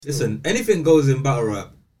Listen, anything goes in battle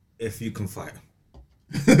rap if you can fight.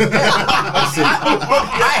 That's it.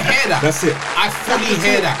 I hear that. That's it. I fully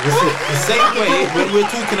hear that. The same way when we're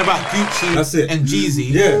talking about Gucci and Jeezy.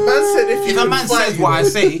 Yeah. Man said if a man says what I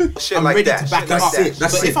say, I'm ready to back it up. That's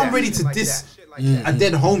but if I'm ready to diss a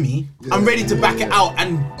dead homie, I'm ready to back it out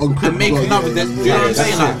and make another dead. Do you know what I'm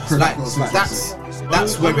saying? Like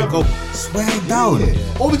that's where it goes. Swear down.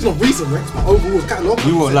 Obviously not recent Rex, but overall it's catalogue.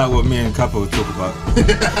 You won't like what me and Capo talk about.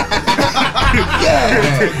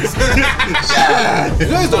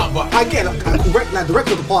 I get it. Like the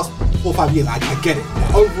record of the past 4 or 5 years, I get it.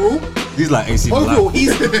 But overall, he's like AC overall, Black.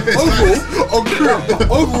 he's overall,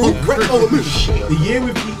 Rex over Moose. The year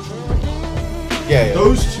with Peach,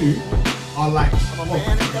 those two are like,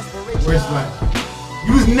 where it's like,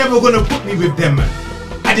 you was never gonna put me with them, man.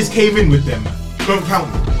 I just came in with them, man. Don't count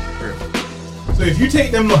me. So if you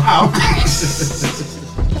take them lot out,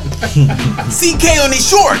 CK on his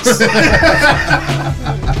shorts.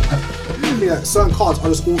 Like certain cards are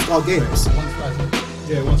just all-star games.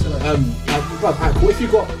 Yeah, one side. If you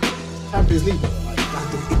got Champions League, like,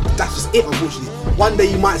 that's just it. Unfortunately, one day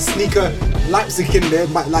you might sneak a Leipzig in there,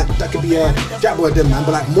 that could be a Jackboy them, man.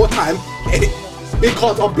 But like more time, big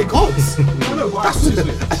cards are big cards.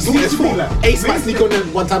 That's what Ace might sneak on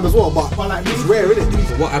them one time as well, but like, it's rare, isn't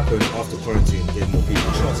it? What happened after quarantine gave more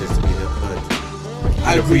people chances to be heard.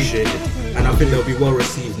 I appreciate it. And I think they'll be well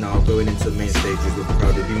received now going into the main stages with the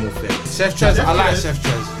crowd. It'll be more fair. Chef Chaz, I like Chef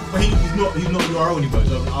Chaz. But he's not URL anymore.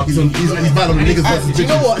 So He's bad on the niggas versus Do you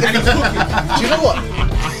know what? and he's cooking. Do you know what?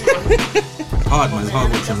 Hard, man. It's hard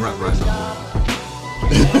watching rap right now.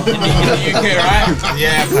 UK, right?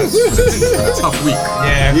 Yeah. Tough week.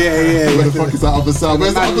 Yeah. Where the fuck is that other sound?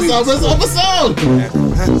 Where's the other sound? Where's the other sound?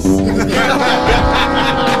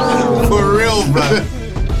 For real, bro.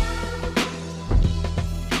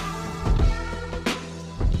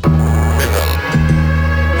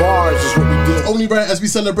 Bars is what we do. Only right as we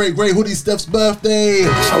celebrate Grey Hoodie Steph's birthday.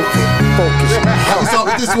 Focus. Let's start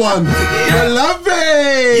with this one. I love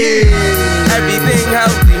it. Everything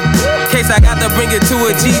healthy. Case I got to bring it to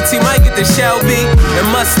a GT, might get the Shelby and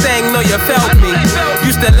Mustang. Know you felt me.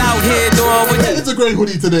 You still out here doing what you. It's a Grey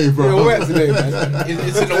Hoodie today, bro. You're wet today, man.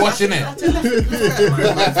 It's in the wash, innit?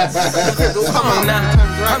 Come on now,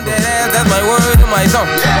 I'm dead ass. That's my word and my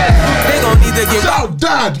song. They gon' need to give Shout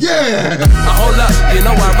Dad, yeah. Hold up, you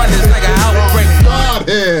know I run this like an outbreak.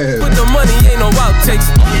 Put the money, ain't no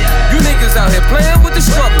outtakes. You niggas out here playing with the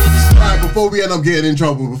struggle. Alright, before we end up getting in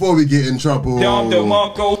trouble,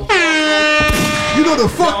 you know the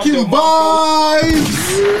fucking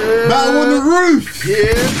vibes. Battle on the Roof.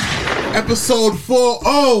 Yeah. Episode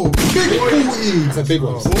 40. Big 40. It's a big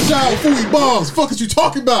one. Shout out 40 bars. Fuck is you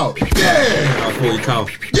talking about? Yeah. 40 cow.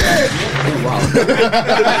 Yeah. Oh, wow.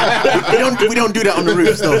 we don't do that on the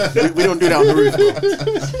roof, though. We don't do that on the roof,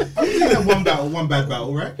 though. You had one bad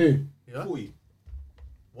battle, right? Who? Yeah. 40.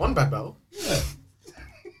 One bad battle? Yeah.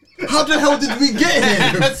 How the hell did we get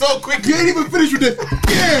here? That's so quick. You ain't even finished with it.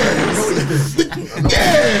 Yes.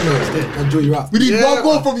 Yeah. I'll draw you out. We need one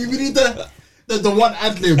more from you. We need the one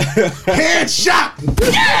ad-lib. Headshot.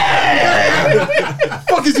 Yeah.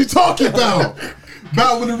 Fuck is you talking about?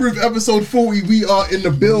 Battle on the Roof, episode 40. We are in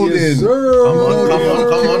the building. Yes, sir.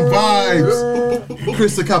 Come on, vibes.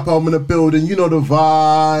 Chris the Kappa, I'm in the building. You know the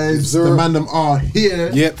vibes. The man them are here.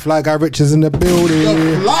 Yep, Fly Guy Rich is in the building.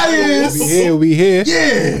 The Flyers. We here.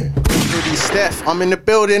 Yeah. Hoodie Steph, I'm in the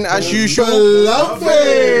building as usual. Love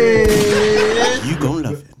it. You gon'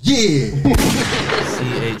 love it. Yeah.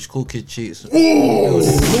 CH, Cool Kid Cheats.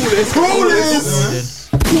 Coolest.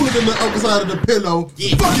 Cooler than the other side of the pillow.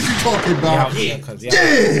 Yeah. What is you talking about?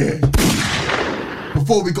 Yeah.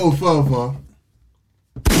 Before we go further,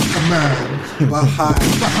 the man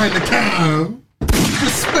behind the cam.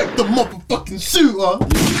 Respect the motherfucking shooter,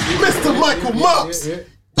 Mr. Michael Mox.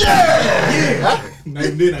 Yeah.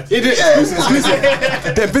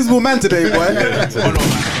 The invisible man today, boy.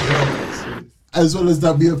 As well as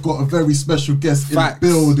that, we have got a very special guest in the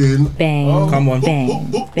building. Bang. Come on.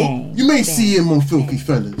 Bang. You may see him on Filthy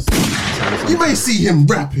Fellas. You may see him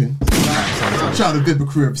rapping. Shout out to Vibber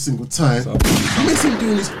Crew every single time. You may see him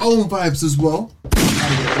doing his own vibes as well.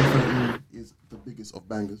 Is the biggest of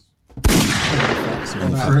bangers.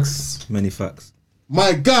 Many facts.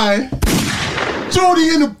 My guy, Jordy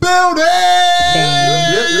in the building.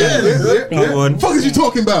 Come on. What the fuck is you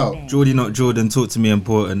talking about? Jordy, not Jordan. Talk to me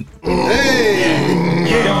important. Did you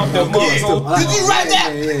write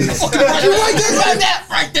that? Did you write that?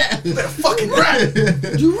 Right there. You better fucking write.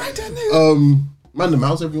 Did you write that, nigga? Man,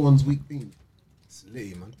 how's everyone's week been? It's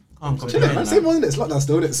litty, man. Can't complain. Man, same one, isn't it? It's lockdown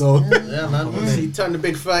still, isn't it? So Yeah, man. Obviously, turn the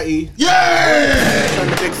big 30. Yeah! Turn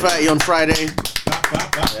the big 30 on Friday.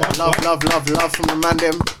 Love from the man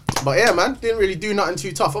them. But yeah, man, didn't really do nothing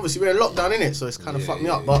too tough. Obviously, we're in lockdown, innit? So it's kind of fucked me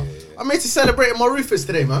up. But I made to celebrate my Rufus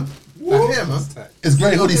today, man. Yeah, man. It's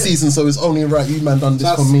great hoodie season, so it's only right you man done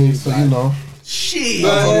this for me, so you know. Shit. It's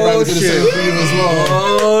only right we do the same for you as well.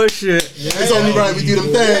 Oh shit. It's only right we do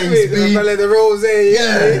them things, B. the rose,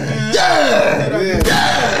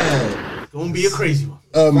 Yeah. Don't be a crazy one.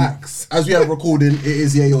 Facts. As we are recording, it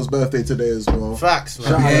is Yayo's birthday today as well. Facts,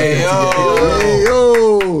 man.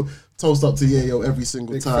 Yayo. Toast up to Yayo every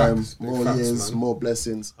single Big time. facts, big More facts, years, man. more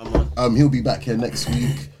blessings. He'll be back here next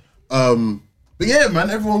week. But yeah, man,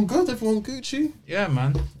 everyone good, everyone Gucci. Yeah,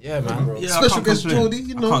 man. Yeah, man. Yeah, Special guest Jordy,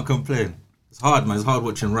 you know. I can't complain. It's hard, man. It's hard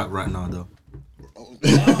watching rap right now, though. In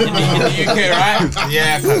the UK, right?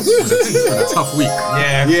 Yeah, cause It's been a tough week.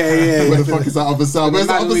 yeah. Where the fuck is that other sound? Where's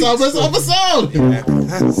the other sound? Where's the other sound?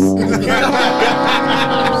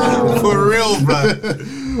 For real, blood.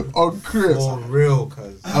 On Chris. For real,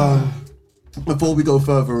 cause Before we go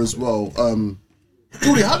further as well,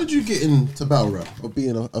 Jordy, how did you get into battle rap or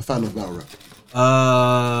being a fan of battle rap?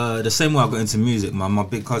 The same way I got into music, man. My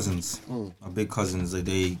big cousins,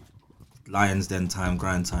 they Lions Den time,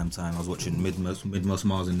 Grind time. I was watching Midmost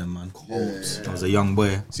Miles in them, man. I was a young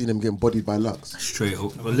boy, Seen them getting bodied by Lux. straight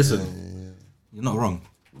up. But listen, you're not wrong.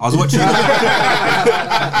 I was watching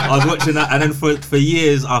that. And then for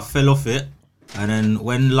years I fell off it. And then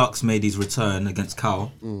when Lux made his return against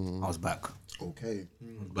Cal, I was back. Okay.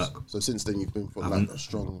 Back. So since then you've been for like a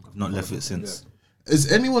strong. I've not left it since. Is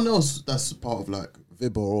anyone else that's part of like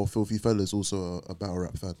Vibber or Filthy Fellas also a battle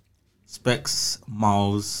rap fan? Specs,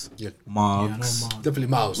 Miles, Marks. Definitely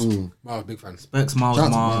Miles. Miles, big fan. Specs, Miles,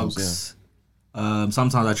 Shout out to Marks.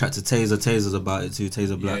 Sometimes I chat to Taser. Taser's about it too.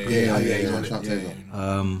 Taser Black. Yeah. Shout out.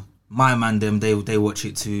 My man, them they watch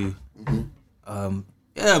it too.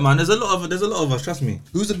 Yeah, man. There's a lot of us. Trust me.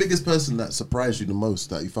 Who's the biggest person that surprised you the most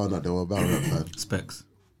that you found out they were a battle rap fan? Specs.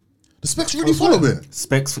 The Specs really follow it.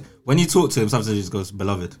 Specs. When you talk to him, sometimes he just goes,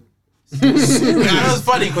 "Beloved." that was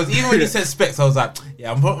funny because even when he said Specs, I was like,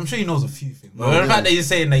 yeah, I'm sure he knows a few things. But the fact that you're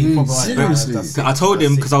saying that you probably seriously. I told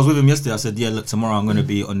him because I was with him yesterday. I said, "Yeah, look, tomorrow I'm going to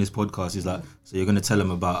be on this podcast." He's like, "So you're going to tell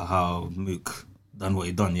him about how Mook done what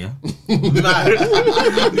he done, yeah?"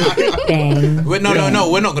 No,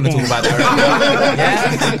 we're not going to talk about that right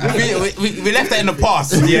now. Yeah, we left that in the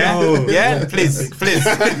past. Yeah, please,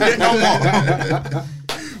 no more.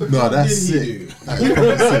 No, that's sick. That is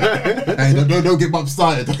proper sick. Hey, don't get Bob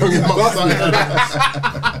started. Don't get Bob started.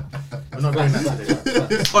 We're not doing that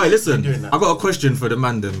today. Alright, listen. I got a question for the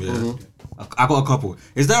man, them. Yeah, I got a couple.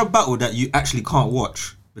 Is there a battle that you actually can't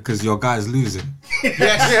watch because your guy's losing?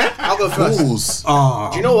 Yes, I'll go first. Fools. Oh,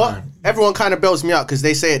 Do you know what? Everyone kind of bells me out because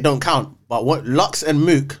they say it don't count. But what Lux and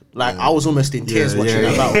Mook, like I was almost in tears watching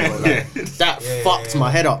that battle. Bro. Like, that fucked my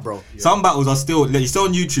head up, bro. some battles are still. Like, it's still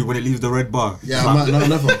on YouTube when it leaves the red bar. Yeah, no,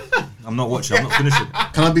 never. I'm not watching. I'm not finishing.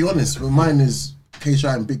 Can I be honest? Well, mine is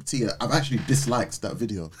K-Shine and Big T. I've actually disliked that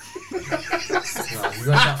video. You went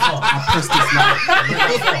that far. I pressed dislike.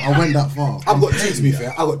 I went that far. I've got two, to be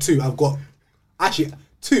fair. I've got two. I've got actually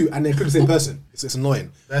two, and they're Clips the same person. It's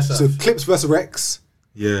annoying. So Clips versus Rex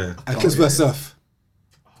Yeah. and Clips versus Surf.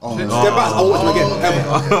 Oh, They're battles. I'll watch them again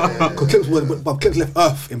ever. Because Clips left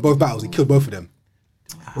Earth in both battles. He killed both of them.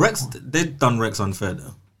 Rex, they've done Rex unfair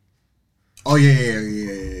though. Oh yeah.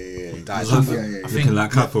 He died. Looking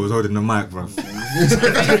like Kappa was holding the mic, bro. I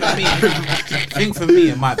think for me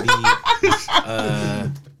it might be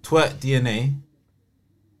Twerk DNA.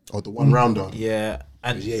 Oh, the one rounder. Yeah,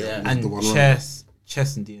 and the one chess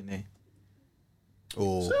and DNA.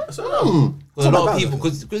 Oh. Because a lot of people,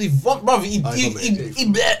 because he like,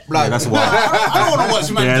 That's wild. I don't want to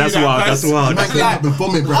watch man. Yeah, do that's that, wild. guys. That's wild. Man, get up and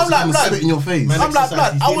vomit, bro. I'm like, Someone spit in your face. I'm like,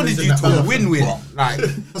 blood, I wanted you to win. Like,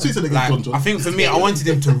 That's what you said against John John. I think for me, I wanted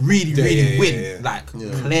him to really win, like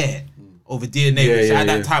clear over DNA. Which at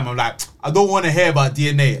that time, I'm like, I don't want to hear about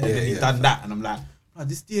DNA, and then he done that, and I'm like, oh,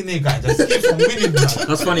 this DNA guy just keeps on winning.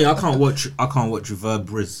 That's funny. I can't watch Verb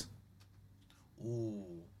Briz.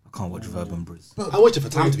 I can't watch Verb and Briz. I watched it for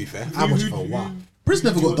time, to be fair. I watched it for a while. Briz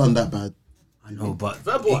never got done that bad. I know, but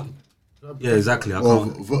Verb one. yeah, exactly. I Oh,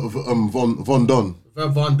 can't. Von Don.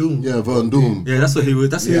 Verb Von Doom. Yeah, Von Doom. Yeah, that's what he was.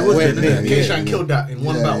 That's who he was. Then, isn't it? K-Shine killed that in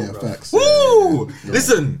one battle, bro. Facts. Woo!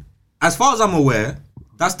 Listen, as far as I'm aware,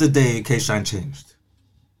 that's the day K-Shine changed.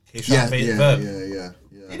 Yeah.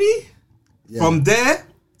 Did he? From there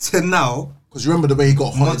to now, Because you remember the way he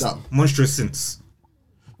got hotted up. monstrous since.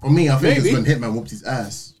 For me, I think Maybe. it's when Hitman whooped his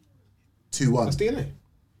ass. 2-1. That's DNA.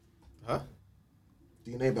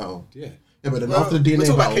 DNA battle. Yeah. Yeah, but then after the DNA we're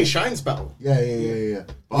talking about battle, K Shine's battle. Yeah.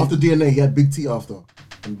 But after DNA, he had Big T after,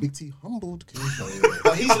 and Big T humbled K Shine.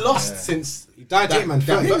 But he's lost since He died that, 8 man.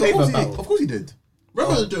 that Yeah, Ava of battle. course he did.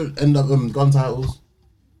 Remember the end up gun titles?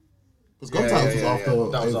 Because gun titles was after.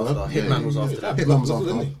 That was Ava. after. Hitman was after that. Hitman was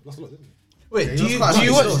after. Wait, do you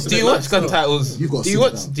watch Gun Titles? You've got Do you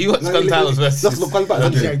watch Gun Titles versus? Let's look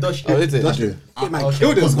back. Yeah, he does. Oh, is it? That's true. Hitman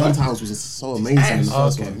killed Because him. gun Man. titles was so amazing in the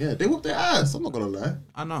first Okay. one. Yeah, they whooped their ass. I'm not gonna lie.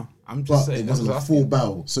 I know. I'm just But saying. it wasn't a full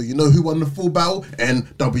battle. So you know who won the full battle?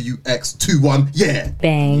 NWX21. Yeah.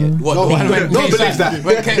 Bang. What, No, the one when no one K-Shine- believes that.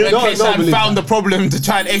 When No one K-Shine believes found the problem to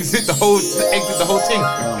try and exit the whole thing.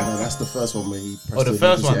 No, that's the first one where he pressed Oh, the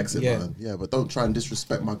first emergency one, exit yeah. button. Yeah, but don't try and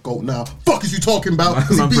disrespect my goat now. Fuck is you talking about? Man,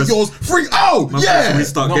 Because he beat press- yours 3-0. Yeah.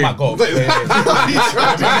 Restart Not game. my god.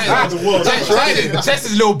 Chess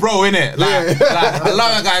is little bro, innit? Like, I love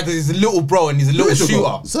that guy because he's a little bro and he's a little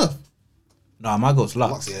shooter. Surf. Nah, my goat's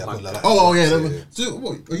Lux. Oh, yeah. So,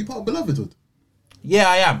 what, are you part of Belovedhood? Yeah,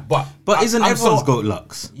 I am. But Isn't I'm everyone's so- goat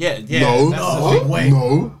Lux? Yeah. No. That's the thing. Wait.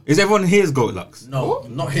 No. Is everyone here's goat Lux? No,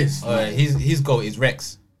 not his. His goat is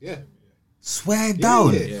Rex. Yeah. Swear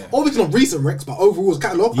down. Yeah. Obviously not recent Rex, but overall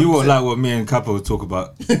catalogue. You won't like what me and Capo talk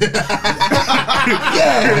about.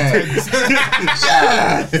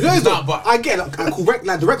 Nah, but I get it. Like, correct,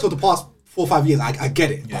 like the Rex of the past 4 or 5 years, I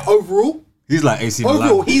get it. But overall, He's like AC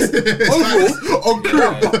overall, Milan. he's overall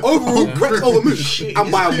Rex over Moose,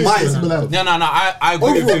 and by a mile. no. I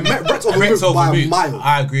agree Overall, with him. Rex over Moose by a Moose. mile.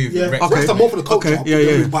 I agree with him. Rex. Okay. Rex are more for the culture.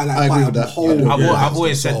 Okay, yeah. By like, I agree by with a that. whole. I've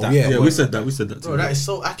always said that. Yeah. Yeah, we said that. We said that Bro, too. that is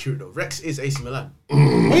so accurate though. Rex is AC Milan.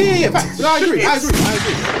 Yeah. Facts. No, I agree.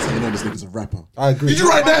 So you know this nigga's a rapper. I agree. Did you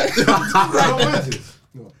write that?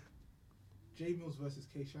 J Mills versus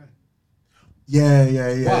K Shine.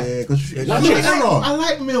 Yeah. Because I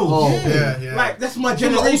like Mills. yeah. Like that's my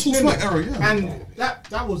From the old generation. school innit? smack era, yeah. And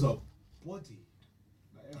that was a body.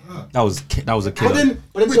 That was a But killer. then,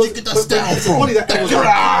 Where'd you get that style from? Funny that Get everyone-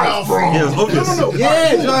 out from. Yeah, it was obvious. No.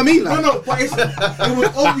 Yeah, do you know what I mean? Like, No, but it was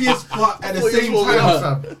obvious, but at the What same you talking time,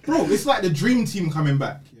 about, fam? bro, it's like the dream team coming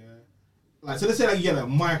back. Yeah, like so. Let's say like you get like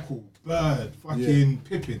Michael, Bird, fucking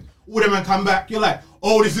Pippen, all them man come back. You're like,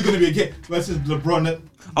 oh, this is gonna be a get versus LeBron.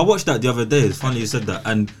 I watched that the other day. It's funny you said that.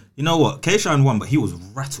 And you know what? K-Shine won, but he was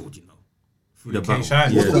rattled, you know, through the battle.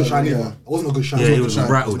 K-Shine? wasn't a good Yeah, shine Yeah. either. It wasn't a good shine. yeah, he was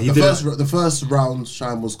rattled. He did. The first round,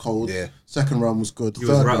 Shine was cold. Yeah. Second round was good. He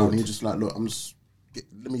was Third rattled. round, he just like, look,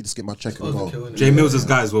 let me just get my check and go. Jay Mills'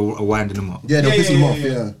 guys were winding him up. Yeah, they're Yeah, pissing him off. yeah.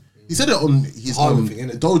 Yeah. He said it on his Harlem thing,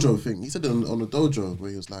 innit? dojo thing. He said it on the dojo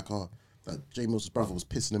where he was like, oh, that Jay Mills' brother was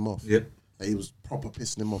pissing him off. Yep. That he was proper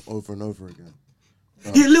pissing him off over and over again.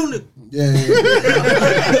 Yeah, little. Yeah.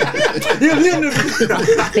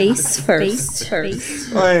 Face first.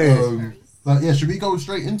 But yeah, should we go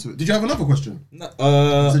straight into it? Did you have another question? You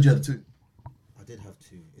said you had two. I did have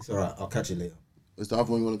two. It's alright, I'll catch you later. Is the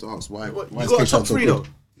other one you wanted to ask? Why? You Why is got a K-Shine top so three good? though.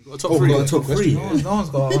 You got a top three. Top three. No one's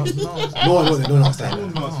got. No one asked that.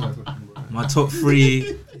 My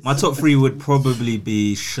top three would probably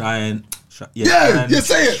be Shine. Yeah, yeah,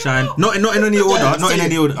 say it. Shine. Not in any order. Yeah, Not say in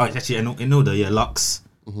any it. order. Oh, actually, in order. Yeah, Lux.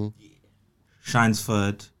 Shine's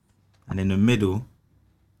third, and in the middle.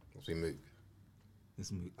 It's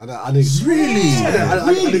Mook. Really?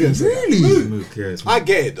 Mook, yeah, it's I Mook.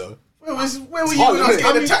 get it though. Where were hard, you when I was isn't it?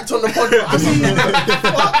 getting attacked on the podcast?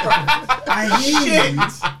 I hear you.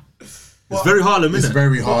 It's very Harlem, It's isn't it?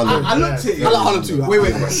 very Harlem. I looked at it. I like Harlem too.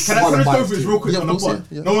 Wait. Can I just go through this real quick Yeah, on of the course, pod?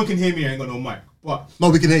 yeah. No one can hear me. I ain't got no mic. But No,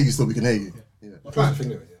 we can hear you still. We can hear you. Yeah.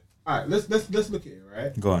 fine. All right, let's look at it.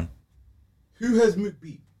 Right, Go on. who has Mook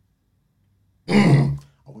beat? I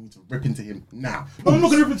want you to rip into him now. No, I'm not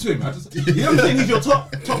gonna rip into him. I just, you know what I'm saying? He's your top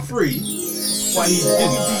three, but he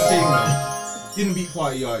didn't beat J-Mo. Didn't beat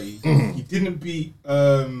Party Yachty. He didn't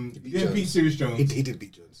beat Serious Jones. He did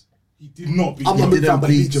beat Jones. He did not beat. I'm not a big fan, but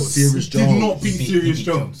he beat beat Jones. Serious He did not Jones. beat Serious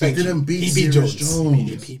Jones. He didn't beat He beat Serious Jones.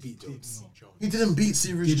 Jones. He beat Jones. He didn't beat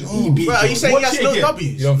Serious He Jones. beat Bro, are you saying Watch he has it no again. W's?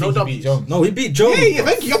 You don't No think he W's. beat Jones? No, he beat Jones. Yeah,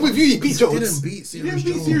 thank you. I'm with you. He beat He Jones. didn't beat He Serious didn't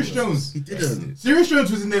beat Jones. Serious Jones. He didn't. Serious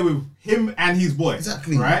Jones was in there with him and his boy.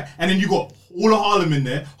 Exactly. Right? And then you got all of Harlem in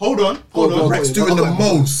there. Hold on. Rex doing the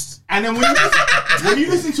most. And then when you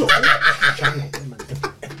listen to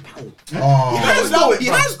Oh, He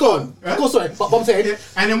has gone. Go, sorry. But I'm saying,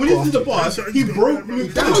 and then when you listen to the bars, he broke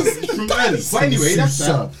Mook down from early. But anyway, that's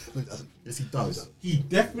that. Yes, he does. He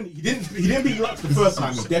didn't beat Lux the first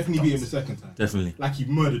time. He definitely beat him the second time. Definitely. Like he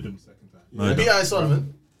murdered him the second time. Murder. Beat Ian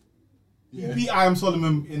Solomon. He beat I Am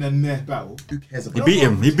Solomon in a net battle. Who cares He about beat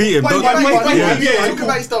him. He beat him. Wait, Don't- wait, Yeah. talk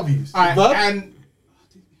about his W's. Alright, and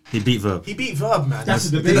He beat Verb. He beat Verb, man.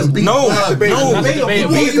 That's a He didn't debate. beat No, Verb. no. What are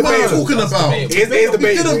you man talking about? Here's He the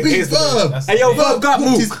didn't beat Verb. Hey, yo, Verb got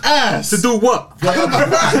Whooped his Mook. ass. To do what? I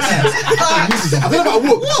don't know about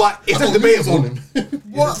whoop, but it's just debatable.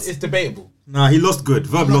 What? It's debatable. Nah, he lost good.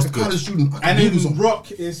 Verb lost Kind of good. student. And then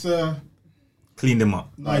Rock is Cleaned him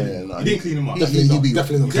up. no, he didn't clean him up. Definitely beat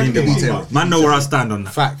Definitely beat him up. Man know where I stand on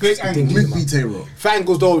that. Fact. Big angles. Mook beat Tay-Rock. Fat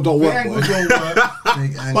angles don't Big work. angles boy. don't work.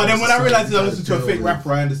 But then when I realized I listened to a fake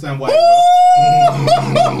rapper, I understand why.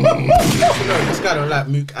 This guy don't like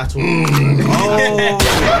Mook at all.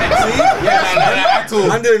 At all.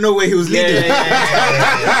 Man didn't know where he was leading.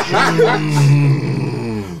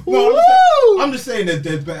 No, I'm just saying that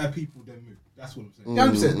there's better people than Mook. That's what I'm saying. Yeah,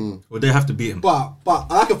 I'm saying. Well, they have to beat him. But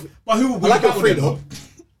I like a. But who will I like be a free though.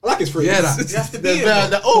 I like his free. Yeah, You have to beat him.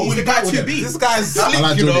 The guy to beat. This guy's I slick,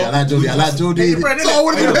 like you Jody. know. I like Jody. I like Jody. Take your bread, So I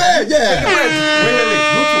want to do that. Yeah.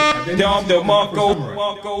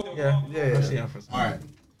 All right.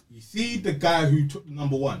 You see the guy who took the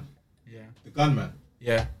number one, Yeah. the gunman.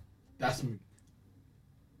 Yeah. That's Mook.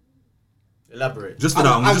 Elaborate. Just for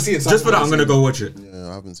that, I haven't seen it, so just for that, I I'm haven't gonna go watch it Yeah,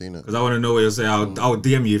 I haven't seen it. because I want to know what you'll say. I'll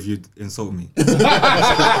DM you if you insult me. No.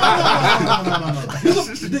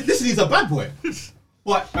 This he's a bad boy.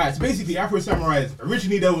 But alright, so basically Afro Samurais,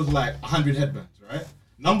 originally there was like 100 headbands, right?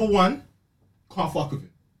 Number one, can't fuck with him.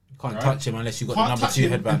 You can't Right. touch him unless you got Can't the number touch 2 him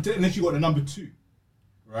headband. unless you got the number 2.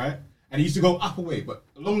 Right? And he used to go up away, but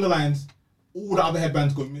along the lines, all the other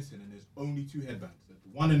headbands go missing and there's only 2 headbands. There's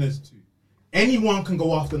 1 and there's 2. Anyone can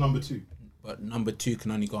go after number 2. But number 2 can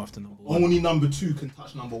only go after number 1. Only number 2 can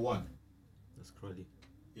touch number 1. That's cruddy.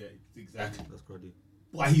 Yeah, exactly. That's cruddy.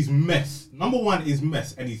 But he's mess. Number 1 is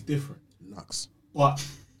mess and he's different. Lux. But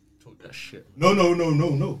Talk that shit. no.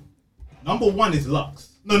 Number 1 is Lux.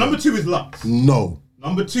 No, number 2 is Lux. No.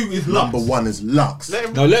 Number 2 is Lux. Number 1 is Lux. Let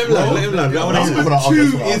him. No, let him learn. Let him learn. I wanna hear it. Number Okay,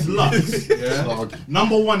 2 so is Lux. Yeah. Okay.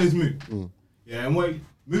 Number 1 is Mook. Yeah, and wait,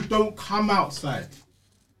 Mook don't come outside.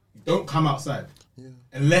 You don't come outside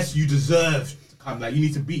unless you deserve to come. Like you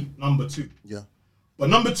need to beat number 2. Yeah. But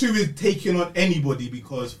number 2 is taking on anybody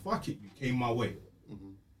because fuck it, you came my way.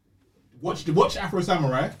 Watch Afro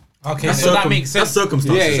Samurai. Okay, so that makes sense. That's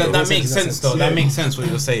circumstances. So that makes sense though. That makes sense what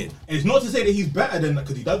you're saying. And it's not to say that he's better than that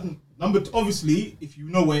because he doesn't. Obviously, if you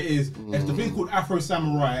know where it is, if the thing's called Afro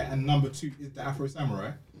Samurai and number 2 is the Afro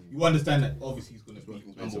Samurai, you understand that obviously he's gonna be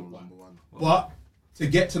number 1. But to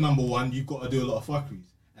get to number 1, you've got to do a lot of fuckeries,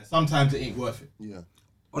 and sometimes it ain't worth it. Yeah.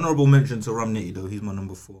 Honorable mention to Rum Nitty though. He's my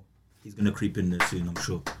number 4. He's gonna creep in there soon, I'm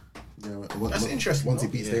sure. Yeah. That's interesting. Once he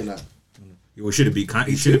beats Daylight. He should have beat.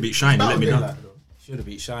 He should have beat Shine. Let me know. Should have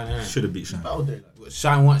beat Shine. innit? Should have beat Shine. Battle Daylight.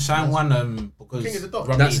 Shine won because King of the Dot.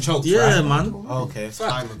 Romney choked. Yeah, right? man. Oh, okay.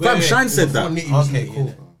 Fam, Shine said that. Okay,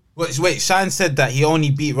 cool. Wait, Shine said that he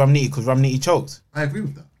only beat Romney because Romney choked. I agree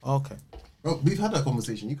with that. Okay. Bro, we've had that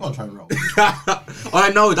conversation. You can't try and roll.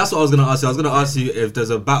 I know. That's what I was gonna ask you. I was gonna ask you if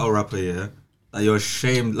there's a battle rapper here that you're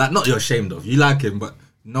ashamed, like not you're ashamed of. You like him, but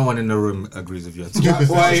no one in the room agrees with you.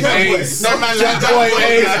 Boy, Ace. No man like Boy,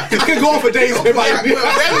 Ace. It can go on for days.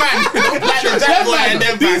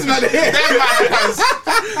 These man here.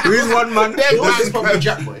 Who's one man? Yours is probably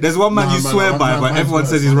Jack Boy. There's one man you swear by, but everyone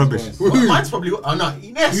says he's rubbish. Mine's probably. Oh no,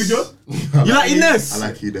 Ines. You do? You like Ines? I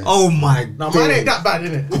like Ines. Oh my No, god. mine ain't that bad,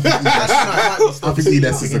 innit? I think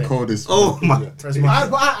Ines is the coldest. Oh my.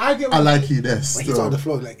 I get. I like Ines. He started the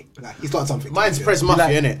flow like he started something. Mine's Press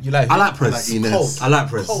Mafia, innit? You like? I like Press. I like Ines. I like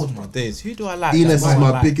Press. Oh my days. Who do I like? Ines That is my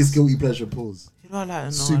like? biggest guilty pleasure. Pause. Who do I like? No,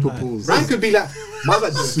 Super I like. pause. Mine could be like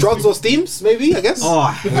drugs or steams, maybe. I guess. Oh,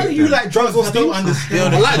 I hate You them. like drugs or steam?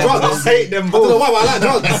 understand? I like drugs. I hate them. I don't know why, but I like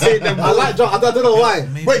drugs. I hate them. I like drugs. I don't know why.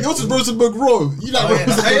 Wait, yours is Rosenberg Raw. You like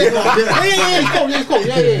Rosenberg Raw? It's cool.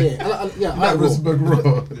 Yeah. I like Rosenberg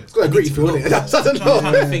Raw. It's got a gritty feel, innit? I don't I'm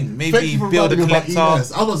trying to know. think. Thank Maybe you for Bill the reminding me about Collector.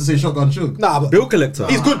 Ines. I was about to say Shotgun Shug. Nah, but Bill Collector.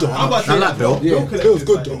 he's good though. I'm about to say I like Bill. Bill Yeah, Collector's Bill's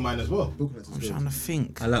good like though. in mine as well. I'm trying to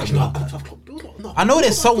think. I like Bill. I know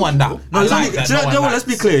there's someone that. No, I he's like only. that Do you no know one what? Let's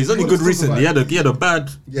be likes. clear. He's only good recently. He had a bad.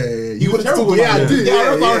 Yeah. You would have talked. Yeah, I do. I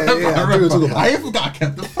Yeah. I even forgot I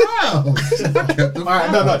kept the file.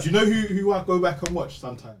 Alright, no. Do you know who I go back and watch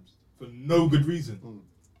sometimes for no good reason?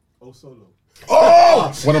 Oh, Solo.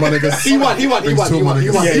 One of my niggas. He won. Bring my Bring niggas.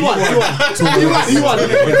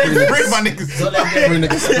 my niggas. 3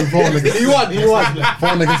 niggas bring 4 niggas. He won. 4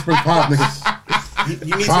 niggas bring 5 niggas.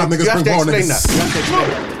 You need 5 to. niggas You have bring to 4 explain niggas. that. You have to explain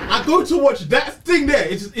that. I go to watch that thing there.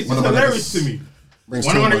 It's just One of my hilarious niggas to me. brings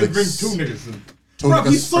One of my 2 niggas brings 2 niggas. Bro,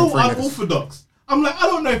 he's so bring 3 niggas. unorthodox. I'm like, I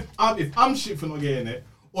don't know if I'm shit for not getting it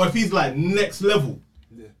or if he's like next level.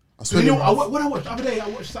 I So swear you know to God. what I watched the other day? I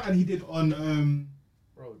watched something he did on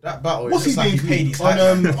That battle What's is his just like name he paid his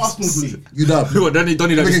on hype. Arsenal's league? You done. What, don't he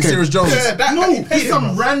Making Serious Jones. Yeah, that No, he paid he's him,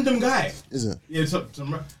 some bro. random guy. Is it? Yeah,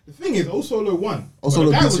 the thing is, Osolo won. Also, But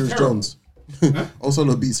the guy beat was Serious terrible. Jones.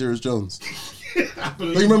 Also, beat Serious Jones. I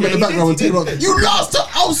believe- Do you remember Yeah, in the he background when did, he Taylor? did. You lost to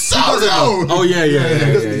Osolo. Oh yeah.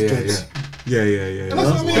 And that's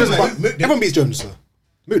what I mean. Like, Everyone beats Jones, sir.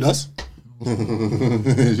 Moot does.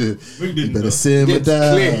 You better simmer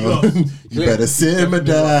down. You better simmer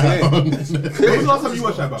down. when was the last time you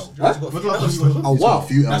watched that battle? When was the last time you watched it? Oh wow.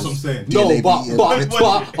 That's what I'm saying. No, DNA but beating. I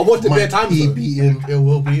watched it bare times. He though. beating. It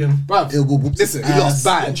will be him. Bruv, It will whoop listen, his he lost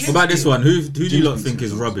ass. bad. What about this one? Who do you lot think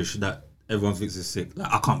is rubbish that everyone thinks is sick?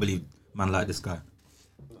 Like, I can't believe man like this guy.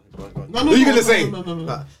 Who you gonna say?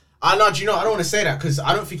 No. I know, do you know, I don't want to say that because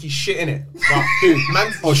I don't think he's shit in it. But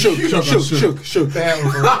man, Oh, shook. bare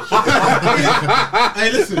overrated.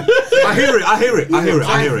 Hey, listen. I hear it.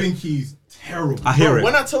 I think he's terrible. I hear it.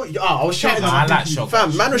 When I told you, I was shouting. I like Shotgun.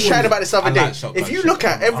 Fam, man was shouting about this other I day. like Shotgun, If you Shotgun. look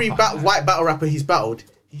at every white battle rapper he's battled,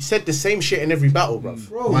 he said the same shit in every battle,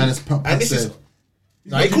 bruv. Minus Pat And this is. said.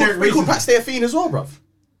 No, he called Pat Stay a fiend as well, bruv.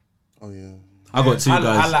 Oh yeah. I got two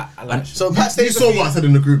guys. I like So Pat You Stay's a saw what I fiend. said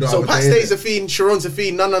in the group. the So other Pat day, Stay's innit? a fiend, Sharon's a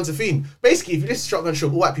fiend, Nun's a fiend. Basically, if you listen to Shotgun Show,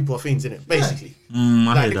 all white people are fiends, innit? Basically.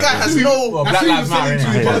 I Like, hear the that. guy has no. Black Lives Matter.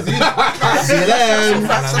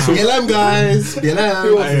 BLM, guys.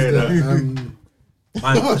 BLM.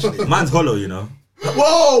 Mine's hollow, you know.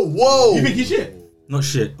 Whoa. You think he's shit? Not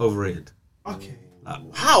shit, overrated. Okay.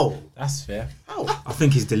 How? That's fair. I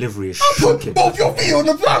think his delivery is Put shocking. both your feet on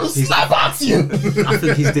the ground and slap at you. I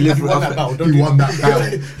think his delivery. He won that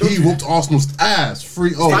battle. He whooped Arsenal's ass.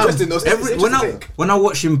 3-0. When I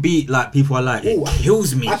watch him beat like people I like, it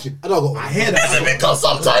kills me. Actually, I hear that. Because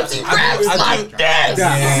sometimes he raps like this.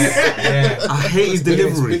 Yeah. I hate his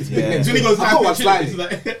delivery. Then he goes, I can't watch it's slightly.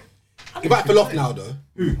 like, He might fell off now though.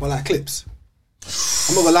 But like clips.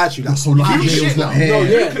 I'm not gonna lie to you. So like He's he was shit not now.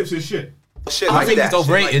 here. yeah. Clips is shit. I think it's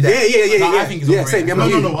overrated. Yeah. I think it's yeah, overrated. same. Yeah, No,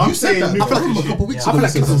 I'm You said saying that. new I feel like clips him is a couple shit. weeks I ago. feel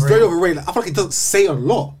like it's very overrated. I feel like it doesn't say a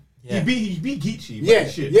lot. He beat Geechee. but Yeah,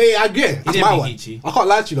 it's shit. yeah. That's didn't my beat one. Geechee. I can't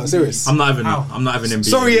lie to you, like serious. I'm not having him.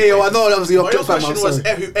 Sorry, yeah, I know that was your Well, your clips, man. question I'm was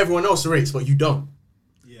sorry. everyone else rates, but you don't.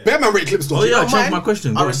 Batman rate clips though. Oh yeah, Don't change mind. my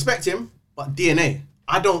question. I Go. respect him, but DNA.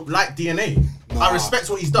 I don't like DNA. I respect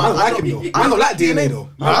what he's done. I don't like him though. I don't like DNA though.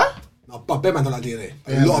 Huh? No, but Batman don't like DNA.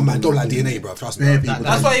 A lot of men don't like DNA, bro. Trust me.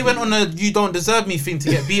 That's why he went on a "you don't deserve me" thing to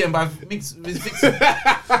get beaten by Vixen.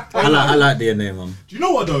 I like DNA, man. Do you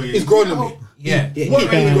know what though? He's grown on me. Yeah. Yeah, he's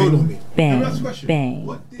grown on me. Let me ask a question. Bang,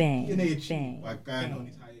 What did bang, DNA achieve bang, by going on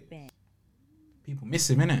his hiatus? People miss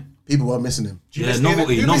him, innit? People were missing him. Yeah,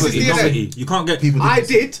 novelty. You can't get People I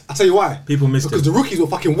did. I'll tell you why. people missed Because it. the rookies were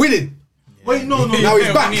fucking winning. Wait, no. Now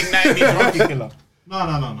he's back.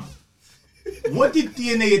 No. What did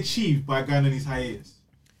DNA achieve by going on his hiatus?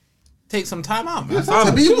 Take some time out, man.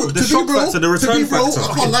 To be real, the shock factor, the return factor.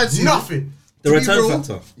 I can't lie to you. Nothing. The To be return real,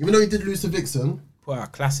 factor. Even though he did lose to Vixen, Put out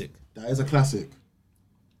a classic. that is a classic.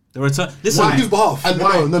 The return. Listen, On whose behalf? And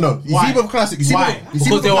Why? no. You Why? see with classic. You see Why? with, you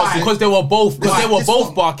see with classic, Because they were both This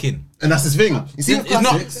one. barking. and that's his thing. You see with It's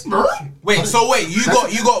not- classics. Wait,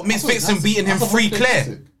 you got Miss Vixen beating him free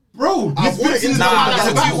clear. Bro, I Miss want it Vixen in is the- Nah, That's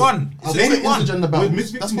that's a a 2-1. I It's want a it in the 2-1. gender battle.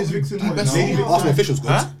 Miss Vixen is Vixen. the what, best. Lady Arsenal Vixen? officials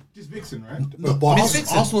good. Huh? Just Vixen, right? No, but Miss Arsenal,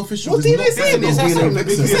 Vixen. Arsenal officials. What is DNA not saying? Vixen,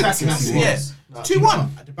 It's DNA Assassin. Vixen. Vixen. Yeah.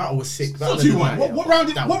 2-1. The battle was sick. Not 2-1. What round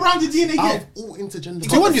did DNA Out get? of all intergender.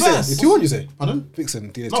 2-1 you say? first. It's 2-1 you say? Pardon?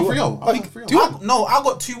 Vixen. DNA, No, 2-1. 3-0. I think 3-0. 2-1. No, I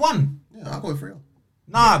got 2-1. Yeah, I'll go 3-0.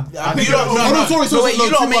 Nah, you don't. Sorry,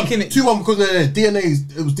 you lot making it. 2-1 because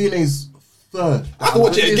it was DNA's third. I can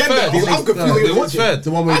watch it again. Third. though. I'm confused. Third. Watch it. Third.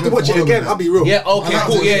 The one where I have to watch it again. I'll be real. Yeah, okay,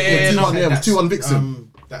 cool. Yeah. No, 2-1, yeah, it was 2-1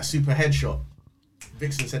 Vixen. That super headshot.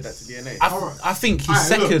 Vixen said that to DNA. I think he's Alright,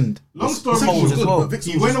 look, second. Long story Holes short, as well.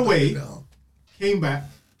 he went away, came back,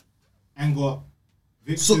 and got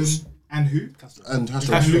Vixen and who? And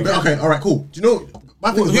Hashtag. hashtag. Okay, all right, cool. Do you know?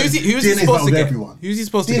 My thing Who's is he DNA's supposed to battled get? everyone. Who's he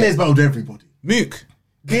supposed to DNA's get? battled everybody. Mook.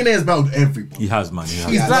 DNA's battled everybody. he has, man. He has.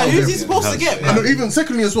 He's Like, battled who's he everyone. supposed to get, And man? even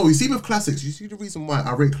secondly as well, you see with classics, you see the reason why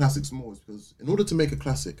I rate classics more is because in order to make a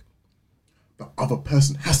classic, the other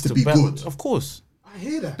person has to be good. Of course. I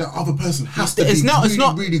hear that. The other person has to It's be not- really, it's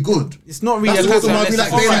not- really good. It's not really That's a the reason classic why we unless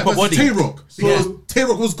like it's Daylight super versus body. Tay-Rock. Yeah. Because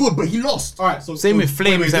Tay-Rock was good, but he lost. All right, so Same with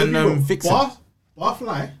Flames and, let me go. Vixen.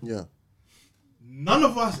 Barfly, Yeah. none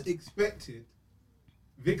of us expected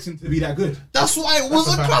Vixen to be that good. That's why it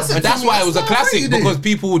was a classic. But that's for me. why it was a That's why I classic rated it. because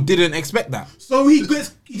people didn't expect that. So he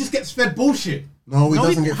just gets fed bullshit. No, he No,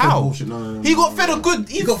 doesn't get fed how? bullshit. No. He got fed a good.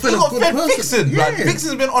 He got fed person. Vixen. Yeah. Like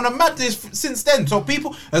Vixen's been on a madness since then. So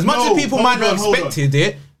people, as much No, as people hold might not on, hold on. expected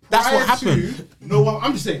it, that's what Prior happened. to- no,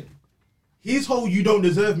 I'm just saying. his whole "You Don't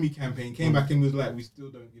Deserve Me" campaign came back and was like, "We still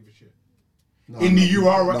don't give a shit." In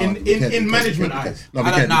management eyes.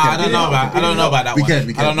 I don't know about that one.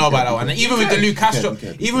 I don't know about that one. And even with the Luke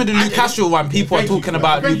Castro, one, people are talking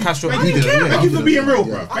about Luke Castro. Thank you for being real,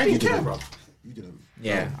 bro. Thank you, bro.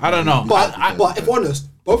 Yeah, I don't know. But if honest,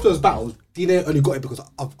 both of those battles, DNA only got it because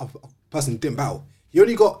a person didn't battle. He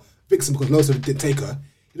only got Vixen because Loso didn't take her.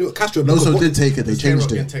 You know, Castro. Loso did take her. They changed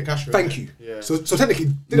it. Thank you. Yeah. So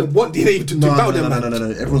technically, didn't want DNA to battle them. No.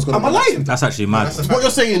 Everyone's got. Am I lying? That's actually mad. What you're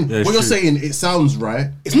saying? What you're saying? It sounds right.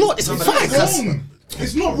 It's not. It's facts.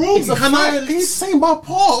 It's not wrong. Can I at least say my part?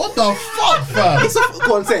 What the fuck, fam?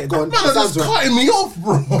 Go on, say it. Go on. Man, that's cutting me off,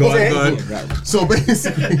 bro. Go on. So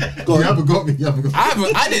basically, you haven't got me.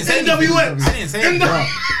 I didn't say anything. I didn't say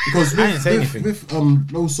anything. Because with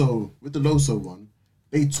Loso, with the Loso one,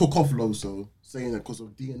 they took off Loso, saying that because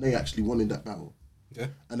of DNA actually winning that battle. Yeah.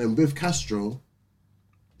 And then with Castro,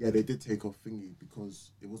 yeah, they did take off Thingy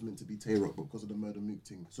because it was meant to be Tay-Rock, but because of the Murder Mook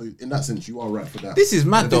thing. So in that sense, you are right for that. This is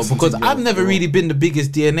mad though, because I've never really been the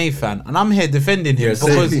biggest DNA fan, and I'm here defending him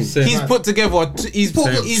because he's put together. He's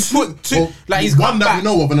one that we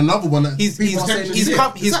know of, and another one that he's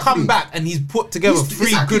come back and he's put together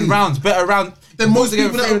three good rounds, better round. Then most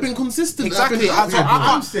people that have been consistent. Exactly. I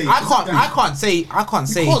can't say you can't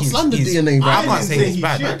slander DNA. I can't say he's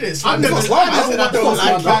bad. I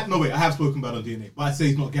have spoken about on DNA, but I say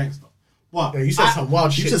he's not gangster. But you said some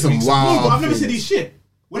wild shit. I've never said he's shit.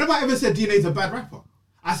 When have I ever said DNA's a bad rapper?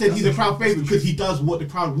 I said he's a crowd favorite because he does what the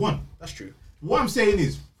crowd want. That's true. What I'm saying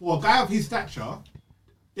is, for a guy of his stature,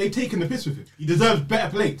 they've taken the piss with him. He deserves better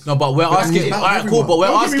plates. No, but we're asking. All right, cool. But we're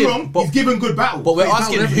asking. He's given good battles. But we're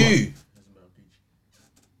asking who.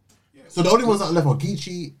 So the only ones that left are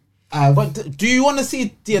Geechee. But do you want to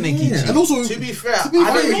see DNA Geechee? And also, to be fair, I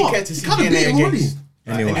don't really care to see DNA against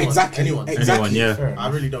anyone. Anyone, yeah. I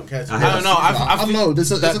really don't care. I don't know. I don't know.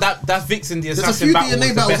 That's Vixen the assassin battle. There's a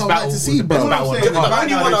few DNA battles I'd like to see, bro. The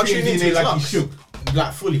only one I'll tune into like he shook,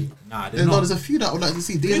 like fully. There's a few that I would like to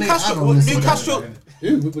see. Luke Castro.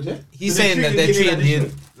 He's saying that they're treating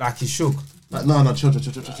him like he shook. No, chill.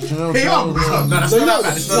 Hey, yo, that's not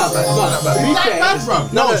that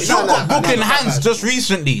bad. No, Shook got book in hands just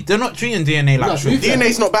recently. They're not treating DNA like Shook.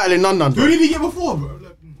 DNA's not battling none. Who did he get before, bro?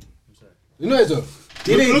 You know it's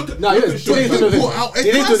DNA's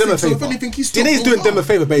doing them a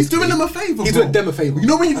favor, basically. He's doing them a favor. He's doing them a favor. You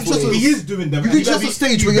know when you he is doing them. You reach just a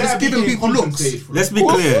stage where you're just giving people looks. Let's be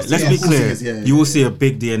clear. You will see a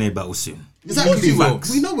big DNA battle soon. Exactly. We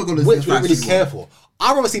know we're gonna. Which we're really careful.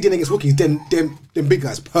 I'd rather see DNA against rookies than big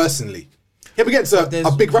guys personally. Him against a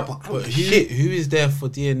big rapper. Who is there for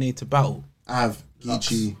DNA to battle? Av,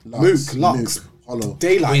 Geechee, Lux, Hollow.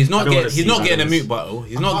 Daylight. Well, he's not getting a Mook battle.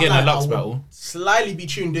 He's not getting a Lux battle. Slightly be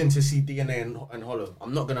tuned in to see DNA and Hollow.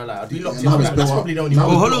 I'm not gonna lie. I'll be locked in. That's probably the only one.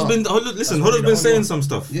 Hollow's been saying some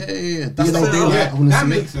stuff. Yeah. That's that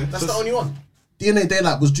makes sense. That's the only one. DNA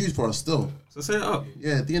Daylight was due for us still. So say it up.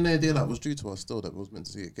 Yeah, DNA Daylight was due to us still. That was meant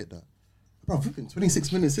to see it get that. Bro, we've been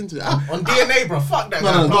 26 minutes into it. On DNA, bro. Fuck that.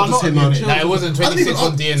 No, not just him. No, it wasn't 26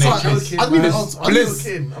 on DNA.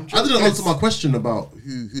 I didn't answer my question about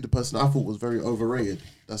who the person I thought was very overrated.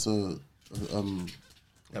 That's a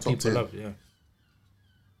top tip.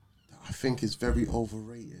 I think is very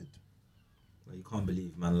overrated. Well, you can't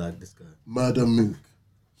believe man like this guy. Murder Mook.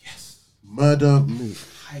 Yes. Murder Mook.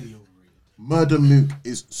 Highly overrated. Murder Mook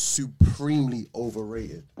is supremely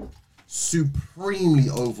overrated. Supremely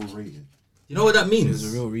overrated. You know what that means?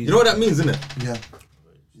 There's a real reason. You know what that means, isn't it? Yeah.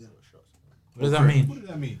 What does that mean? What does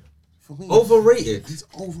that mean? For me, Overrated. he's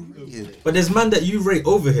overrated. But there's man that you rate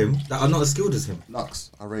over him that are not as skilled as him.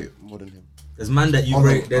 Lux, I rate more than him. There's man that you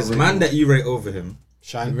rate. There's man that you rate over him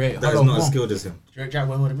Shine. that is not as skilled as him. Jack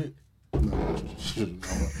went with a Mook.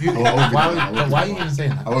 Why are you even saying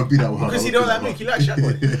that? I won't be that wild. Because he don't like Mook. He likes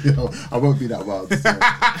Shaq. I won't be that wild.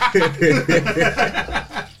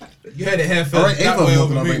 You heard it here first. I rate Ava more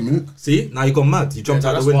than I rate Mook. See, now you got mad. You jumped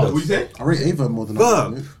out the window. What you say? I rate Ava more than I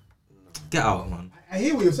rate Mook. Get out, man. I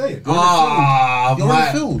hear what you're saying. You're in the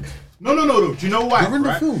field. No. Do you know why? You're in the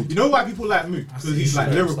right? field. You know why people like Mook? Because he's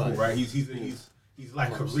like lyrical, right? He's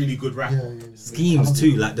like a really good rapper. Schemes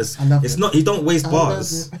too, like this. It's not. He don't waste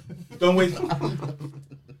bars. You don't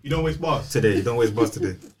waste bars Today. You don't waste bars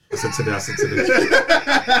today. I said today.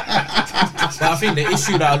 But I think the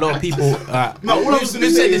issue that a lot of people we've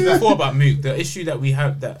said this before about Mook. The issue that we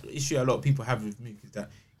have, that issue a lot of people have with Mook is that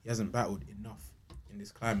he hasn't battled enough in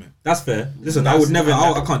this climate. That's fair. Listen, I would never.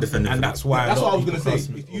 I can't defend him. And that's why. That's what I was gonna say.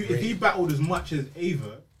 If he battled as much as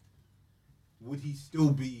Ava, would he still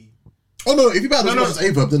be Oh no, if you battle as much as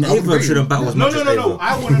Averb, then Averb shouldn't battle as much as Averb. No.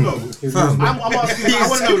 I want to know. I'm asking. I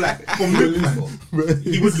want to know, like, from Mook,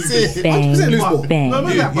 he would lose. Bang. You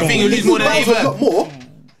think he'll lose more than A Averb? lot more.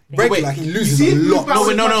 Regular, like he loses a lot.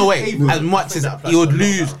 No, wait. As much as he would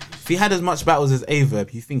lose. If he had as much battles as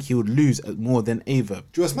Averb, you think he would lose more than Averb?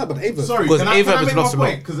 Do you want to but Averb? Sorry, because Averb has lost a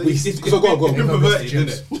lot. Because it's been perverted,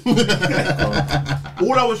 isn't it?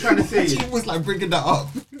 All I was trying to say He was like bringing that up.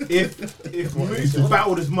 if Mook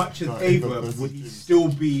battled as much as Averb, would he still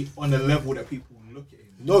be on the level that people look at him?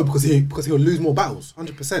 No, because he'll lose more battles,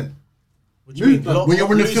 100%. When you're in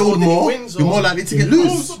the field more, you're more likely to get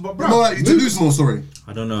lose. You're more likely to lose more. Sorry.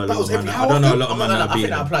 I don't know a lot of men. I don't know a lot of men that are I think beating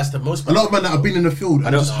that him. applies to most. A lot of men that have been in the field and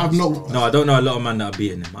just have no. No, I don't know a lot of men that are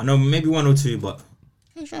beating him. I know maybe one or two, but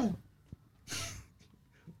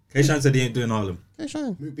K-Shine said he ain't doing Harlem.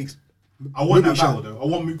 Mook beats. I want that battle though. I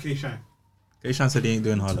want Mook K-Shine. K-Shine said he ain't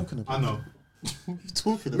doing Harlem. I know. What are you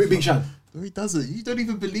talking Mook beats Shan. No, he doesn't. You don't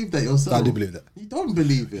even believe that yourself. I do believe that. You don't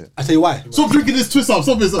believe it. I tell you why. Stop drinking this twist up.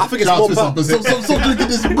 Stop this. I think it's more. Stop drinking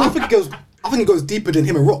this. I think it goes deeper than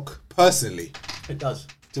him and Rock. Personally, It does.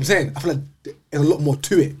 do you know what I'm saying? I feel like there's a lot more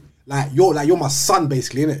to it. Like you're my son,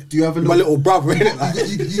 basically, innit? Do you have a my little brother, innit? Like,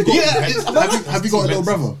 Have you got a little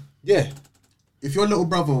brother? yeah. If your little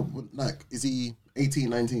brother, like, is he 18,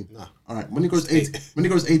 19? Nah. All right. When he goes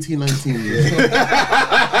 18, 19. Yeah.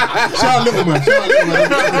 Shout out little man.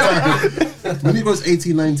 When he goes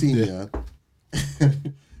 18, 19, yeah.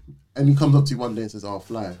 And he comes up to you one day and says, "Oh,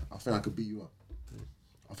 Fly, I think I could beat you up.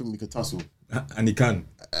 I think we could tussle." And he can.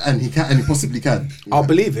 And he can, and he possibly can. I'll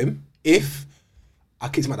believe him if I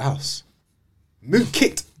kicked him out the house. Mook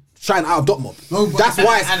kicked Shine out of Dot Mob. No, but- that's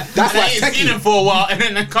why. That's why. I ain't seen him for a while, and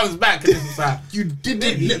then it comes back, and it's like You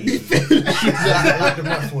didn't let me finish. I like the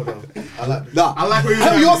metaphor though. I like the Nah, I like what I hear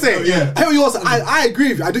what you're saying. Yeah. I hear what you're saying. I agree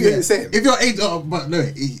with you. I do get what you're saying. If you're 8, but no,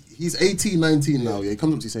 he's 18, 19 now. Yeah, he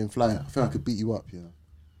comes up to you saying, "Fly, I think I could beat you up." Yeah.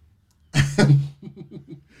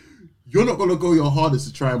 You're not gonna go your hardest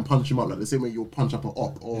to try and punch him up like the same way you'll punch up an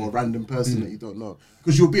op or a random person that you don't know,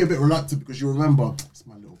 because you'll be a bit reluctant because you remember it's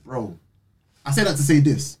my little bro. I say that to say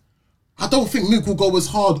this. I don't think Mook will go as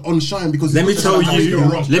hard on Shine because Let me tell you.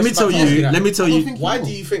 Why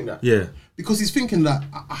do you think that? Yeah. Because he's thinking that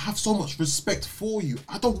I have so much respect for you.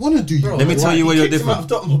 I don't want to do you. Let me tell you where you're Kicked him out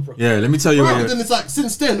different. of Dot Mob, bro. Yeah, let me tell you where Right, you're. then it's like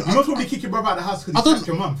since then. You must probably kick your brother out of the house because he slapped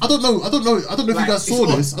your mum. I don't know if Like, you guys saw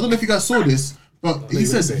it's this. I don't know if you guys saw this, but he you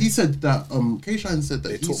said say. that K-Shine said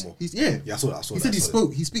that talk more. he's Yeah, I saw that. He said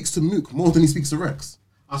he speaks to Mook more than he speaks to Rex.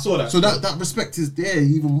 I saw that. So that respect is there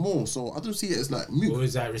even more. So I don't see it as like Mook. or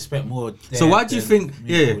is that respect more? So why do you think?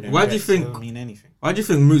 Yeah, why do you It think? don't mean anything. Why do you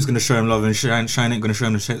think Mook's gonna show him love and Shine ain't gonna show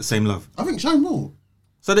him the same love? I think Shine more.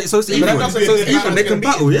 So it's even. that doesn't So mean it's even. They can Shine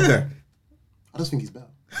battle. Yeah. I just think he's better.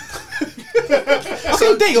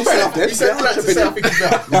 So there you go. Fair enough. Then. You said all that to say I think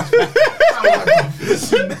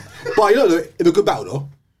it's better. But you know, in a good battle though.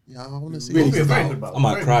 Yeah, I want to see. Really It'll be a good very battle. good battle. I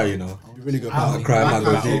might cry. You know. Really good I battle. might cry. I might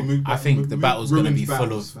go deep. I think the battle's gonna be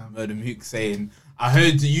full of Murder Mook saying, "I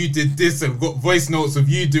heard you did this and got voice notes of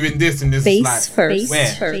you doing this and this." Face like, first. where?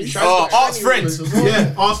 Face Oh, ask Fred.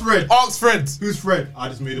 Yeah, ask Fred. Ask Fred. Who's Fred? I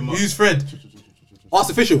just made him up. Who's Fred? Ask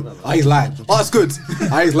official. He's lying. Ask good.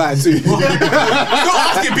 He's lying too. Stop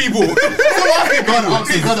asking people. Stop asking people.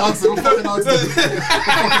 Answer. Fucking answer.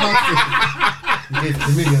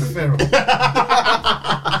 The million of Pharaoh.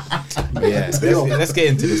 Yeah, let's get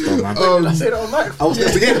into this though, man. I say that on mic. I was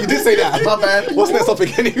next again. You did say that. My bad. What's next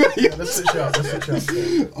topic anyway? Let's switch out.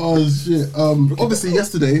 Oh shit. Obviously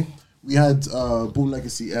yesterday we had Born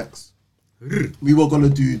Legacy X. We were gonna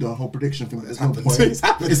do the whole prediction thing, but there's no point. It's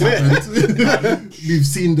happened. We've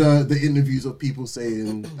seen the interviews of people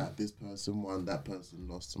saying that this person won, that person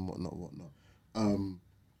lost, and whatnot.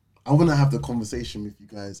 I want to have the conversation with you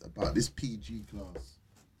guys about this PG class.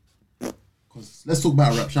 Because let's talk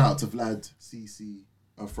about rap. Shout out to Vlad, CC,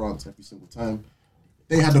 France every single time.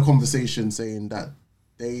 They had a conversation saying that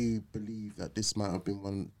they believe that this might have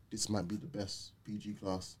been this might be the best PG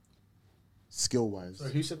class, skill wise. So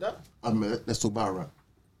who said that? Let's talk about rap.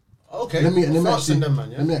 Okay. Let me France actually and them,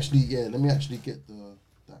 man, yeah? let me actually get the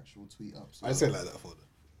actual tweet up. So. I say it like that for them.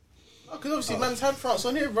 Because obviously, man's had France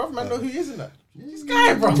on here, bro. Man, know who he is in that. This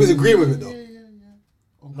guy, bro. I was agreeing with it though.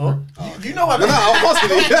 No, you know what? No, I'm asking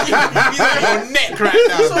you. He's on your neck right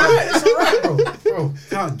now. It's alright, bro.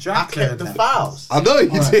 Can't I jack kept the files. I know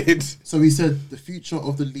you did. So he said the future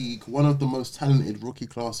of the league, one of the most talented rookie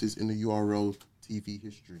classes in the URL TV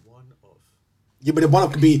history. Yeah, but the one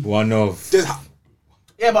up could be. One of.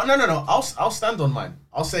 Yeah, but no. I'll stand on mine.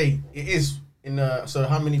 I'll say it is in the. So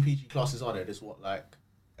how many PG classes are there? There's what, like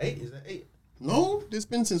 8? Is there 8? No, there's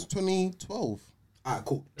been since 2012. Alright,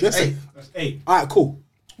 cool. Just say. That's 8. Alright, cool.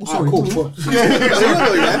 sorry, cool. do For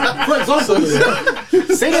example,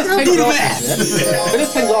 say there's 10 classes. Say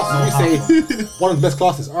there's 10 classes. You say one of the best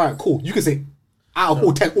classes. Alright, cool. You can say out of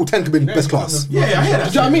all 10 could be the best class. Yeah, I hear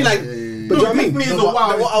that. Do you know what I mean? Like, but do you know what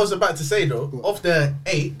I mean? What I was about to say though, of the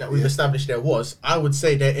 8 that we've established I would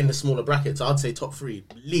say they're in the smaller brackets. I'd say top 3,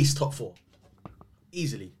 least top 4.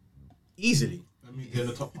 Easily. Let me get in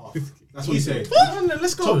the top half. That's what you say.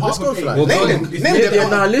 Let's go. Let's go for that. Well, Name them. Name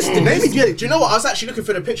it. Do you know what? I was actually looking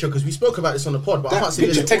for the picture because we spoke about this on the pod, but I can't see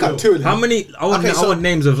Picture, it. take out 2 of them. How many? I want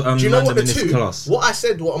names of Do you know what random the in this 2? class. What I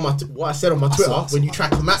said on my Twitter when you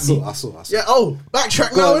tried to map me. I saw. Yeah. Oh,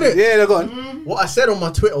 backtrack now, innit? Yeah, go on. What I said on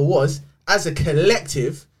my Twitter was, as a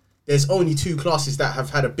collective, there's only 2 classes that have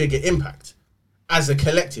had a bigger impact. As a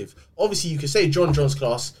collective, obviously you could say John's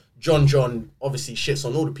class. John obviously shits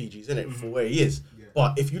on all the PGs, innit, for where he is. Yeah.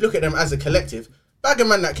 But if you look at them as a collective, Bagger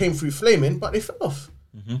Man that came through flaming, but they fell off.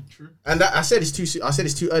 True. And that, I said it's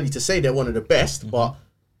too early to say they're one of the best, but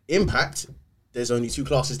impact, there's only 2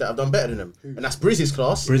 classes that have done better than them, and that's Brizz's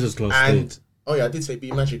class. And too. I did say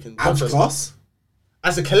B Magic and Ab's class.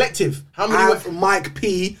 As a collective, how many? Mike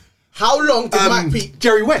P. How long did Mike P?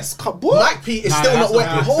 Jerry West. Mike P is still not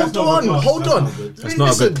working. Hold on. That's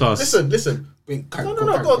not a good class. Listen. No,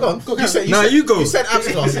 go on. You said Ab's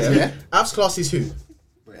class. Yeah. Ab's class is who?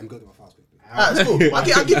 Wait, I'm good with my fast. That's cool.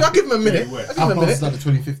 I'll give him a minute. Our class is like the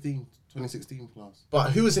 2016 class.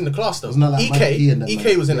 But who was in the class though? Wasn't that like Mike P and them,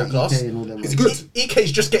 EK was in that class. It's good.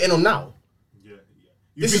 EK's just getting on now.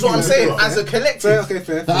 This is what I'm saying. As a collective,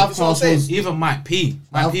 Fair. The Av class was Even Mike P.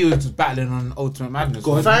 Mike P was just battling on Ultimate Madness.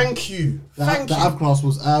 Thank you. the Av class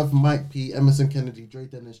was Av, Mike P, Emerson Kennedy, Dre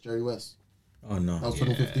Dennis, Jerry West. Oh no. That was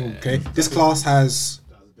 2015. Okay, this class has.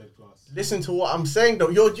 Listen to what I'm saying though.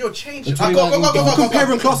 You're changing. Go.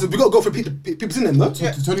 Comparing classes, we gotta go for people's in them though. To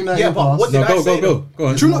 2019 Yeah, but what class. did I say? Go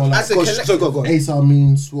on. True not. As a collective. Go. Ace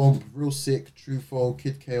Armin, Swamp, Real Sick, Trufo,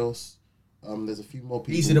 Kid Chaos. There's a few more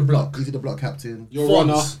people. Easy the Block. Easy the Block captain. Your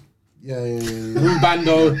runner. Yeah. Room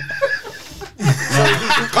Bando.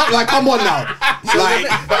 Come on now. But you're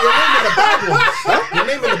naming the bad ones. You're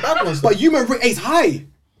naming the bad ones. But you rate Ace high.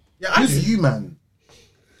 Yeah, I do. Who's you, man?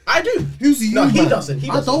 I do. Who's you, No, man? he doesn't.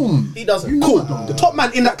 I don't. He doesn't. Cool. The top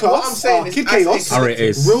man in that class. What I'm saying is Kid as a Chaos. I rate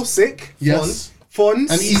Ace. Real Sick. Yes. Fonz.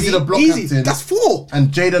 And Easy the Block Easy. captain. That's 4. And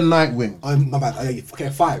Jaden Nightwing. My bad. Okay,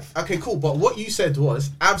 5. Okay, cool. But what you said was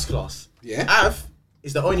Av's class. Yeah. Av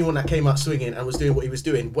is the only one that came out swinging and was doing what he was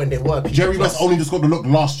doing when they were. Jerry West only just got the look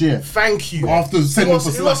last year. Thank you. After sending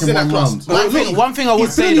for slack in 1 round. One thing I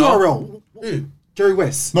would say though. Who? Jerry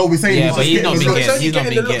West. No, we're saying Yeah, but he's not been He's only getting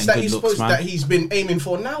getting the looks that good he's looks, supposed man. that he's been aiming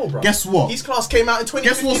for now, bro. Guess what? His class came out in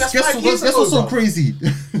 2015. Guess what's so crazy?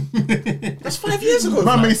 That's 5 years ago.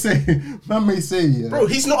 Man may say, yeah. Bro,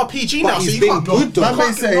 he's not a PG now, so he's you been can't. good, though. Man may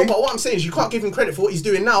Man say, say- no, but what I'm saying is you can't give him credit for what he's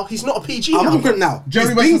doing now. He's not a PG I'm now. not good now.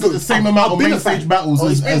 Jerry West has got the same amount of main stage battles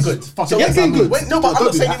He's as been good. fucking So he's been good. No, but I'm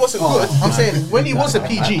not saying he wasn't good. I'm saying when he was a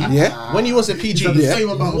PG. Yeah. When he was a PG. He's the same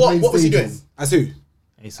amount of What main was he doing? stages. As who?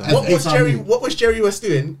 What was Jerry West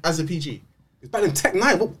doing as a PG? He's back in Tech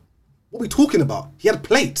 9. What are we talking about? He had It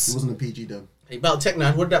plates. wasn't a PG though. He battled Tech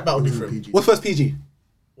 9. What did that battle do for him? PG. What's first PG?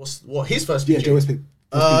 What his first Yeah, PG? Jerry West.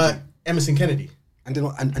 Emerson Kennedy. And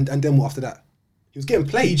then what after that? He was getting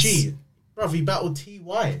plates. PG. Bro, he battled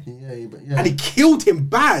TY. Yeah. And he killed him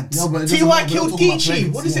bad. Yeah, but it TY doesn't matter, killed we're talking about Geechee.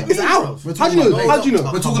 plates, What does yeah. it mean? It's out. We're How do talking you know? about How do you know?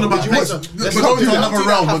 We're talking about plates. Let's We're not going do to that. another Don't do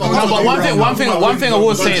round. that. We're going No, to But another round. one thing I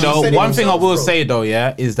will say He though, said it one thing I himself, will bro. say though,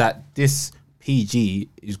 yeah, is that this PG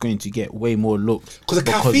is going to get way more looks Because of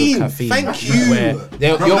caffeine. Thank you. Where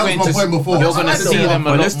you're That going was my point before. you're going to see them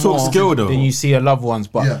a lot Let's talk more skill, though. than you see a loved ones.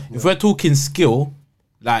 But Yeah. if we're talking skill,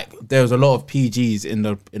 like there's a lot of PGs in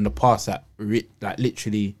the past that like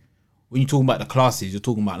literally. When you're talking about the classes, you're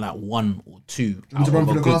talking about like 1 or 2 want to out run of through a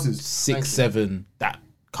the good classes? 6, 7 that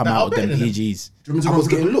come That out are of them better than PGs. Do you want me to I run was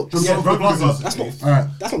through getting the- looks. do you want me to run through the classes? That's not. All right.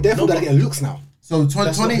 That's not their fault that they're getting looks now. So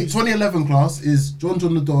That's not 2011 class is John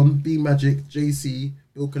the Don, B Magic, JC,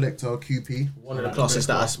 Bill Collector, QP. One of the classes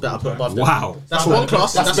that I put above them. Wow. That's one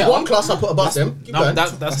class. That's one class I put above them. Keep No, going.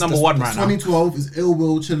 that's number 1 right now. 2012 is Ill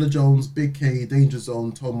Will, Chilla Jones, Big K, Danger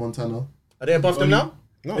Zone, Tom Montana. Are they above them now?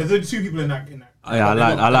 There's only 2 people in that. Yeah,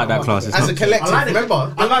 I like that class. It's As a not- collective, I like remember?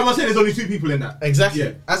 I like what I said. There's only 2 people in that. Exactly.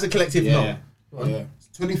 Yeah. As a collective, no. Yeah.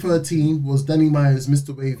 2013 was Danny Myers,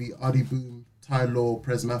 Mr. Wavy, Adi Boom, Ty Law,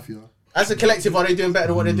 Prez Mafia. As a collective, are they doing better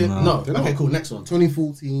than what they did? No. Okay, cool. Next one.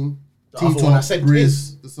 2014, The other one I T-Top, said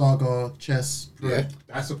Grizz, The Saga, Chess, Yeah.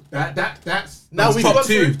 That's Now we've top gone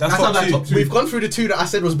 2. through. That's not top that 2. top 2. We've gone through the 2 that I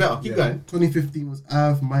said was better. Keep going. 2015 was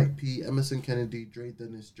Av, Mike P, Emerson Kennedy, Dre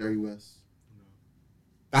Dennis, Jerry West.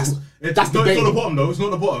 That's It's not the debatable. bottom though. It's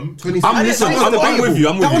not the bottom. I'm with you.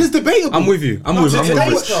 That one is debatable. I'm with you. I'm with It's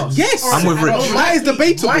Rich. class. Yes, I'm with Rich. That is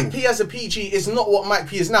debatable. Mike P as a PG is not what Mike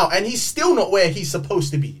P is now, and he's still not where he's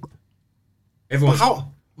supposed to be. Everyone. How?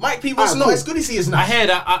 Mike P was not as good as he is now. I hear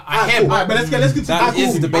that. I hear. cool. Alright, but let's get to That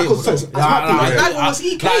is debatable. So, though. That one was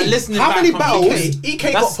EK. Like, listening How back many from battles- EK,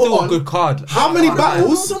 EK that's got put still on. a good card. How many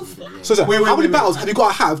battles? Wait, how many battles have you got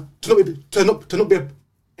to have to not be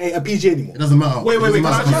a PG anymore? It doesn't matter. Wait, It doesn't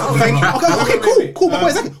can I- matter. Thank you. Okay, cool. But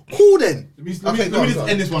wait a second. Cool then. Let me Okay, just go on.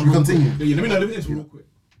 end this one. We real continue. quick. Yeah, let me end this one real quick.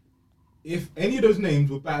 If any of those names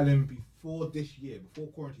were battling before this year, before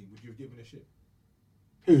quarantine, would you have given a shit?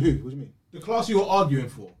 Who? What do you mean? The class you were arguing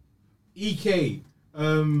for, EK. Do you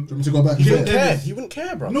want me to go back? He Yeah. wouldn't care. He wouldn't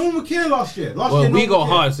care, bro. No one would care last year. Last Well, year, we no got one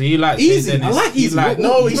cared. hard, so you like Easy. Dennis. I like You easy.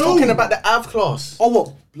 No, he's No. talking about the Av class. Oh,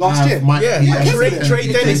 what? Last year? Mike, Yeah, yeah, Trey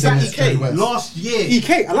yeah, Dennis and Dennis, Jerry EK. West. Last year.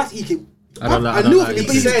 EK. I like EK. I don't like- I knew I of don't it, like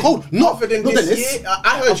but he's EK. cold. Not Other than not this Dennis. year,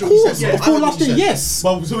 I heard Of you course. said. Before I heard last you year, said. yes.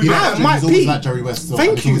 Well, so He Yeah, actually- Mike he's always P. like Jerry West. So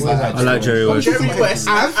Thank he's always you. I like Jerry West. Jerry West.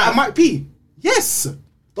 And Mike P. Yes.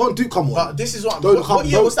 Don't do come on. But this is what. Don't What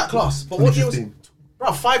year don't- was that class? But what year was? 2015.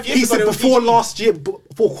 Bro, 5 years He ago. said they were before PG. last year,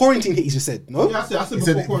 before quarantine hit, he just said, no? Yeah, I said He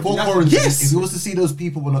said before before quarantine. quarantine, Yes. if he was to see those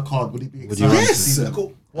people on a card, would he be you excited? want to to see see them?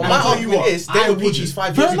 Cool. Well, And my I'll tell you argument what, is I they were wouldn't. PGs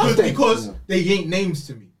 5 Fair years enough ago. then. Because they ain't names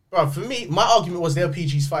to me. Bro, for me, my argument was they were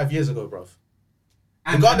PGs 5 years ago, bro.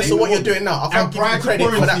 And Regardless they of what were- you're doing now, I and can't give prior you to credit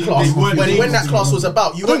for that quarantine, class. they weren't When names that to class me. was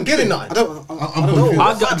about, you I don't weren't get giving it. nothing. I don't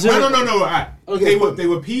I'm confused. No. Right. Okay, They cool.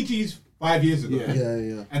 were PGs 5 years ago. Yeah.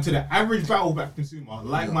 Yeah. And to the average battle back consumer,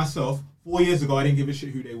 like myself, 4 years ago, I didn't give a shit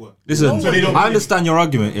who they were. Listen, So they don't I understand your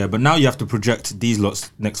argument, yeah, but now you have to project these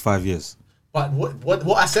lots next 5 years. But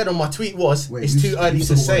what I said on my tweet was, Wait, it's you too said early one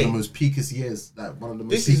to of say. the most peakest years, like one of the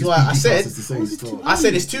most This is peakest why I PG said- classes to say still. I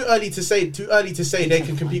said it's too early to say they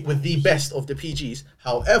can compete with the best of the PGs.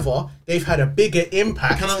 However, they've had a bigger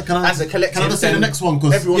impact Can I as a collective. Can I just say the than next one?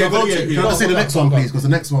 Because everyone Yeah, on go, the yeah, team. yeah. can I just say the Go, next go, one, go. please? Because the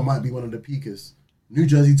next one might be one of the peakest. New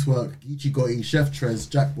Jersey Twerk, Geechee Gotti, Chef Trez,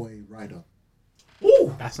 Jackboy, Ryder.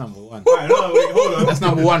 That's number one. Right, no, wait, hold on. That's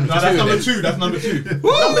number one. No, that's number two. That's number two.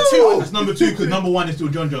 Number two. That's number two because number one is still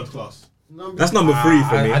John John's class. That's number 3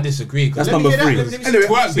 for me. I disagree. That's Let me number hear that. 3. Let me Anyway,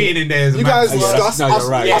 Twerk being in there is You mad. guys Yeah, discuss. no, you're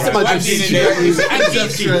right. Ask my Twerk judge. being in there is- and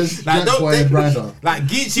Chef Geechee. Trez, Like, don't Jackboy, they- Ryder. Like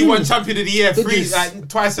Geechee won champion of the year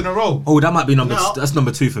twice in a row. Oh, that might be number. No. That's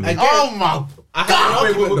number 2 for me. Again, Oh my! I have an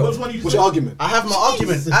argument though. Which one you What's said? your argument? I have my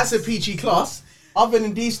argument as a PG class. Other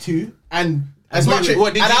than these two, and as Wait, much wait,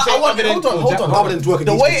 what did and you say I want other than- hold on, oh, hold Jack- on. other than twerking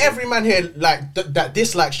The these way two. every man here like that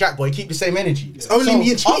dislikes Jackboy keep the same energy. It's only me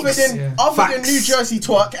and Cheeks. Other than Facts. New Jersey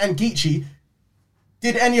Twerk and Geechee,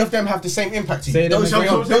 did any of them have the same impact to Say you? them Those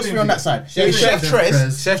again. three on that side. Chef Chef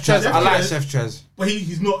Trez. Chef Trez, I like Trez. Chef Trez. But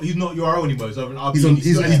he's not URL anymore. So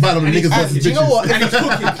He's battling on the niggas versus Do you know what?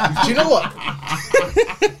 bitches. Do you know what?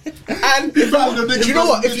 And do you know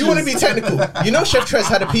what? If you want to be technical, you know Chef Trez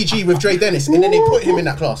had a PG with Dre Dennis, and then they put him in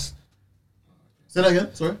that class. Say that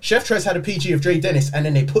again. Sorry. Chef Trez had a PG of Dre Dennis, and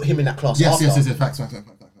then they put him in that class. Yes. after. Facts.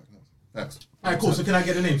 Alright, cool. So can I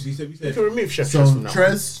get the names? So you You said. can remove Chef So Trez from that.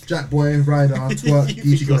 Trez, Jackboy, Ryder, Twerk,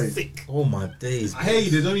 Geechee Gotti. Oh my days. I hear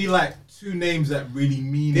you. There's only like 2 names that really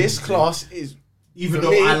mean This anything. class is Even for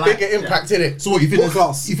though me I like bigger impact in it. So what you think? What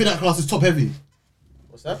class? You think that class is top heavy?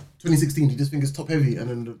 What's that? 2016. You just think it's top heavy, and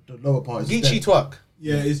then the lower part is Geechee dead? Twerk.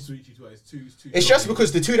 Yeah, it's two. It's two. It's just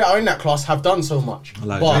because the two that are in that class have done so much. I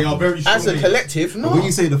like But They are very strong as a names. collective, no. But when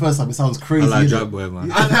you say it the first time, it sounds crazy. I like innit? Jackboy,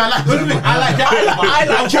 man. I like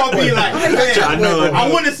Jackboy. I know. I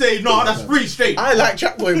want to say no. That's pretty straight. I like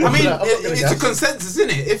Jackboy. I mean, I'm not gonna it's gas. a consensus, isn't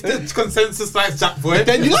it? If the consensus likes Jackboy,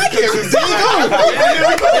 Then you like it.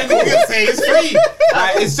 There you go. then you can say it's free.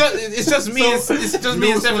 Like, it's just me. It's just You me know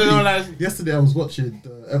and what's Stephen. funny? Like, Yesterday I was watching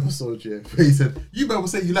the episode, yeah, where he said, you man will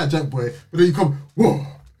say you like Jackboy, but then you come, whoa.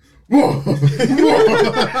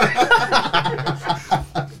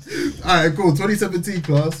 Alright, cool. 2017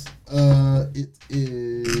 class. It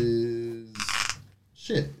is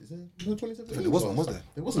shit. Is there no 2017? There wasn't, class? was there?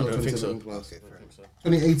 There wasn't a I don't think 2017 so. class.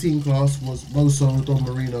 2018 class was Moso, Don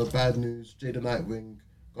Marino, Bad News, Jada Nightwing,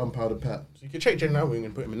 Gunpowder Pat. You can check Jay Nightwing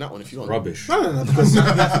and put him in that one if you want. Rubbish. No, because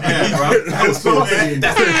According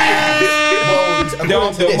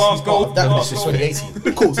to this, that class was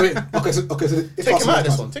 2018. cool. So okay, so this Take class him out of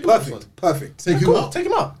is this one. Take him out of this perfect. one. Perfect. Take him Cool, out. take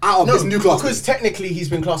him out. Out of no, this new class. because technically he's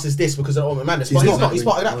been classed as this because of Ultimate Madness, He's but he's not. not. He's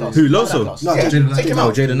part of that class. Who, He's part of that Loso? class. No, Yeah, Jada take him Nightwing. out.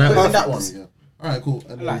 Oh, Jada Put him Nightwing. in that one. Yeah. Alright, cool.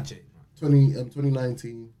 And I like Jay.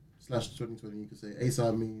 2019/2020, you could say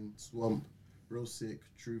A-Side Mean, Swamp, Real Sick,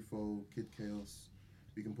 True Foe, Kid Chaos,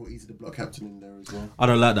 We can put Easy the Block Captain in there as well. I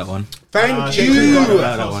don't like that one. Thank Jay you. Cougar.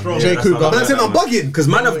 I don't like that one. Jay Cougar. But I'm saying I'm bugging. Because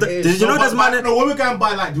man of the, did you know there's man in, No, when we're going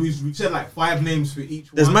by like, we said like 5 names for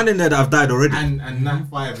each there's one. man in there that have died already. And that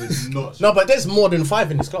 5 is not. No, but there's more than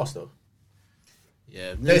 5 in this class though.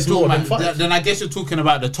 Yeah, There's you're more talking than about- 5. Then I guess you're talking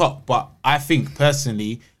about the top, but I think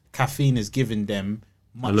personally, Caffeine has given them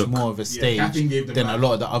much look. more of a stage Caffeine gave them than that. a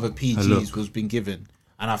lot of the other look. PGs was been given,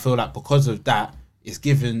 and I feel like because of that, it's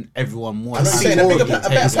given everyone more. I'm not time saying to a bigger really a better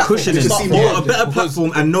take it. platform. Cushioning, to a start from. better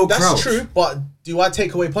platform and no crowd. That's true, but do I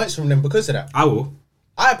take away points from them because of that? I will.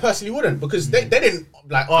 I personally wouldn't because they didn't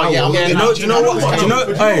like. Oh yeah, I'm yeah, gonna no, get do you know what? But Do you know-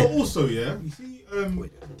 but hey. what also, yeah? You see,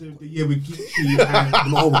 the year with Geechee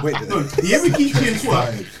and... Oh, wait. No, the year with Geechee and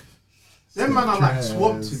Twerk, them man are like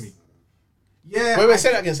swamped to me. Yeah. Wait,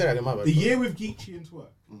 say that again, my bad. The year with Geechee and Twerk,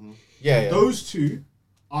 Yeah. those two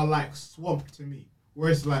are like swamped to me. Where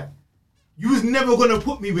it's like, you was never gonna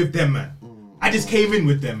put me with them, man. I just came in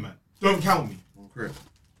with them, man. Don't count me. Correct.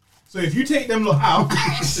 So if you take them lot out,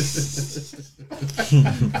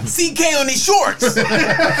 CK on his shorts.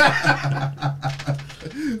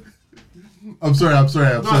 I'm sorry. I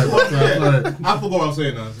forgot what I'm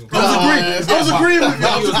saying now. I was agreeing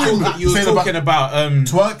with you. You were talking about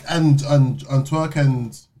Twerk and Twerk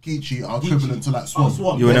and Geechee are equivalent to like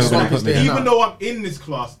Swamp. You were never going to put me there. Even though I'm in this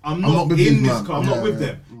class, I'm not with in these this man. class. I'm not Yeah, with yeah.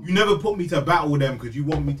 them. You never put me to battle them because you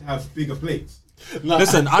want me to have bigger plates.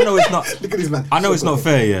 Listen, I know it's not. Look at this man. I know it's not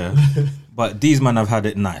fair, yeah. But these men have had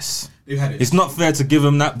it nice. They've had it. It's not fair to give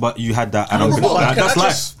them that, but you had that. I don't think Can that's I life.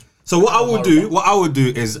 just- So what I would do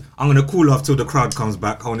is I'm gonna cool off till the crowd comes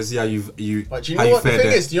back. I want to see how you But do you how know you what the fare thing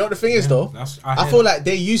there. is? Do you know what the thing is though? I feel like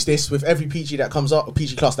they use this with every PG that comes up, or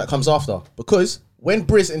PG class that comes after. Because when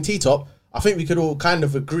Briz and T-Top, I think we could all kind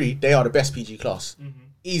of agree they are the best PG class.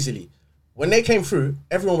 Easily. When they came through,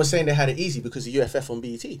 everyone was saying they had it easy because of UFF on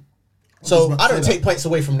BET. So I don't take points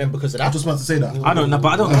away from them because of that. I just want to say that. I don't know, but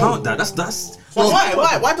I don't count that. That's. But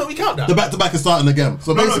why don't we count that? The back-to-back is starting again.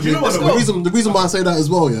 So No, do basically, you know what, the reason why I say that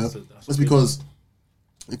as well, yeah, is because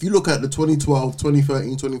if you look at the 2012,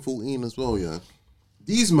 2013, 2014 as well, yeah,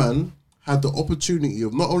 these men had the opportunity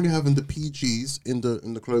of not only having the PGs in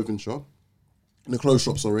the clothing shop, in the clothes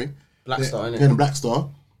shop, sorry, Black Star, innit? yeah, the Black Star,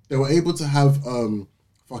 they were able to have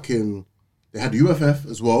they had UFF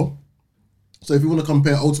as well. So if you want to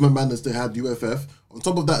compare Ultimate Madness, they had UFF. On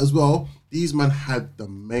top of that as well, these men had the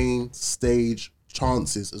main stage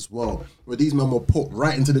chances as well, where these men were put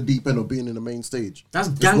right into the deep end of being in the main stage. That's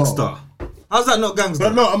as gangster. well. How's that not gangster?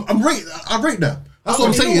 But no, I rate that. That's what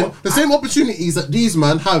I'm saying. The same opportunities that these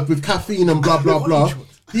men have with Caffeine and blah blah blah.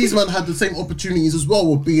 These men had the same opportunities as well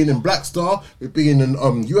with being in Black Star, with being in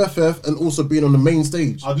UFF, and also being on the main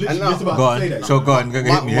stage. I was literally just about Go to say on. that. So go on.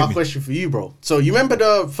 Hit me. My question for you, bro. So you remember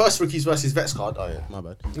the first Rookies versus Vets card? Oh yeah, my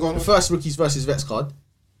bad. The first Rookies versus Vets card.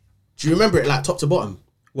 Do you remember it like top to bottom?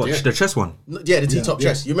 What, the chess one? Yeah, the T-top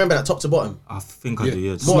chess. You remember that top to bottom? I think I do,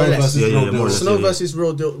 yes. More or less. Yeah, more or less. Snow yeah. versus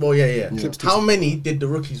Real Deal. Well, yeah. How many did the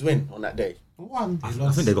Rookies win on that day? One. I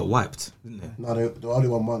think they got wiped, didn't they? No, they only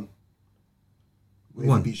won.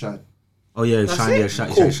 One. Beat Shine. Oh yeah, That's Shine, it? yeah,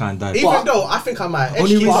 Cool. Shine died. Even though I think I might edge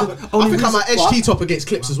Only T-top. reason- I only think I might edge reason- T-top against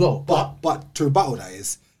Clips as well. But to rebuttal that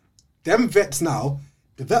is, them vets now,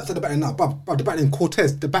 the vets that are battling now, bruv, they're battling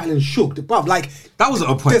Cortez, they're battling Shook, bruv, like, That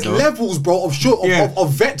wasn't a point, there's though. levels, bro, of Shook, Yeah.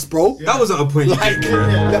 of vets, bro. That wasn't a point. Like,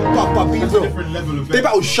 but be That's a real. different level of They vet.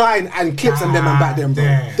 battle Shine and Clips and them and back then, bro.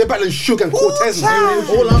 damn. They're battling Shook and Cortez, man.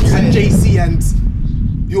 All I'm saying- And JC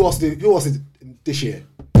and who else did this year?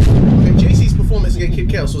 Okay, JC's performance against Kid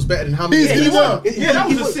Chaos was better than how many? He won. Yeah, that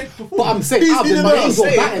was a sick But performance. I'm saying, He's out of been the in man us.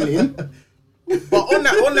 you're battling, But on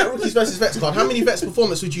that Rookies versus Vets card, how many Vets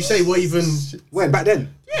performance would you say were even? when back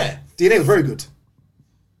then, Yeah. DNA was very good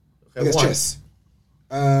against one. chess.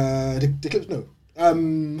 The Clips, no.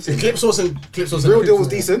 Clips wasn't. Real Deal was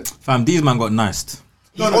decent. Fam, these man got niced.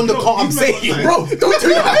 He's on the card, I'm saying, Bro, don't do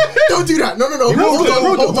that. Don't do that. No.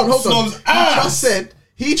 Hold on. Snob's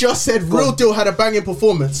He just said Real Deal had a banging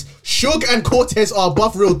performance. Suge and Cortez are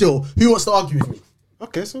above Real Deal. Who wants to argue with me?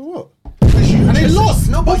 Okay, so what? And they lost.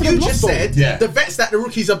 No, Both but of you them just lost, said though. the vets that the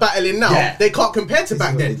rookies are battling now, they can't compare to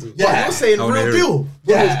back then. But you're saying Oh, Real they- Deal.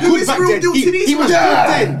 Yeah. Who is Back Real then, Deal he- to these he was man?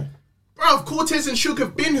 good then. Bro, Cortez and Suge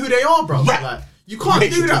have been who they are, bro. Like, you can't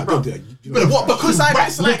Mate, do that, bro. don't do that. You- But what? Because I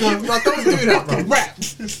dislike him? Like, don't do that, bro.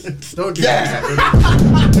 Don't do that.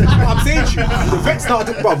 I'm saying to you, the vets now,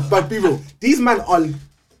 bro, but be real. These men are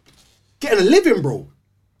getting a living, bro.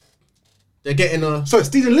 They're getting a. So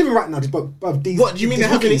stealing a living right now. But these, What do you mean these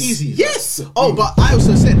they're having it rookies. easy? Yes. Oh, but I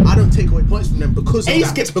also said I don't take away points from them because of Ace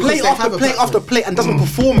that. gets because play they after have a play platform. after play and doesn't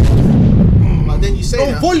perform. Man but then you say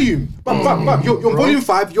Your that. volume. But you're on volume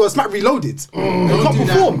 5, you're smack reloaded. You can't do that.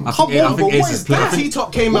 perform. I Come think- I on, bro. think Ace What is is playing. that?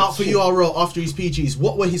 T-Top came out for URL after his PGs.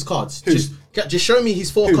 What were his cards? Just show me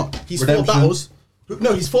his 4 Who? his Redemption. 4 battles.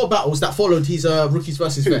 No, his 4 battles that followed his rookies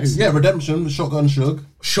versus vets. Yeah, Redemption, Shotgun Shug.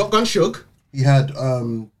 Shotgun Shug, He had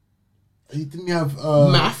he didn't have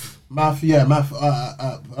Math. Math, thingy.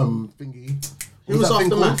 Who was that thing after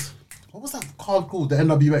called? Math? What was that card called? The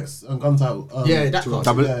NWX gun title. Yeah, that card.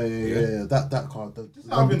 Yeah. That card. The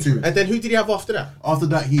number happened. 2. And then who did he have after that? After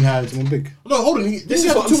that, he had Big. No, hold on. This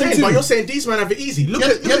is what I'm saying, but you're saying these men have it easy. Look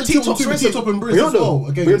at T-Top's record. Top and But Briz you're as well. no.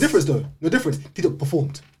 But you're Against different though. You're different. T-Top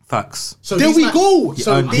performed. Facts. So There these we man- go.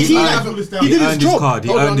 So earned- these he men earned- have- He did He his earned his job. card. He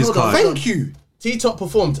Hold on, earned his hold on. card. Thank you. T-Top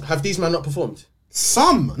performed. Have these men not performed?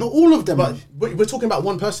 Some, not all of them. But man. we're talking about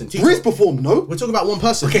one person. T-Top. Briz performed, no? We're talking about one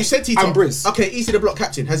person. Okay, You said T-Top. and Briz. Okay, Easy the Block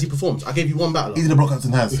Captain. Has he performed? I gave you one battle. Easy the Block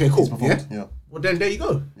Captain has. Okay, cool. He's performed, yeah. Well, then there you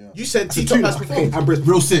go. Yeah. You said So T-Top two. has Okay, performed. and Briz.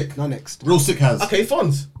 Real sick. No, next. Real sick has. Okay,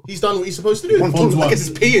 Fonz. He's done what he's supposed to do. One Fonz won. against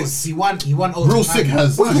his peers. He won. Real sick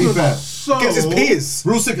has. To be fair. So, Against his peers.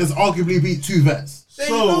 Real sick has arguably beat 2 vets.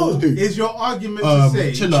 so Who? is your argument to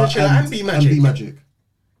say? Chilla Chilla and B-Magic. B-Magic.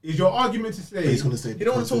 Is your argument to say? He's gonna say. He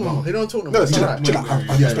don't want to talk no more. He don't want to talk no No, more. It's chill alright. out, chill out.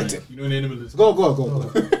 I Yeah, respect it. You know the name of this. Go.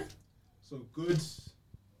 So Goods.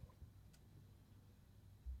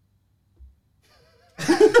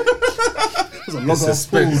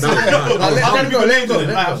 Suspect. Let him go.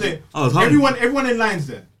 Right, I'm saying, I was hungry. everyone in lines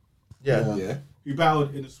there. Yeah. Yeah. We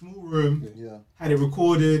battled in a small room, Yeah. had it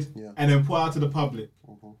recorded, Yeah. and then put out to the public.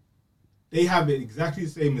 They have it exactly the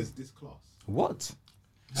same as this class. What?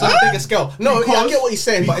 It's on a bigger scale. No, I get what he's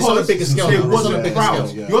saying, but it's on a bigger scale. It now. It's on wasn't a the bigger crowds.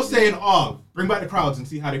 scale. Yeah. You're saying, bring back the crowds and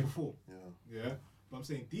see how they perform. Yeah. But I'm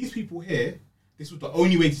saying these people here, this was the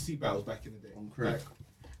only way to see battles back in the day. correct. Like,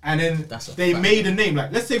 and then That's a they fact. made a name.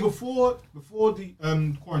 Like, let's say before the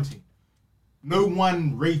quarantine, no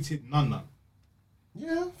one rated Nunna.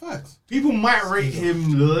 Yeah, facts. People might rate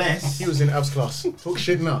him less. He was in Ab's class. Talk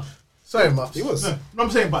shit now. Sorry, Muffs. He was. No, I'm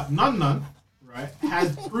saying, but Nunna, right,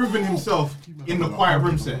 has proven himself in the quiet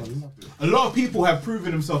room set. A lot of people have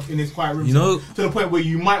proven himself in his quiet room You know- set, to the point where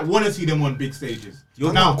you might want to see them on big stages.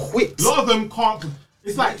 You're now, not quit. a lot of them can't.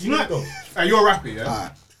 It's like, you know, like, you're a rapper, yeah?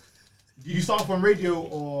 Alright. Did you start off on radio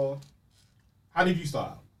or how did you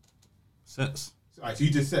start out? Sets. Alright, so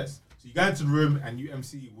you did sets. So you go into the room and you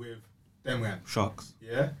MC with them man, Sharks.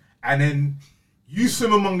 yeah? And then you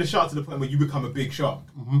swim among the sharks to the point where you become a big shark.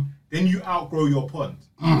 Then you outgrow your pond.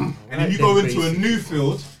 And then you go into a new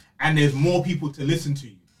field and there's more people to listen to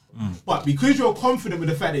you. But because you're confident with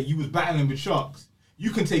the fact that you was battling with sharks,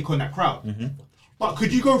 you can take on that crowd. But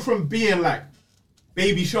could you go from being like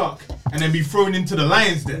baby shark and then be thrown into the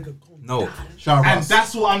lions den? No. And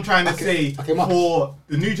that's what I'm trying to say Mark. for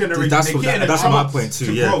the new generation. That's They're what- getting a that's my chance point too,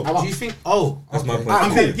 to yeah. grow. Do you think? Oh, That's my point.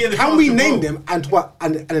 I'm saying getting a Can chance we to name grow. them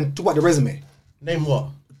and then talk about the resume? Name what?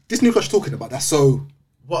 This new class you're talking about, that's so.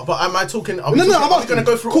 What? But am I talking? Are we No, talking, I'm are we asking. going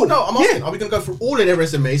to go through? Cool. No, I'm asking. Yeah. Are we going to go through all of their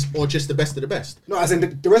resumes or just the best of the best? No, as in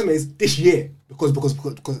the resume is this year because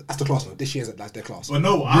that's the class now. This year's like their class. But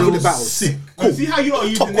no, Real I'm the battles. sick. Cool. See how you are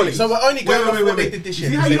using Top the quality. names. So we're only going off what they did this year.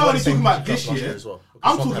 See how because you they are won only the same talking about class this last year? as well.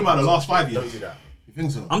 I'm talking about the last 5 years. Don't do that. You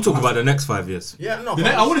think so? I'm talking about the next 5 years. Yeah, no.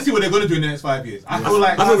 I want to see what they're going to do in the next 5 years. I feel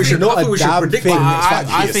like I think we should know. I think we should damn predict thing. it.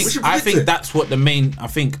 I We should I predict think it. that's what the main. I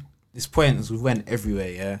think this point is we went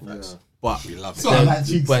everywhere. Yeah. But Sorry, like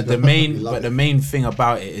cheeks. but the main thing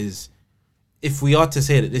about it is, if we are to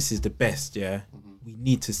say that this is the best, yeah, we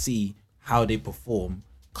need to see how they perform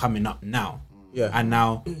coming up now. Yeah. And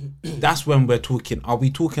now, that's when we're talking. Are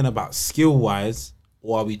we talking about skill wise,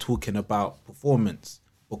 or are we talking about performance?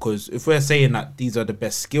 Because if we're saying that these are the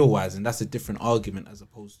best skill wise, and that's a different argument as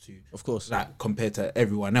opposed to, Of course. like compared to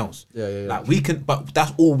everyone else. Yeah. Like we can, but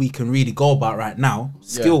that's all we can really go about right now,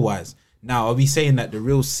 skill wise. Now, are we saying that the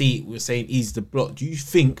real seat? We're saying ease the block. Do you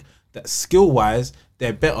think that skill wise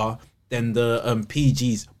they're better than the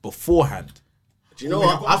PGs beforehand? Do you know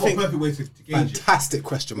what? I think. perfect way to gauge it. Fantastic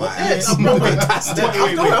question, man. Yes. Fantastic.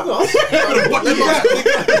 Wait. Let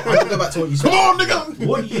me go back to what you said. Come on, nigga.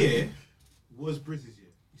 What year was Brizz's year?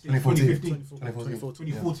 You said 2014.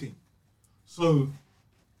 2014. So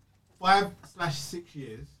 5/6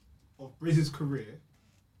 years of Brizz's career,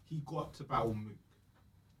 he got to battle Mook.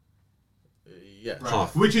 Yeah. Right?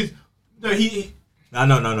 Half. Which is he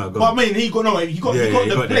No. Go. but I mean he got Yeah, the he got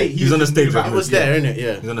there. plate. He's on the stage with I Mook. was there, innit?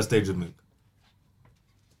 Yeah. He's on the stage with Mook.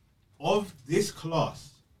 Of this class,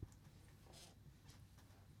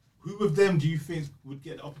 who of them do you think would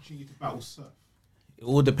get the opportunity to battle Surf? It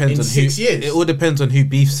all depends In on 6 who. years? It all depends on who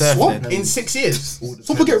beef surf. Swamp? then. In 6 years.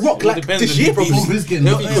 Swamp get rocked It like depends this on year, who probably. beefs. getting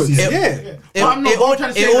It- beef this year. Yeah. It, But I'm not- it what all, I'm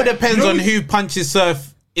trying to it say all that- depends you know on the- who punches surf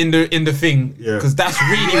in the thing, Yeah. because that's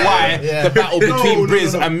really why Yeah. the battle between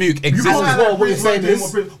Briz and Mook You can't exists. act well, like what you're Briz saying doing is-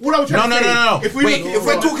 what Briz- All I was trying No, to say, no. If we Wait, look- if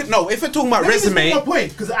we're talking about Let me just resume, make my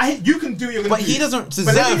point, because you can do your. but he doesn't But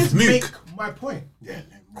let me deserve just Mook. make my point.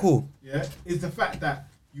 Cool. Yeah, is the fact that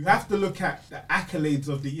you have to look at the accolades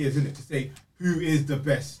of the years, isn't it, to say who is the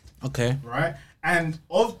best, Okay. right? And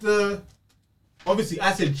of the, obviously,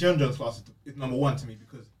 I said John Jones class is number one to me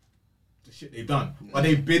because the shit they've done, but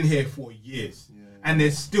they've been here for years, and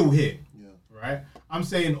they're still here, right? I'm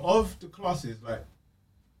saying of the classes, like,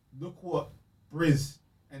 look what Briz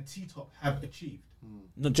and T-Top have achieved.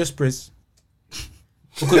 Not just Briz.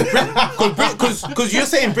 Because you're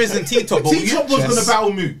saying Briz and T-Top, but T-Top was going to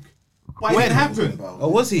battle Mook, but it When? didn't happen. Oh,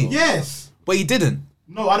 was he? Yes. But he didn't.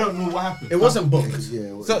 No, I don't know what happened. It wasn't booked.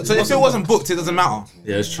 So if it wasn't booked, it doesn't matter.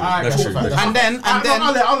 Yeah, it's true. Alright, That's cool, true. fine. And then I'll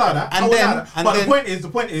allow that. and I'll allow then- that. and But then- the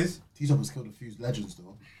point is, T-Top has killed a few legends though.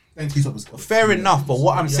 Thank T-Top has killed fair enough. But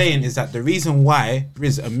what I'm saying is that the reason why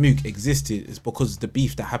Briz and Mook existed is because of the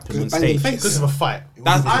beef that happened on Bang in the stage. face. Because of a fight.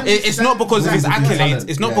 It's not because of his accolades.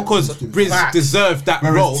 It's not because Briz Facts. deserved that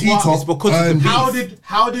Whereas role. T-Top It's because of the earned- beef.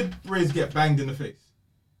 how did Briz get banged in the face?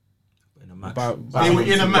 In a match. By- They were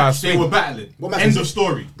in a by match. They swing. were battling. What match End was of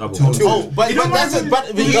story. Double. Oh, but It don't that's matter. but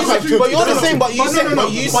It you don't matter. but you're the No, same. But you no, say no, no.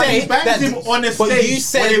 but you But say he banged that him on a but you stage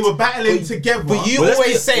said where they were battling but- together. But you Well, let's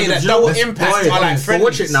always get- say that let's double just- impact alright, are like so friendlies.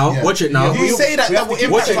 watch it now. Yeah. Watch it now. You say that double Watch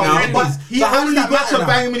impact it are now. friendlies. He So how only does that got to matter bang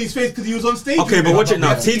now? him in his face because he was on stage. Okay, with but him. watch it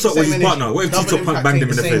now. T-Top was his partner. What if Double T-Top impact banged him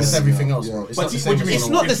ain't in the the same as face? everything else, bro. But It's not the what same do you mean? as It's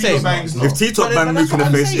not the If T-Top same. bangs- If T-Top But banged that's Mook in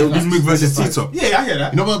what the I'm face, it would be saying. Mook versus T-Top. Yeah, I hear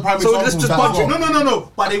that. You know what the prime So example let's of just that punch as it. well?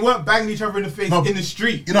 No. But they weren't banging each other in the face in the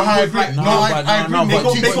street. You know how I It was agree. like, No, No, I but agree no, with but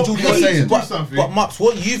what they Jude got was paid saying. to do something. But Mups,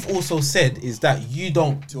 what you've also said is that you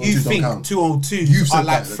don't, 202 you don't think count. 202s You've said are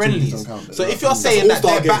like that 202 friendlies. don't count. So if you're saying that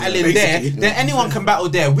all-star they're game, battling there, basically. then anyone can battle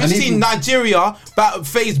there. We've And seen even- Nigeria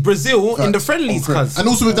face Brazil in the friendlies, cuz. And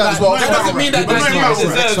also with that as well. That doesn't mean that Nigeria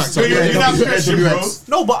deserves. You're not stretching, bro.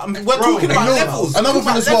 No, but we're talking about levels. Another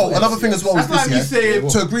thing as well. Another thing as well is That's like me this. Yeah. saying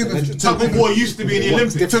To agree with tug of war used to be in the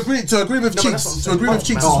Olympics. to agree with Cheeks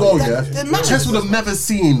as well, yeah. Chess would have never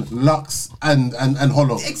seen Lux and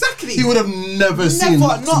Hollow. Exactly. He would have never seen Never,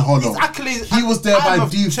 Lux not and Hollow. his accolades. He was there I'm by a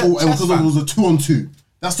default and chess because it fan. was a 2-on-2.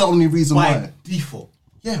 That's the only reason By why. default.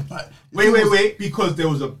 Yeah, but Wait, because there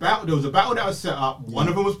was a battle that was set up. One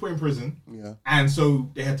of them was put in prison. Yeah. And so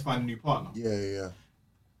they had to find a new partner. Yeah.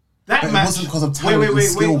 That But it match wasn't because of talent and wait,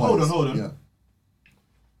 skill-wise. hold on. Yeah.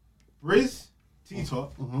 Briz,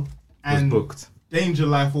 T-Top, Was and booked. Danger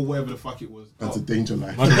Life or whatever the fuck it was. That's a danger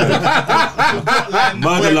line.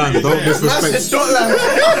 Murderland, don't disrespect.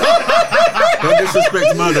 Don't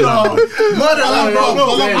disrespect Murderland.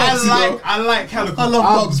 I like Calico. I love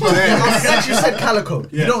Bob's, man. I'm glad you said Calico.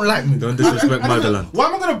 You don't like me. Don't disrespect Murderland. Why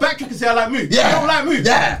am I going to backtrack and say I like Mook? Yeah. I don't like Mook.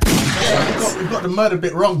 Yeah. We've got the murder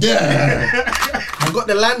bit wrong. Yeah. I've got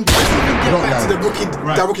the land. Back to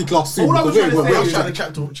the rookie class soon. All I was trying to say I'm is trying to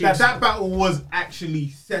chat to that battle was actually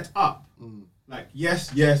set up. Like,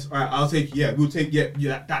 yes, all right, I'll take, we'll take,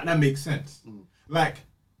 that makes sense. Like,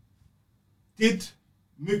 did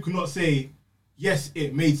Mook not say, yes,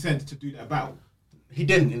 it made sense to do that battle? He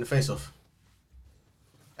didn't in the face-off.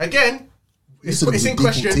 Again, it's Listen, in default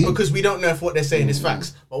question team. because we don't know if what they're saying is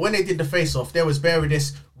facts. But when they did the face-off, there was very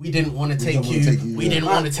this, we didn't want to take don't wanna you, take you, we yeah. didn't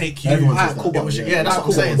want to take you. Everyone says Alright, that. cool, but Yeah, that's what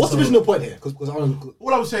I'm saying. What's the So- original point here? Because I don't.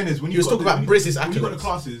 All I was saying is, when You you was got talking the- about when Briz's when you got the accolades.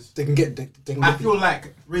 classes, They can get. I feel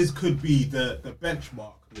like Riz could be the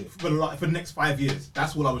benchmark for the next 5 years.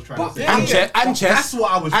 That's what I was trying But- to say. And chess, That's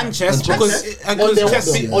what I was and trying chess to say. because On their chess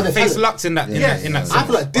level, beat on their face talent. Lux in that in that sense. I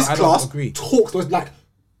feel like this But I don't class agree. talks like,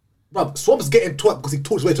 bruv, Swamp's getting twerked because he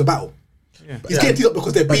talks his way to a battle. He's getting teed up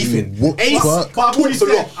because they're beefing. Ace But I've talks a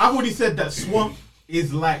lot. already said that Swamp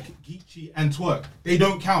is like Geechee and Twerk. They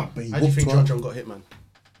don't count. But he How do you think whooped John her. got hit, man?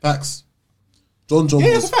 Facts. John Yeah,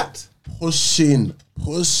 was that's a fact.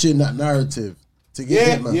 pushing that narrative to get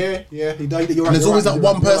Yeah, it, man. yeah. He died. You're right. And there's you're always right, that you're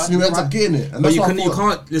one right, you're person who right, ends you're up right. getting it. And But that's you what I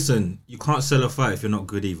thought. can't listen. You can't sell a fight if you're not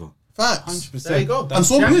good either. Facts. There you go. And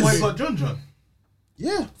Swamp That boy is. got John.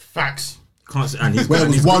 Yeah. Facts. Can't and he's Where it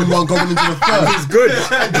and was he's 1-1 going into the third. He's good.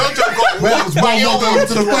 Where it was 1-1 going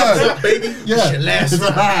into the third. Baby. Yeah. Last.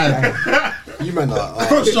 Right. You man are.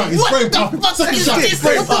 First shot, he's very tough. Second shot, he's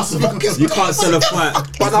very tough. You can't sell a fight.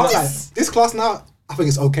 But now, like, this class now, I think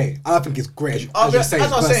it's okay. I don't think it's great. As I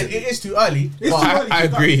was saying, it is too early. It's but- too early. I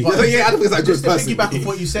agree. but Yeah, I don't think it's that good just to person. piggyback off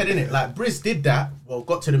what you said, innit? Like, Briz did that,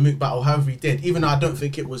 got to the Mook battle however he did, even though I don't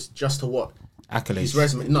think it was just to what? accolades. His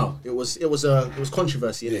resume. No, it was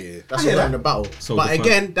controversy. Yeah. That's Yeah. what in the battle. So but the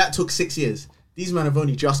again, that took 6 years. These men have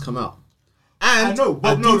only just come out. And I know,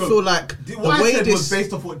 but I do feel like what the I way said this was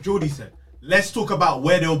based off what Jordy said. Let's talk about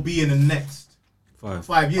where they'll be in the next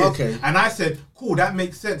 5 years. Okay. And I said, cool, that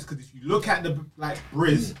makes sense because if you look at the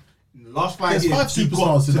Briz in the last 5 There's years, 5 he got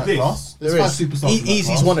superstars in to that this. class. There's There 5 is. superstars. in that Easy's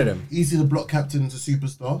class. one of them. Easy, the block captain's a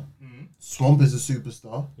superstar. Swamp is a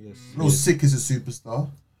superstar. Real Sick is a superstar.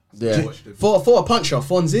 Yeah. For a puncher,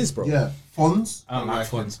 Fonz is, bro. Yeah, Fonz. I don't like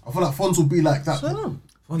Fonz. I feel like Fonz will be like that.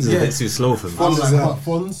 Fonz is a bit too slow for me. Fonz is like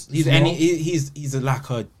Fonz. He's like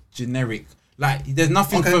a generic. Like there's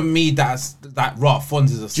nothing for me that's like raw.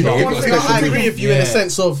 Fonz is a You know star. one thing I agree with you in Yeah. the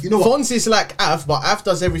sense of You know what? Fonz is like Av, but Av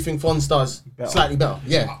does everything Fonz does slightly better.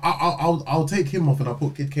 Yeah. I'll take him off and I'll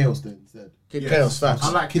put Kid Chaos there instead. Kid Chaos, facts.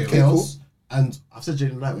 I like Kid Chaos. Chaos. And I've said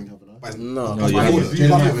Jaden Nightwing, haven't I? No. No, yeah, Jaden He's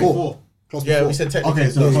Nightwing. before. Yeah, we said technically.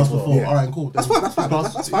 Okay, so it's class before. before. Alright, cool. That's fine.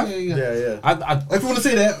 That's fine. Yeah. If you want to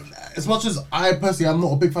say that, as much as I personally am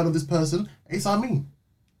not a big fan of this person, Ace Amin.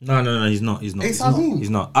 No, he's not. Ace Amin. He's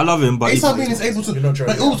not. I love him, but Ace he's Amin is able to. You're not trying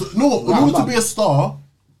But to- also, no, in order to be a star,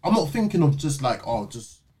 I'm not thinking of just like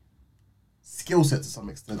just skill set to some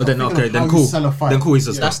extent. But then I'm thinking okay, of then how cool. you sell a fight. Then cool. He's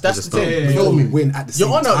a star. That's He's a the star. thing. Feel me? Win at the same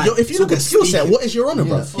Your honor, time. if you look at skill set, what is your honor,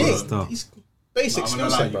 bro? Yeah, Yeah, star. he's basic I'm skill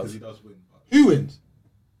gonna lie set, you bro. because he does win. Who wins?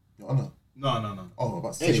 Your honor. No. Oh, I'm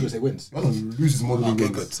about to Yeah, she say. would say wins. Your honor loses more than he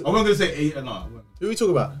wins. I wasn't gonna say 8. No, I wasn't. Who are we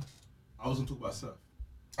talking about? I wasn't talking about Surf.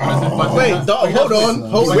 But wait, hold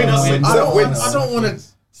on. I don't want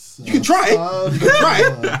to. You can try it. You can try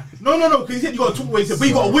it. No, because he said you got to talk away, but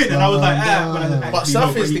you got to win, and I was like, But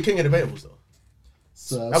Surf is the king of debatables, though.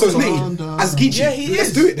 So is me. As Geechee. Yeah, he Let's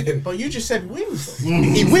is. do it then. But you just said wins.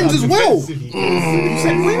 He wins as well. You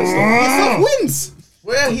said wins. Though. He wins.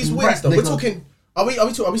 Where he's wins though. We're talking. Are we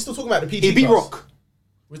still talking about the PG? He beat class? Rock.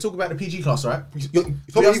 We're talking about the PG class, right? You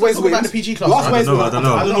told me he wins. talking about the PG class. Last right? wins. I don't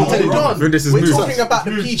know. Hold on. I think this is We're moot. talking about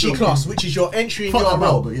the PG class, which is your entry in Fuck your that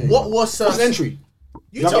role. but yeah. What was What's the entry?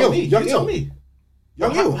 You Young tell Ill. me. Young You tell Ill. me.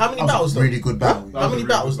 Young How Ill. many That battles was a though? really good battle. How many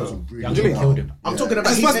battles though? Really Young good Jimmy battle. killed him. I'm talking about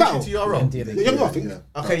His his first entry battle. to your role. Young Ill, I think.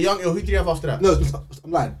 Okay, Young Ill. Who did you have after that? No,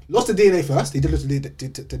 I'm lying. Lost to DNA first. He did lose to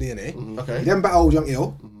DNA. Okay. He then battled Young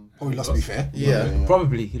Ill. Probably lost, to be fair. Yeah.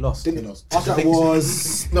 Probably he lost. After that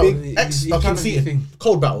was No, big. X. he I can can't see do it. anything.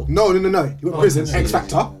 Cold battle. No. He went to prison. X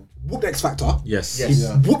Factor. Whooped X Factor. Yes. Yes.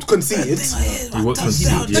 Yeah. Whooped Conceited. He worked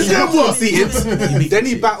conceded. Then Yeah. he whooped Conceited. Then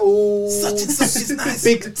he battled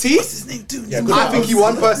Big T. Yeah, I think he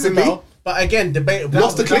won personally. But again, debatable.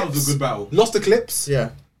 Lost the That was clips. a good battle. Lost the clips. Yeah.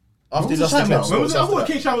 After he was lost the the Shine clips. battle? When was it? I after thought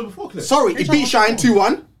that? K-Shine was before Clip. Sorry, he beat Shine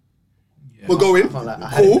 2-1. We're going.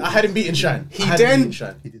 I had him beating Shine. He I had him then beating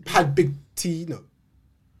Shine. had Big T. No.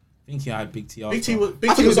 I think he had Big T. Big T was I Big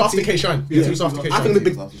T think was it was after Big T. K Shine. Big T was after K I think Shine. the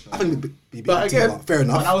big. I think the big. But again, fair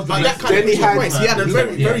enough. That was But that kind Then of he had- points. He had a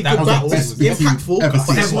very, very that good was the battle. best Big T Impactful, ever but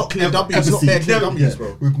seen. it's not clear W's. It's Ever not seen. bare clear W's,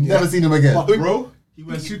 bro. We've never seen him again. Bro, he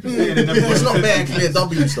went Super Saiyan and then It's not bare clear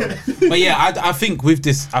W's, though. But yeah, I think with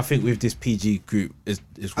this PG group is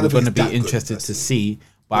I we're don't going to think be it's that good, interested to personally. see.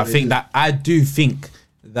 But I do think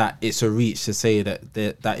that it's a reach to say that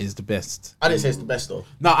that is the best. I didn't say it's the best, though.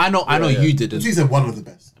 No, I know you didn't. She said one of the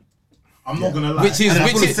best. I'm not gonna lie. Which And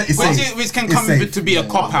I wouldn't say it's safe. which can It's come safe. to be a Yeah.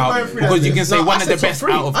 cop out going through because that you can list. say No, one I of the said top best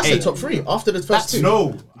three. out of I said 8. top 3 after the first That's- 2.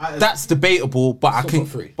 No, That's debatable, but I can. top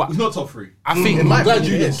three. But it's not top 3. I think In my do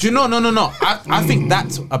opinion, it is. you know? No. I think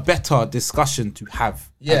that's a better discussion to have as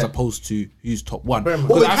Yeah. opposed to who's top 1. Bear in mind.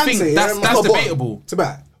 Because What we I can think say is that's it's not debatable. bottom. It's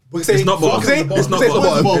bad. We can say It's not bottom. we can say- It's not we can say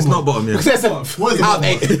bottom. bottom. It's not bottom. We Yeah. can say seventh. What is it? Out of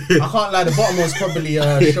 8. I can't lie, the bottom was probably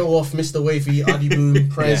Show Off, Mr. Wavy, Adi Boom,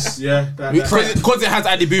 Prez. Yeah, that. Because it has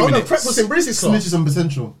Addy Boom Oh in no, it. Prep was in Briz's class. Snitches and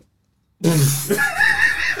potential.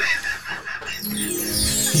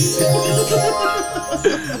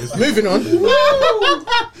 Moving on.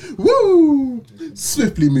 Woo!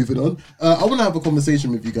 Swiftly moving on. I want to have a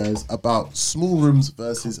conversation with you guys about small rooms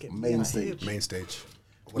versus main stage. Main stage.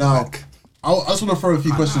 Now, I just want to throw a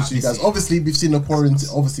few questions to you guys. Obviously, we've seen the quarantine.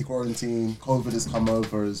 Obviously, quarantine, COVID has come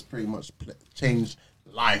over, has pretty much changed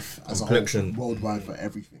life as a whole Complexion. worldwide for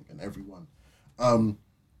everything and everyone.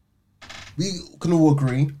 We can all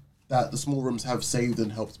agree that the small rooms have saved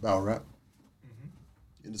and helped battle rap.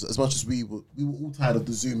 As much as we were all tired of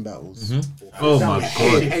the Zoom battles. Oh my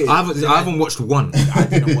god! I haven't watched one. I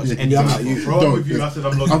didn't watch any of it. Bro, Don't. with you, I said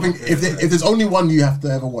I'm I logging think off. if there's only one you have to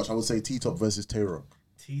ever watch, I would say T-Top versus Tay-Rock.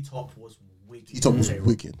 T-Top was wicked. T-Top was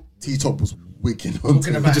wicked. T-Top was wicked.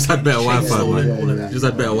 Talking about Just had better Wi-Fi, all of man. that. Just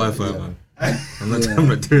had better Wi-Fi, man. I'm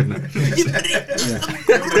not doing that.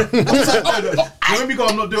 Let me go.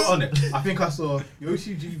 I'm not doing on it. I think I saw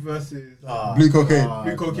Yoshi G versus Blue Cocaine.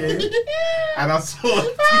 Blue Cocaine, and I saw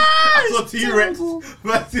T-Rex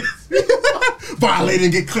versus Violated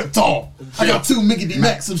and get clipped off. I got 2 Miggity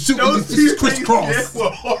Max and shooting those this two crisscross. things were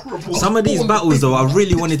horrible. Some of these battles though, I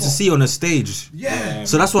really wanted to see on a stage. Yeah.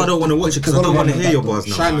 So that's why I don't want to watch it because I don't want to hear your bars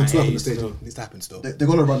now. Shine and twerk on the stage needs to happen still. They're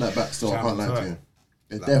gonna run that back still. I can't lie to you.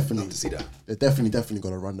 They're definitely to see that. They're definitely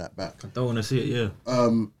gonna run that back. I don't want to see it. Yeah.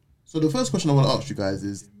 So the first question I want to ask you guys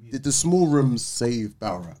is: did the small rooms save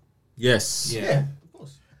battle rap? Yes. Yeah.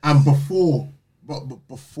 And before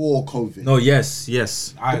COVID? No. Yes.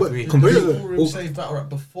 I agree. Room saved battle rap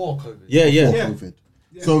before COVID. Yeah. Before Yeah. COVID.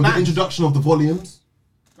 So the introduction of the volumes.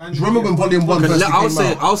 Do you remember when Volume 1 first came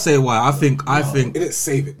out? I'll say why. I think. It didn't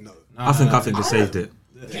save it, no. I think it saved it.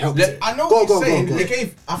 I know what you're saying. It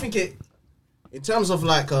gave. I think it. In terms of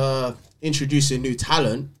like introducing new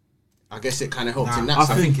talent, I guess it kind of helped in that. I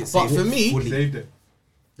side. think it But saved for me, Saved it.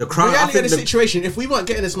 The crowd. reality of the situation, if we weren't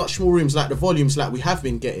getting as much small rooms like the volumes like we have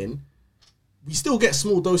been getting, we still get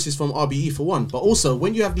small doses from RBE for one. But also,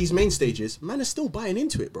 when you have these main stages, man are still buying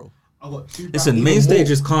into it, bro. I got 2 Listen, battles. main stage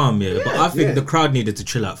is calm, yeah, but I think the crowd needed to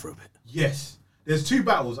chill out for a bit. Yes. There's 2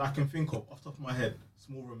 battles I can think of off the top of my head.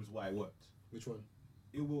 Small rooms why it worked. Which one?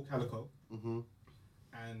 Ill Will Calico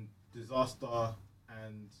and Disaster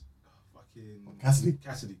and fucking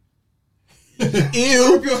Cassidy.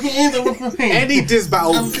 Ew. Any diss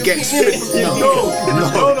battle gets No.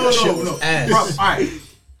 Alright.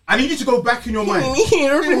 I need you to go back in your mind.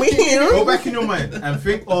 Go back in your mind and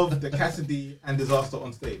think of the Cassidy and Disaster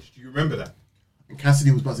on stage. Do you remember that? And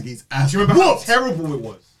Cassidy was about to get his ass Do you remember whooped. how terrible it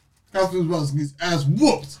was? Cassidy was about to get his ass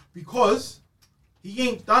whooped. Because he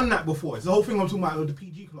ain't done that before. It's the whole thing I'm talking about with the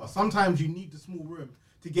PG class. Sometimes you need the small room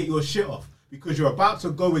to get your shit off because you're about to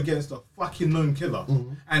go against a fucking known killer.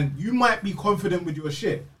 And you might be confident with your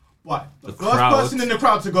shit, but the first person in the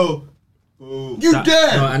crowd to go, oh, You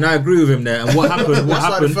dead! No, and I agree with him there. And what happened? That's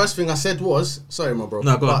why the first thing I said was, sorry, my bro.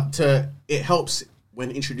 No, go on. But it helps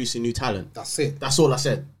when introducing new talent. That's it. That's all I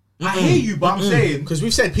said. I hear you, but I'm saying Because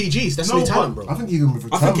we've said PGs, that's No, new talent, but- bro. I think even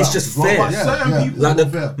with I think it's just fair. But certain people-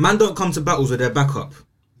 Like fair. man don't come to battles with their backup.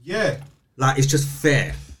 yeah. Like it's just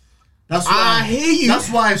fair. That's why, I hear you. That's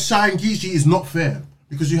why Shine Gishi is not fair.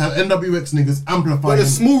 Because you have NWX niggas amplifying But the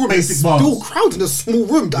small room is basic bars. still crowded in the small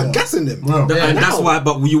room, like gassing them. Bro. And that's why.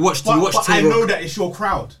 But you watched But I know Tay-Rock. that it's your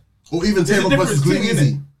crowd. Or even There's a Tay-Rock versus Glue difference thing,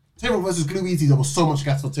 Easy. Tay-Rock versus Glue Easy, there was so much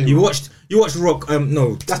gas for Tay-Rock. You watched Rock.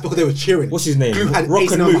 No, That's because they were cheering. what's his name? Glue had Rock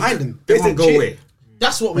Ace and Man Mook. behind them. They Everyone said go cheer. away.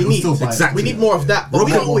 That's what we They will need. still fight. Exactly. We need more of that. But Rock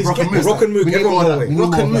we don't always get this. Rock and Mook, We need everyone more go of away. that. We need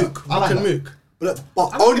Rock more and of Mook. that. I Rock like and that. Mook.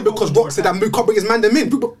 But only because Rock said that Mook can't bring his man them in.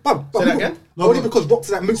 Say that again? Only because Rock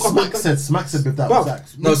said that Mook can't Smack said with that. Bro,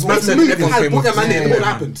 No, Smack said Mook everyone had came brought off. their man in. Yeah, What yeah,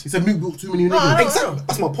 happened? He said Mook brought too many niggas. Exactly.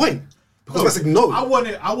 That's my point. Because I said no. I want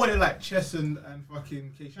it like Chess and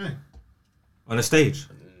fucking K Shine. On the stage.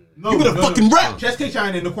 No, You better fucking rap. Chess K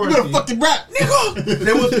Shine in the You quarantine. better fucking rap, nigga.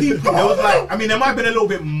 There was people. There was like, I mean, there might have been a little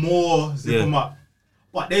bit more zip Yeah. them up,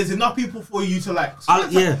 but there's enough people for you to like.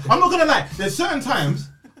 Yeah. I'm not gonna lie. There's certain times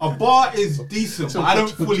a bar is decent, but I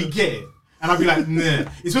don't fully get it, and I'll be like, nah.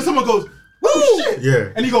 It's when someone goes, "Oh shit," Yeah.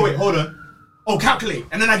 and you go, "Wait, hold on." Oh, calculate,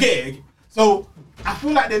 and then I get it. So I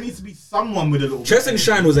feel like there needs to be someone with a little. Chess and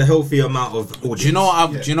Shine was a healthy amount of audience. Do you know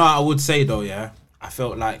what I would say though? Yeah, I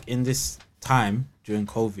felt like in this time during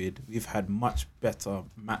COVID, we've had much better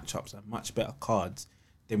matchups and much better cards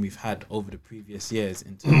than we've had over the previous years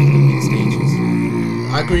in terms of the big stages.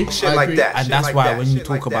 I agree. I agree. And that's why when you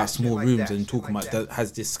talk about small rooms and talking about that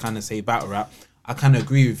has this kind of say battle rap, I kind of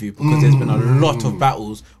agree with you because there's been a lot of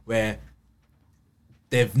battles where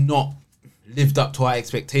they've not lived up to our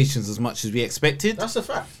expectations as much as we expected. That's a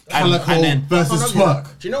fact. And then versus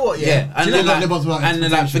Twerk. Do you know what? yeah, and Do you then know like, what live up to our and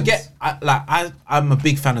then like expectations? forget, I'm a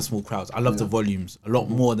big fan of small crowds. I love the volumes a lot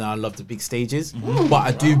more than I love the big stages. But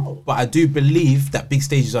I do believe that big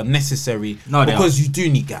stages are necessary No, they because you do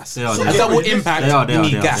need gas. They are, So they double are. impact, They are, they you are,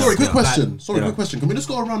 need they are. gas. Sorry, quick Like, question. yeah. Quick question. Can we just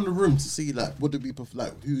go around the room to see like what do people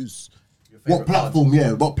like? Who's what platform?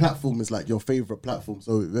 Yeah, what platform is like your favorite platform?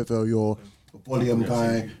 So whether you're a volume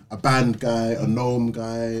guy, a band guy, a gnome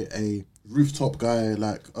guy, a rooftop guy,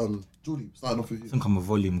 like Julie, starting off with I you. think I'm a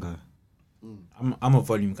volume guy. I'm a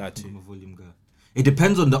volume guy too. I'm a volume guy. It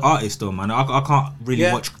depends on the artist though, man. I can't really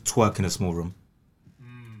Yeah. watch Twerk in a small room.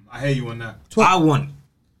 I hear you on that. I want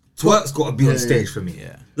Twerk's got to be on Yeah, stage for me.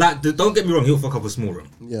 Yeah. Like, don't get me wrong, he'll fuck up a small room.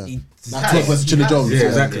 Yeah, He- like Twerk versus Chilla Jones. Yeah,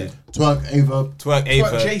 exactly. Twerk, Ava, Twerk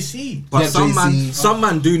Ava. JC. But Yeah, some JC.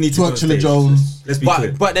 man do need to Twerk go on Chilla stage. Jones. Let's be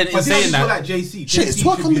clear. But then in But see, saying people that, like JC. Shit, it's JC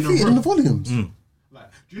Twerk should be undefeated in the room. volumes.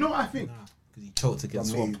 Like, do you know what I think? choked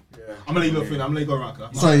against Swamp. I'm gonna let you go through. I'm gonna let you go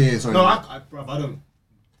around. Sorry. No, bruv, I don't.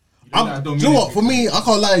 Do you know what? For me, I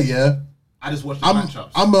can't lie. Yeah, I just watch the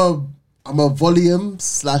matchups. I'm a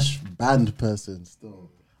volume/band person. Still,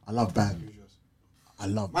 I love band. I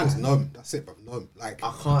love. Man's Gnome. That's it, bro. Gnome. Like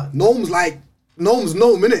I can't. Gnome's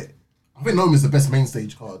Gnome, innit? I think Gnome is the best main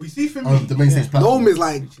stage card. We see for me, the main stage platform. Gnome is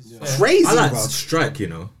like crazy, I like bro. Strike, you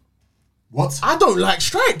know. What? I don't like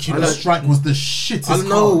Strike. You know, Strike was the shittest. I don't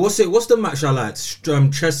know. card. What's the match I liked?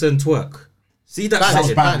 Chess and Twerk. See that Band,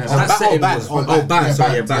 setting? band. That setting was band.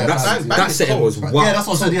 Sorry, band. That setting was Yeah, wow. that's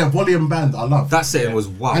what I said. Yeah, volume band. I love That setting was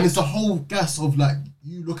wow. And it's the whole gas of like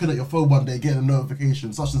you looking at your phone one day, getting a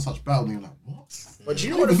notification, such and such battle, and you're like, what? But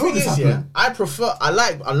you know what the thing is, yeah? I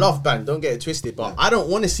love band, don't get it twisted, but I don't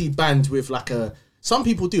want to see band with like some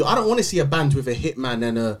people do. I don't want to see a band with a hitman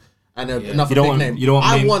and another big name.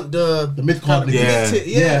 I want the mid card.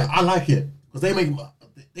 Yeah, I like it. Because they make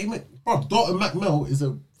bro, Dot and Mac Mel is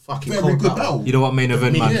a fucking very good battle. You know what main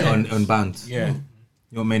event man on band? Yeah. You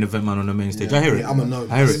know what main event man on the main stage? I hear it. I'm a no.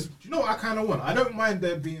 I hear it. Do you know what I kind of want? I don't mind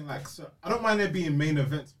there being I don't mind there being main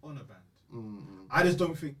events on a band. I just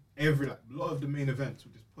don't think a lot of the main events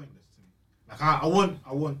were just pointless to me. Like I want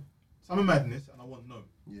Summer Madness and I want No.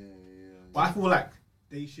 Yeah. But I feel like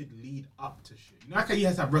they should lead up to shit. You know, like how you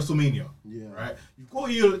have to have WrestleMania. Yeah. Right. You've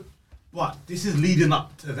got but this is leading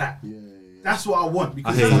up to that. Yeah. That's what I want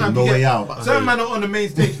because sometimes no way out. Some man are on the main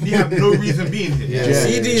stage and you have no reason being here.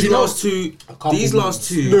 See these last two.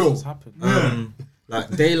 Like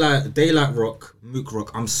Daylight Rock, Mook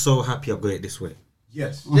Rock. I'm so happy I got it this way.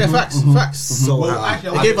 Yes. Yeah, facts. So happy.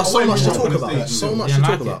 They gave us so much to talk about. So much to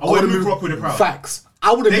talk about. I want to move Rock with the crowd. Facts.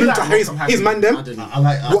 I would have moved to his man them. I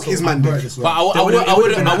like Rock his man them. But I would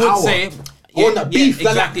say. I want that beef.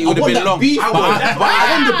 Exactly, it would have been long. I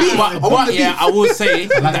want the beef. But yeah, I will say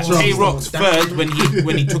that J-Rock's third when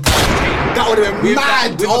he took out that would have been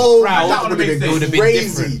mad. Oh, that would have been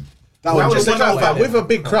crazy. That would have with a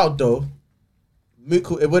big crowd though.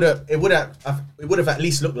 Mook, it would have at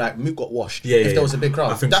least looked like Mook got washed if there was a big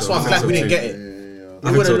crowd. That's why I'm glad we didn't get it. It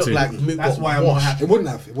would have looked like Mook got washed. It wouldn't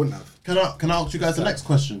have. Can I ask you guys the next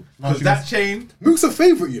question? Because that chain, Mook's a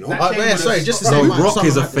favourite, you know. Sorry, just to say, No, Rock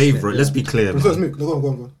is a favourite. Let's be clear. So it's Mook.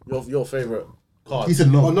 Go on. Your favourite card. He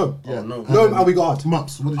said no. Oh no. Yeah. No. No, and we got hard.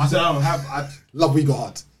 Mups, what did you I say? said I don't have. Love, we got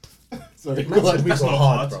hard. Sorry, We got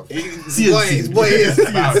hard, bro. It's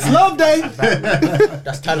love day.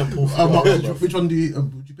 That's talent pool. Which one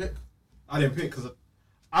would you pick? I didn't pick because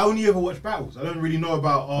I only ever watch battles. I don't really know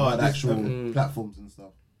about The actual platforms and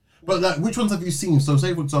stuff. But like, which ones have you seen? So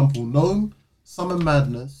say for example, Gnome, Summer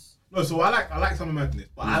Madness. No, so I like Summer Madness,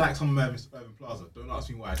 but I like Summer Madness Urban Plaza. Don't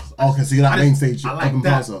ask me why. Okay, so you're that main stage, I like Urban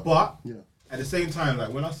that, Plaza. but at the same time,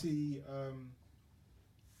 like when I see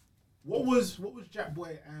what was Jack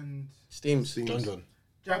Boy and Steams.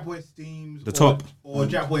 Jack Boy Steams The Top or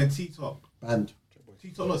Jack Boy and T Top. Band. T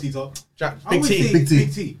Top, not T Top. Big T. Big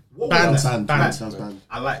T. What Band. was that? Band.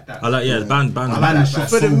 I like that. I like band. I like that.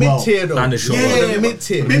 For the mid-tier though. Band is short. Yeah,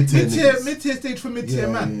 mid-tier. Mid-tier stage for mid-tier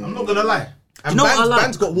man. I'm not gonna lie. And You know what I like?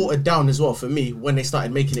 bands got watered down as well for me when they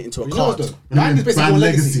started making it into a card. Band is basically more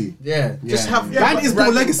legacy. Yeah, just have Band is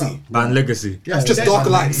more legacy. Band legacy. It's just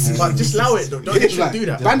darker lights. But just allow it though. Don't It's actually do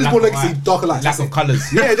that. Band is more legacy, darker lights. lack of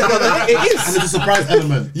colours. Yeah, it is. And there's a surprise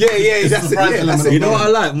element. Yeah, It's a that's surprise it. element. You know what I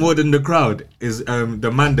like more than the crowd is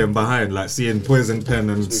the man them behind, like seeing Poison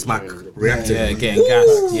Pen and Smack reacting. Yeah, getting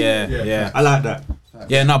gassed. Yeah. I like that.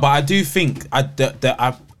 Yeah, no, but I do think I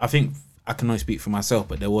think I can only speak for myself,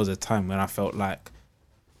 but there was a time when I felt like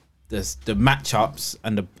the matchups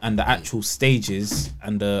and the actual stages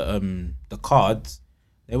and the cards,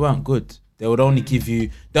 they weren't good. They would only give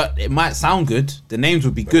you that. It might sound good, the names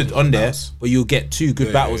would be good on there, but you'll get two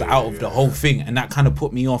good battles out of the whole thing, and that kind of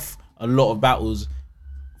put me off a lot of battles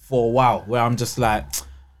for a while, where I'm just like,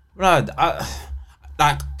 it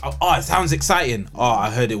sounds exciting. Oh,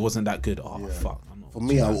 I heard it wasn't that good. Oh fuck. For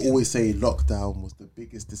me, I will always say Lockdown was the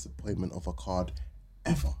biggest disappointment of a card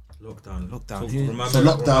ever. Lockdown. So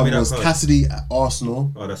Lockdown was Cassidy at Arsenal.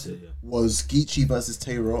 Oh, that's it. Yeah. Was Geechee versus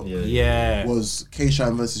Tay-Rock. Yeah. Was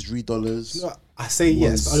K-Shine versus $3. You know, I say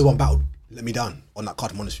yes, but only one battle let me down on that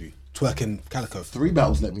card, Monastery. Twerk and Calico. 3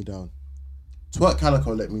 battles let me down. Twerk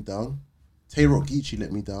Calico let me down. Tay-Rock Geechee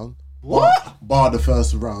let me down. What? Bar the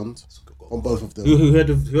first round on both of them. Who had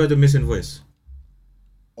the missing voice?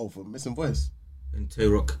 Oh, for missing voice. And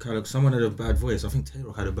Tay-Rock, someone had a bad voice. I think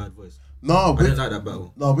Tay-Rock had a bad voice. No, I didn't like that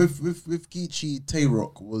battle. No, with Geechee,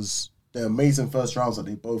 Tay-Rock was the amazing first rounds that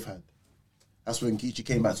they both had. That's when Geechee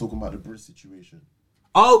came back talking about the British situation.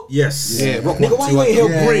 Oh yes. Yeah, Rock Nigga, why you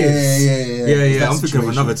ain't here, Breeze? Yeah. I'm thinking of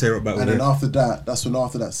another tear up battle. And then there. after that, that's when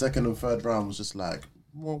after that second and third round was just like,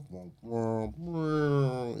 it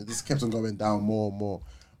just kept on going down more and more.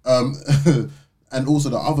 And also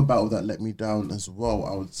the other battle that let me down as well,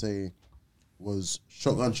 I would say, was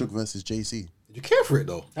Shotgun Shook versus JC. Did you care for it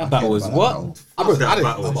though? That battle was what? I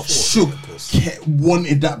didn't. Shook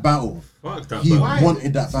wanted that battle. Fuck that He battle.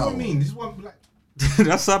 wanted that That's what I battle. mean. This is what like.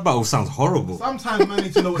 That battle sounds horrible. Sometimes man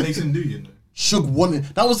need to know what they can do. You know. Shook wanted.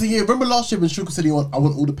 That was the year. Remember last year when Shook said I want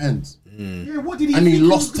all the pens, Yeah. What did he? and think he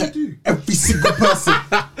lost was to gonna do? every single person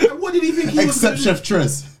What did he think he was except gonna Chef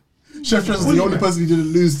Trez. Chef Trez was the only person he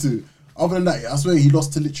didn't lose to. Other than that, I swear he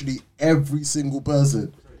lost to literally every single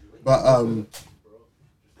person. But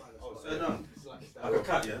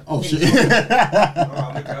oh shit.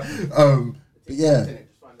 But yeah,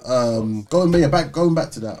 going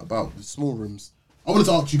back to that about the small rooms. I wanted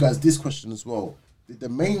to ask you guys this question as well. Did the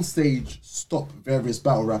main stage stop various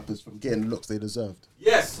battle rappers from getting the looks they deserved?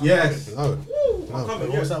 Yes. Yes. No.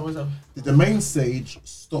 What's that? Did the main stage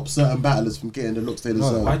stop certain battlers from getting the looks they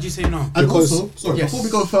deserve? Why'd you say no? And Because- also, sorry, Yes. before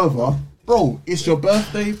we go further, bro, it's your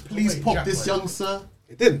birthday. Please Wait, pop Jack, this, wait. young sir.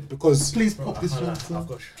 It didn't because Please pop this, young I've sir.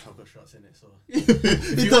 got shots in it, so.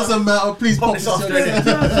 It doesn't matter. Please pop This this, after young it.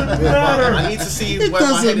 sir. I need to see It where my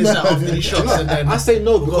doesn't head is at matter. after these shots, and then I say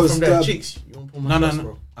no we'll go because from there. the- Cheeks, you want to pull my shots,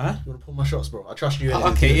 bro? Huh? You want to pull my shots, bro? I trust you.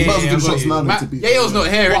 innit? Okay, yeah, Might as well yeah, do I got shots you. now than Matt- to be- Yayo's not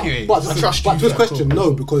here anyway. But I trust but you, to his yeah, question, cool.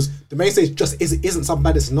 no, because the main stage just isn't something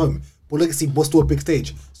bad as Gnome. But Legacy was still a big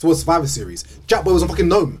stage. Still a Survivor Series. Jack Boy was a fucking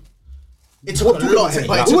Gnome. It took a lot,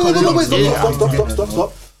 but it took a lot.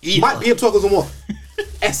 Stop. Might be in talkers on what?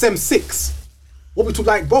 SM6. What we took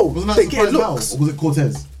like, bro, Wasn't that they a get surprise battle? looks. Or was it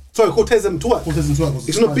Cortez? Sorry, Cortez and Twerk. Cortez and Twerk was a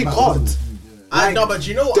It's not a surprise big battle, card. wasn't it? No, but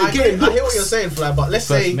you know what? They're I getting hear what looks. you're saying, Fly. But let's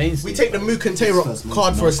First say main we stage. take the Mook and Tay-Rock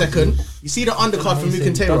card for a second. You see the undercard for Mook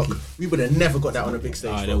and Tay-Rock? We would have never got that on a big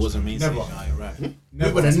stage. Nah, bro. there wasn't main stage. Never. Nah, you're right.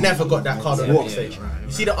 We would have never got that card on a big stage. right,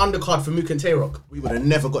 You see the undercard for Mook and Tay-Rock? We would have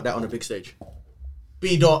never got that on a big stage.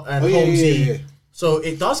 B-Dot and Oh, yeah, Holmesy. yeah. So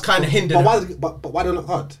it does kind of hinder. But them. why don't it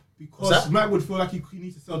hard? Because that? Matt would feel like he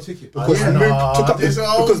needs to sell tickets. Because Yeah, Mook nah, took up this-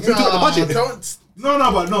 because Mook took up the budget. Don't. No,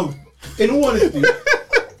 but no. In all honesty, Go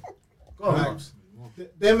on, like, Max.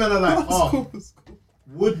 them men are like, oh,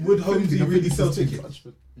 would Holmesy really sell tickets?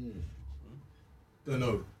 Don't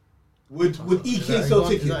know. Would EK sell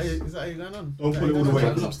tickets? Is that how you going on? Don't pull it all the way.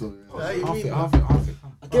 Is that how you mean? I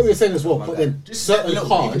get what you're saying as well, but then Just certain you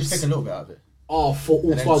can just take cards a little bit out of it. are for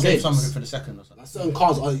And then all-star save games. some of it for the second or something. Certain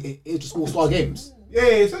cards are it's just all-star games.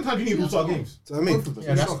 Yeah, sometimes you need all-star games. Do you know what I mean?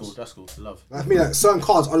 Yeah, that's cool. That's cool. Love. I mean, like certain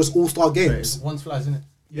cards are just all-star games. One flies, isn't it?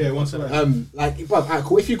 Yeah, once in a Like, bro, alright,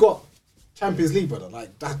 cool. If you got Champions League, brother,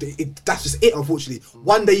 like that's just it. Unfortunately,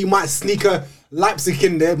 one day you might sneak a Leipzig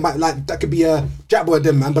in there. Might like that could be a Jack Boy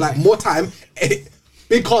them, man. But like more time,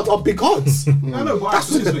 big cards are big cards. No, but That's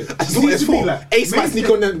put it what this way. that's It what needs it's to be for. like- Ace might sneak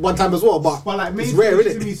on them one time as well, but like it's main rare, stage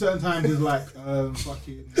isn't to it? me certain times is like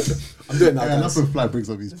fucking. I'm doing that. Yeah, guys. enough when Fly brings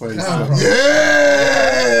up these points. bro. Oh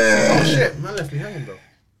Yeah! shit, man left me hanging, bro.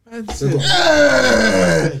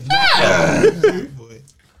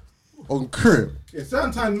 On crib. Yeah,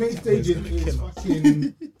 certain times main staging is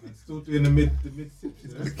fucking and still doing the mid sips.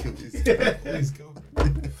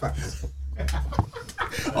 Facts.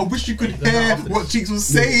 I wish you could hear what Cheeks was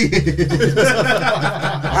saying.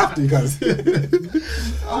 I have to, you guys. I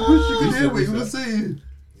wish you could hear what he was saying.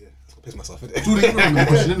 I'll piss myself in it. Jordan, you remember the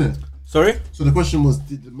question, innit? Sorry? So the question was,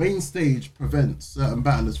 did the main stage prevent certain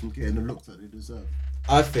battlers from getting the looks that they deserve?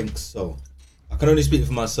 I think so. I can only speak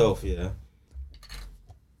for myself, yeah.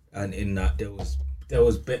 And in that,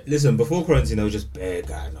 listen, before quarantine, there was just bare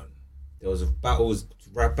going on. There was battle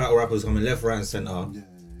rappers coming left, right, and centre. Yeah.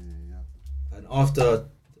 And after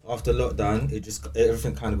lockdown,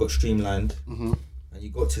 everything kind of got streamlined, and you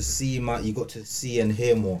got to see and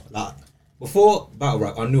hear more. Like before battle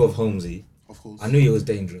rap, I knew of Holmesy. Of course. I knew he was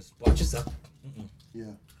dangerous, but I just Yeah.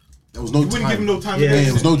 There was no You wouldn't give him time. no time. Yeah, to Yeah, waste.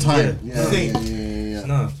 there was no time. Yeah. Yeah.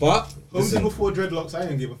 no. But Holmesy listen, before dreadlocks, I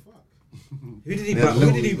didn't give a fuck. who did he Yeah, battle?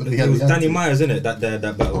 Who did he? yeah, It was yeah. Danny Myers, isn't it? That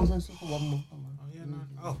battle.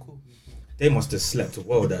 Oh, cool. They must have slept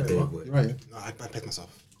well that day, boy. You're right. No, I pissed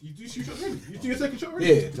myself. You do two shots already? You do your second shot already?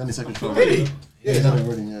 Yeah. He's on his second shot. Really? Yeah, he's done it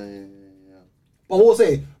already. Yeah. But what I'll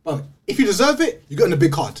say, but if you deserve it, you get on the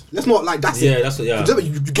big card. Let's not like that's Yeah, it. that's what. Yeah. You deserve it,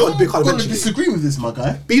 you get on the big card I'm gonna eventually. disagree with this, my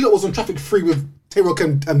guy. B-Dot was on traffic free with Tay-Rock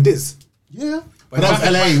and Diz. Yeah. But that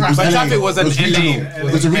was LA. But Traffic was an regional. LA.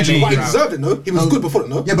 It was a regional. But he thing. deserved it, no? He was good before it,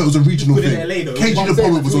 no? Yeah, but it was a regional Good in thing. LA though. KG But I'm the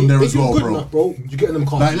saying, Poet was on there if as you're well, good bro. enough, bro, you get in them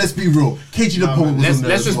cars. Like, let's be real. KG the Poet was on there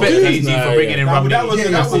Let's as respect well. KG for bringing in Robin. that was Yeah,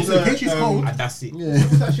 that was KG's cold. And that's it. Yeah.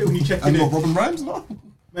 What's that shit when you check And in? what, Robin Rhymes? No.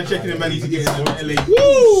 Man, checking in, man, need to get some LA.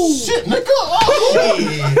 Shit, nigga.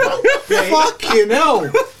 Oh. Fucking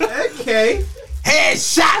hell. Okay.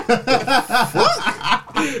 Headshot.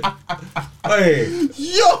 Hey,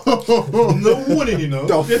 Yo. no warning, you know.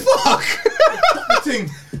 The fuck? Thing.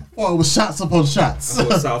 Oh, it was shots upon shots.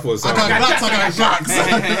 South or I South. got shots, I got shots.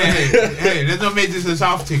 Hey, let's not make this a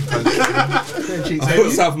South thing. I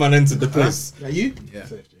thought South man entered the place. Are you? Yeah.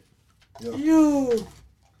 Yo.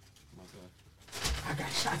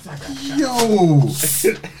 Yo.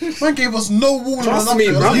 Man gave us no warning. Trust me,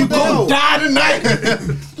 bro. You You gon' go. die tonight.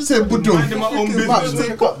 Just said, Budu. Minding my own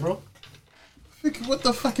business. bro. What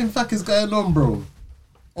the fucking fuck is going on, bro?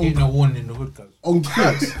 Ain't no warning in the hood, cuz. On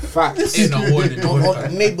crib. Facts. Ain't no warning in the hood,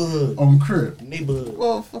 cuz. Neighborhood. On crib. Neighborhood.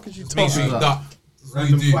 What the fuck is you Make sure talking you about? duck.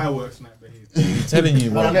 Random do. fireworks night behavior. I'm telling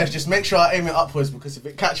you, Well, man. Nesh, just make sure I aim it upwards because if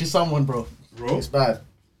it catches someone, bro, it's bad.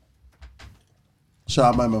 Shout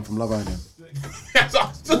out my man from Love Island.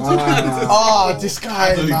 Oh, this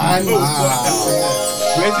guy, man.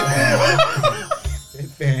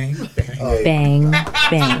 Bang, bang. Bang,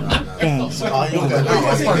 bang, bang. Oh, you're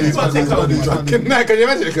good. Nah, can you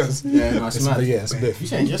imagine it, cuz? Yeah, no, it's mad. Yeah, it's a bit.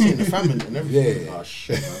 You're saying the family and everything. Yeah. Oh,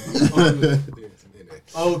 shit, man.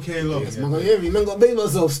 Okay, look. Man, got hear me. Man, got bait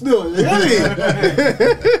myself still. You hear me?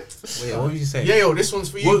 Wait, what would you say? Yeah, yo, this one's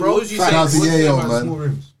for you, bro. What would you say? Shout out to What would you say Yayo, about man. small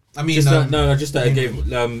rooms? I mean, Just no, just that it gave.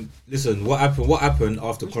 Listen, what happened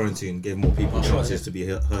after quarantine gave more people chances to be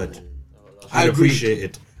heard. I agree. appreciate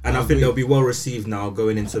it, and I think they'll be well received now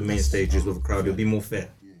going into main stages with a crowd. It'll be more fair.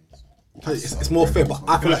 It's more fair, but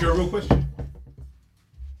I Can feel I like ask you a real question?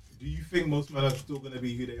 Do you think most men are still going to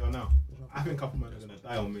be who they are now? I think a couple men are going to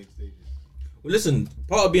die on main stages. Well, listen,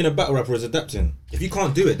 part of being a battle rapper is adapting. If you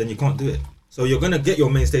can't do it, then you can't do it. So you're gonna get your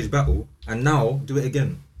main stage battle, and now do it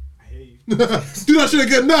again. I hear you. Do that shit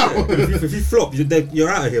again now. If you flop, you're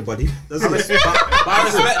out of here, buddy. That's it. but I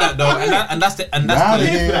respect that though,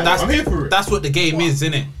 I'm here for it. that's what the game is,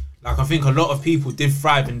 isn't it? Like I think a lot of people did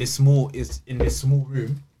thrive in this small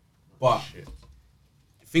room, but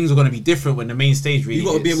things are gonna be different when the main stage really. You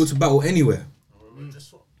got to be able to battle anywhere.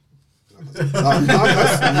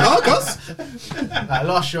 Like,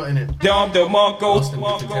 last shot in it. Dom the Mongo.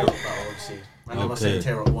 Okay.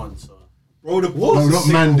 Tear up one, so. Bro, the No, not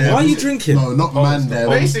man there. Why are you drinking? No, not man there.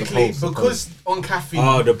 Basically, because on caffeine,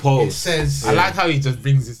 Oh, the it polls. says. I like how he just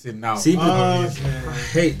brings this in now. See, people, I yeah.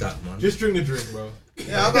 hate that, man. Just drink the drink, bro.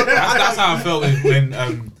 That's how I felt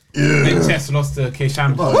when Chess lost to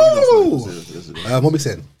K-Sham. Woo! What we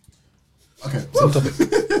saying? Okay. Same topic.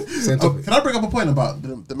 Same topic. Can I bring up a point about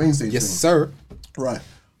the main stage Yes, thing? sir. Right.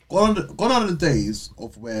 Gone are the days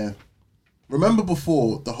of where, remember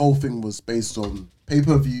before the whole thing was based on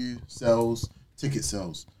pay-per-view sales, ticket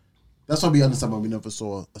sales. That's why we understand why we never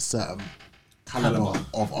saw a certain caliber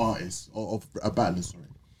of artists or of a battlers. Sorry.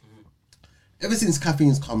 Ever since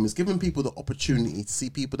caffeine's come, it's given people the opportunity to see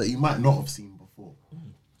people that you might not have seen before.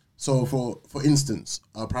 So, for instance,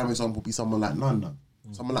 a prime example would be someone like Nana,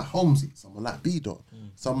 someone like Holmesy, someone like B-Dot,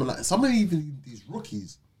 someone of even these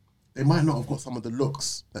rookies. They might not have got some of the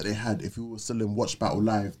looks that they had if we were still in Watch Battle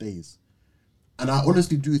Live days. And I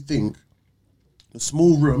honestly do think the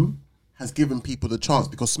small room has given people the chance,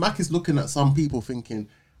 because Smack is looking at some people thinking,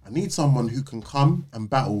 I need someone who can come and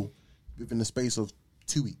battle within the space of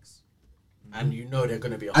 2 weeks. And you know they're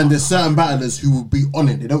going to be. And there's certain battlers who will be on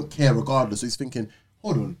it. They don't care regardless. So he's thinking,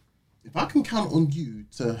 hold on, if I can count on you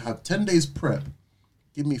to have 10 days prep,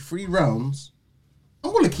 give me 3 rounds,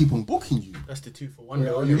 I'm going to keep on booking you. That's the 2-for-1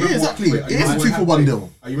 deal. Yeah, exactly. It is a 2-for-1 deal.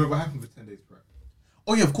 You remember what happened for 10 days prep?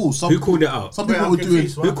 Oh yeah, of course. Who called it out? Some people were doing.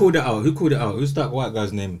 Who called it out? Who called it out? Who's that white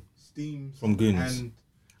guy's name? Steams From Goons. and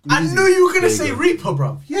I knew you were going to There you say go. Reaper,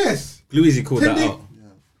 bro. yes, Gluezy called that 10 out.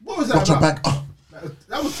 what was that Watch your about? back. Oh,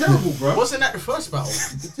 That was terrible, bro. Wasn't that the first battle?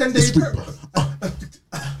 10 this days week. prep?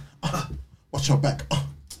 Watch your back. Oh,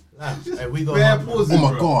 Hey, we got Bare hard, man. pauses, oh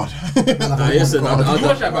my bro. god. Nah, yes, Oh my God. You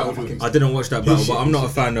watch that battle? I didn't watch that battle, but I'm not a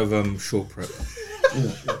fan of short prep.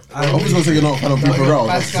 I was gonna say you're not a fan of people around.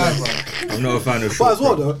 Bad guy, bro. I'm not a fan of But short as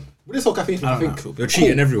well, prep. though, with this whole caffeine thing, I think You're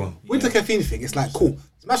cheating everyone. with the caffeine thing, it's like cool.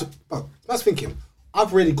 Smash thinking,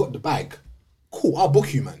 I've already got the bag. Cool, I'll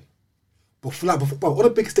book you, man. But before, on a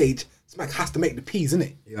big stage, Smack has to make the P's,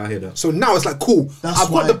 innit? Yeah, I hear that. So now it's like, cool, That's I've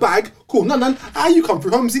why- got the bag. Cool, none. You come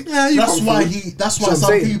through, Holmesy. Yeah, you That's come why through. That's See why what I'm some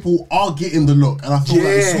saying? people are getting the look, and I feel like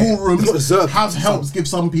the Yeah. small It's not rooms deserved. have helped give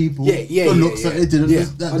some people Yeah, the looks that they didn't. Yeah,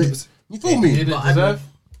 that 100%. You feel He me? didn't deserve.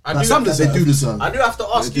 I Some that they do deserve. I do have to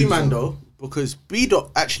ask They you, do man, deserve. though, because B-Dot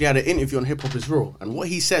actually had an interview on Hip Hop Is Raw, and what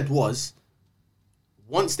he said was,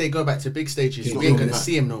 once they go back to big stages, we ain't gonna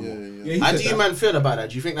see him no more. Yeah, he How said do you that. man feel about that?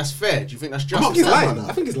 Do you think that's fair? Do you think that's I think just? he's upset lying. about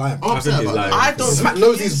I think he's lying. I'm upset he's about lying. that. I don't. Smack think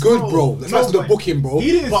knows he he's is, good, bro. bro. That's why the book him, bro.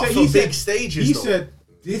 He didn't But say. for He big said, stages, he though. said,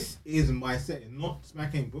 "This is my setting, not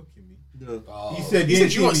Smack ain't booking me." He said, He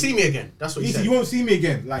said, "You won't ain't see me again." That's what He he said, said. "You won't see me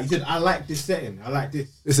again." Like he said, "I like this setting. I like this."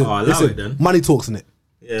 Listen, Oh, allow listen. it then. Money talks, innit?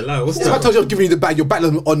 Yeah, like what's If I that? told you I'm giving you the bag, you're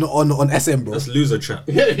battling on SM, bro. That's loser trap.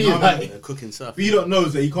 They're cooking surf. B-Dot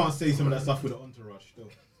knows that he can't say some of that stuff with an entourage. Though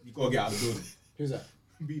you gotta get out of the building. Who's that?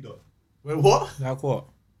 B-Dot. Wait, what? Like what?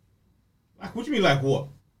 Like, what do you mean, like what?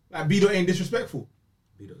 Like B-Dot ain't disrespectful.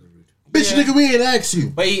 Bitch, nigga, we ain't asked you.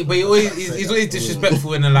 But he's always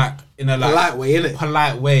disrespectful in a Polite way, innit?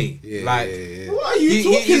 polite way. Yeah, like yeah, yeah. What are you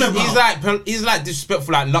talking about? he's like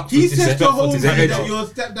disrespectful. Like Lux He was said the disrespectful whole to time his that head. your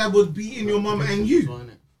stepdad was beating your mum and you.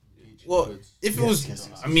 Well, if it was,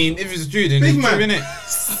 I mean, if it's true, then Big it's true, man.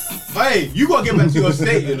 innit? Hey, you gotta get back to your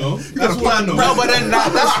state, you know. That's what I know. No, but then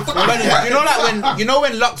that's you know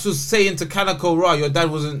when Lux was saying to Calico Raw, your dad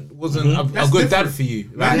wasn't a That's good different. dad for you.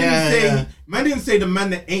 Man, Like, man didn't say the man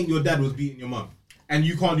that ain't your dad was beating your mum, and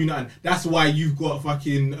you can't do nothing. That's why you've got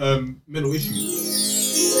fucking mental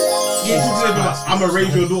issues. I'ma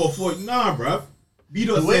raise your daughter for you. Nah, bruv.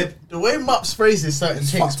 B-Dot said, The way Mups phrases certain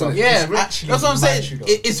things, fucked bro. up. yeah, it's actually that's what I'm mad, saying. you know.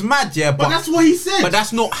 It's mad, yeah, but that's what he said. but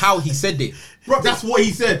that's not how he said it. bro, that's what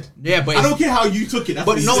he said. Yeah, but I don't care how you took it. That's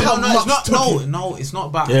But what no, he said. it's not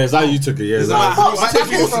about. Yeah, it's how you took it. Yeah, It's it's about how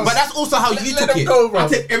how, but that's also how you took it. I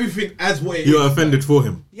take everything as what it you is. are offended for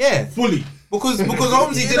him. Yeah, Fully. because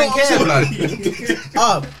Holmesy didn't care,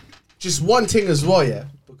 blood. Just one thing as well, yeah.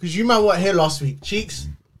 Because you man weren't here last week. Cheeks,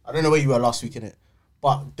 I don't know where you were last week, innit?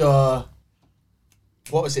 But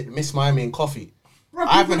what was it? Miss Miami and Coffee.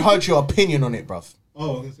 I haven't heard your opinion on it, bruv. Oh, I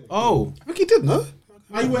was gonna say. Oh, I think he did, no?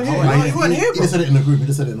 Why you weren't here? No, you weren't here, He bro. just said it in the group. He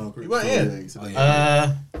just said it in our group. You weren't So, here. yeah, he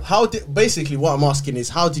said it. How did basically what I'm asking is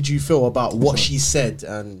how did you feel about what she said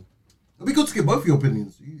and It'd be good to get both of your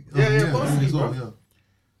opinions. both of you, bro. Yeah.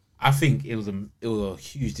 I think it was a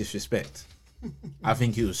huge disrespect. I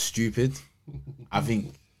think it was stupid. I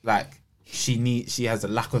think like she has a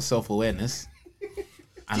lack of self-awareness. And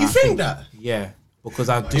do you I think that? Yeah, because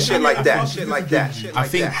I do. Shit like that, shit like that, shit I like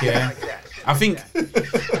think that. yeah. I think.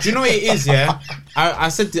 Do you know what it is? Yeah, I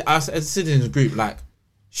said in the group like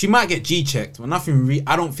she might get G-checked, but nothing.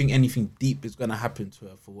 I don't think anything deep is gonna happen to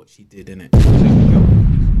her for what she did,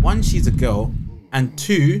 innit? One, she's a girl, and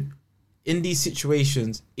two, in these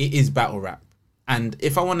situations, it is battle rap. And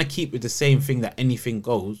if I want to keep with the same thing that anything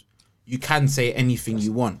goes, you can say anything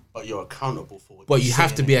you want. But you're accountable for what But you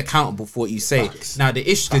have to be accountable for what you say. Now the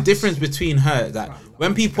difference between her is that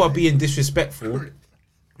when people are being disrespectful,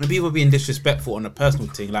 on a personal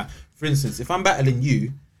thing, like for instance, if I'm battling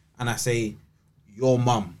you and I say your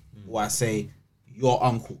mum, or I say your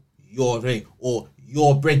uncle, your ring, or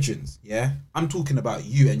your brethrens, yeah, I'm talking about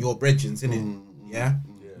you and your brethrens, innit? Yeah.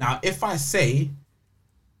 Now if I say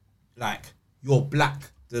like you're black,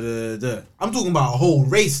 I'm talking about a whole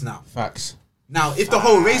race now. Facts. Now, if the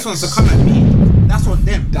whole race wants to come at me, that's on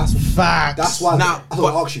them. That's Facts. That's why Now, I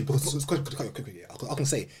want to ask you because I can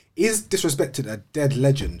say, is disrespecting a dead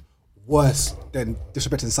legend worse than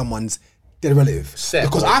disrespecting someone's dead relative? Set,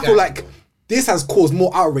 because like I feel that. like this has caused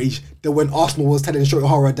more outrage than when Arsenal was telling Shorty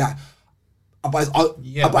Horror that about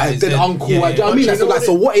his dead uncle. Do you know what I mean? But you know Like,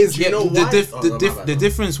 so what is? Yeah, the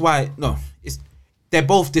difference why they're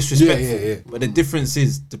both disrespectful. Yeah. But the difference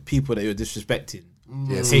is the people that you're disrespecting.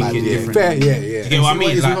 Yeah, take man, it yeah. differently. Fair, yeah. You get what I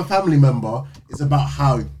mean? It's Like, with a family member. It's about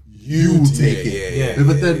how you take it.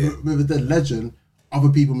 With a dead legend, other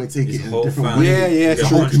people may take it in a different way. Yeah, The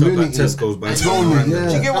true. whole community. Tesco's by Totally, yeah.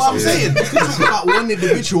 Do you get what I'm saying? This is about one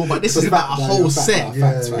individual, but this is about a whole set.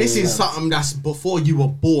 This is something that's before you were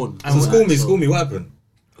born. So school me, what happened?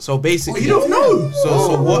 So basically, you don't know.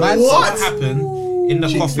 So what What? happened in the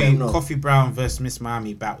Cheeks don't know. Coffee Brown versus Miss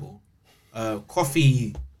Miami battle?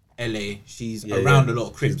 Coffee LA, she's around a lot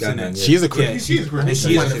of Crips, gang, innit? yeah. She's a Crip. Yeah, she's a Crip.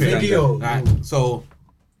 Video. Right. So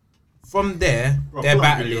from there, they're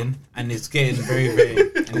battling, and it's getting very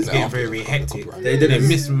hectic. They did Then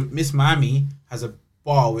it. Miss Miami has a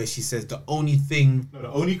bar where she says the only thing No,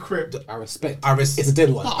 the only crip. I respect. I It's a dead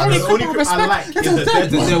one. The only crip I like is the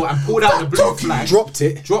dead one. and pulled out the blue flag, Dropped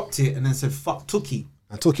it. and then said "fuck Tookie."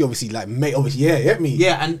 And Tookie obviously like mate, obviously get me.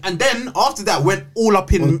 Yeah, and then after that went all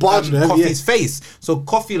up in On barging them, Coffee's face. So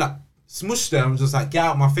Coffee like smushed her and was just like, get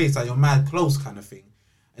out of my face, like you're mad close kind of thing.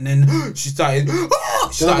 And then she started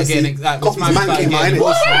getting like Coffee's Miss Miami man started came out, getting innit?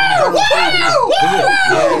 emotional.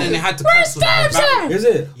 Yeah, and then they had to cancel the whole battle. at? Is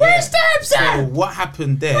it? Where's Stamps at? So what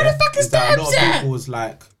happened there? Where the fuck is that? A lot of people was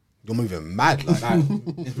like, You're moving mad. Like,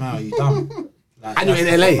 Ismail, you dumb. Like, and you're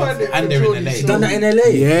in LA. And they're in LA. He's done that in LA.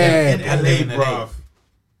 Yeah. And they're in LA.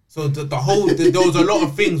 So the whole there was a lot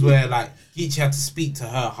of things where like Geechee had to speak to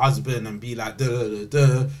her husband and be like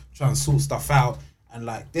try and sort stuff out, and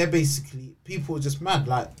like they're basically people are just mad.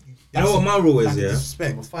 Like, you know what my rule is, yeah?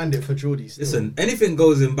 Disrespect. We'll find it for Geordie still. Listen, anything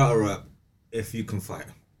goes in battle rap if you can fight.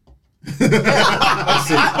 I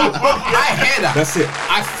hear that. That's it.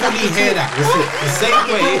 I fully hear that. That's it. The same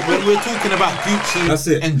way when we're talking about Gucci That's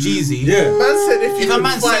it. and Jeezy. Yeah. Man said if a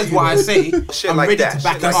man says what I say, I'm like ready that, to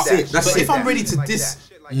back shit it like up. that, But shit if like I'm ready to that, diss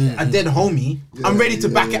shit like that. a dead homie, I'm ready to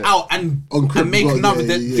back it out and make Crip- another.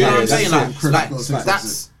 yeah, You know what I'm that's saying? it. Like Crip-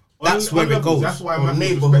 that's where it goes. That's why Or Math was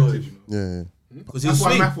neighborhood. respected. You know? Yeah. Because That's why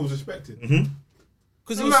swing. Math was respected.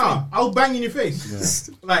 Because No, nah, I'll bang in your face.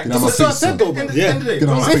 Like, Get out my it's face, the son. end of the day. Get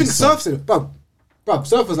out my Same thing face, son. Surf said, bruv,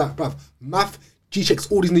 Surf was like, bruv, Math, G-Checks,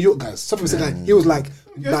 all these New York guys. Surf said like, he was like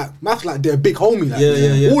Math like they're a big homie. Like,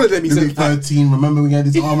 Yeah. all of them, he He said, was 13. Remember we had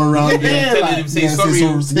his arm around him? telling him say Yeah,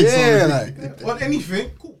 sorry. say sorry. like, On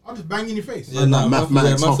anything, cool. I'll just bang in your face. Yeah, nah,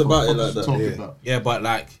 Mathematics. Math's about it like that. Talking about. Yeah, but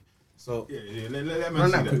like, so Yeah, let man Run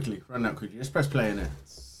see that that. quickly. Run that quickly. Let's press play in it.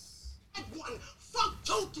 Fuck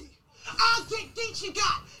Toki. I'll get Geechee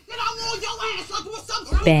got. Then I'm on your ass like with some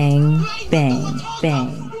Bang, bang,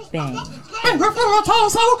 bang, bang.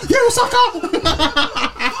 you sucker!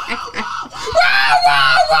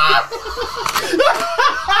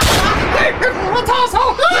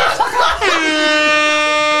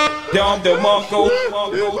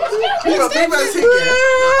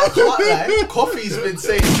 I can't lie. Coffee's been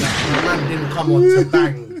saying that the man didn't come on to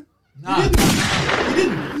bang. nah, He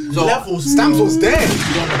didn't. So, Levels. Stamps was there.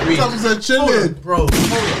 you don't agree. Thumbs are chilling. Bro, hold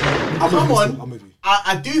on. Come I'm on. with you.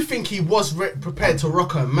 I do think he was prepared to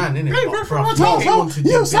rock a man, innit? But, bro, he came on to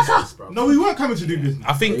do business, bro. No, we weren't coming to do business.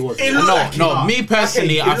 I think It looked like it. me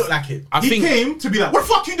personally, It looked like it. I He think came to be like, what the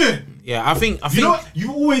fuck you doing? yeah, I think You know what?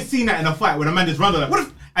 You've always seen that in a fight when a man just runs like, what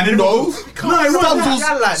if... And then no, it Stamps wasn't was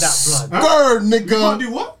that. like that, blood. Bird, You can't nigga.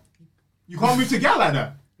 do what? You can't move to gal like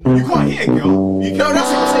that. You can't hit a girl. You No, can't. that's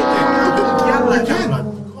what I'm saying. Yeah, like that, can. blood.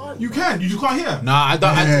 You can. You just can't hit. nah, I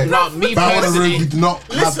don't. Yeah. No, me Bow in the room, we personally. do not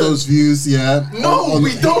have Listen. those views, yeah. No,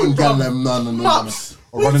 we don't, bro. Gallem, no. Maps.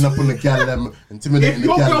 Or running up on the Gallem, intimidating If the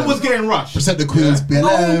your girl was Gallem. getting rushed, Protect the Queen's No,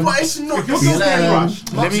 BLM. but it's not if the your girl's getting same.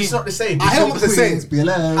 rushed, Maps, it's not the same. I hear what they're saying. Queen's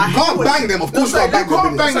BLM. I You can't bang them, of course you can't you bang can't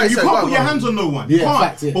them. bang them. You Sorry, can't go put your on. hands on no one. You Yeah, can't.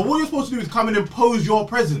 facts, yeah. But what you're supposed to do is come and impose your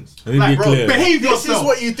presence. Let me be bro, clear. behave This is yourself.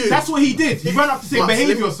 what you do. That's what he did. He ran up to say, Maps, behave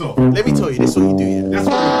let me- yourself. Let me tell you, this is what you do, yeah. That's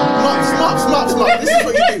what. Maps. This is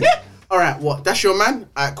what you do. Alright, what? That's your man?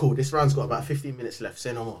 Alright, cool. This round's got about 15 minutes left.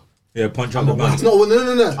 Say no more. Yeah, punch on the man. No.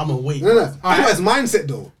 I'm gonna wait. No. I think it's mindset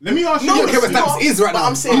though. Let me ask you. No, a okay, but question. Stamps is right But now.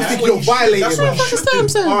 I'm saying You that's think what you're you should- violating, that's bro. what you should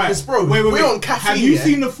do. All right, Because, bro, wait. we're on caffeine, Have you yeah?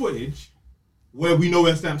 seen the footage where we know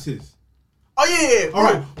where Stamps is? Oh, yeah. All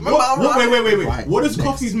right. Wait. Right, What does next.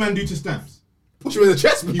 Coffee's man do to Stamps? Push him in the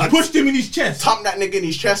chest, He man. pushed him in his chest. Thump that nigga in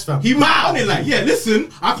his chest, fam. He went on it like, yeah, listen,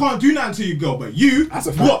 I can't do nothing to you, girl, but you, That's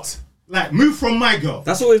a fact. what? Like, move from my girl.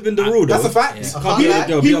 That's always been the rule, though. That's a fact. I Can't can't be lie. a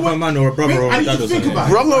girl, He be up a went- man or a brother or I a need dad to or think something. about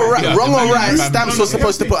it. Wrong or right? Yeah, Wrong or the right? man- Stamps was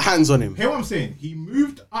supposed to put hands on him. Hear what I'm saying? He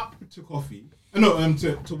moved up to Coffee,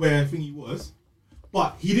 to where I think he was,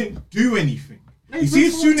 but he didn't do anything. You see,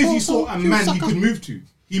 as soon as he saw a man he could move to,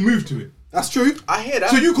 he moved to it. That's true. I hear that.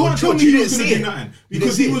 So you can't But tell me George, he you was didn't going see to do it. nothing. You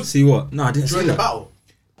Because didn't he see was... See what? No, I didn't see During the that. battle.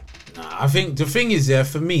 I think the thing is,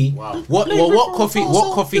 for me, Wow. what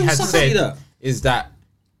Coffee had See said that? is that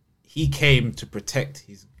he came to protect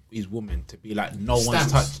his woman, to be like no one's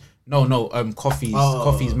Stamps. touched. No,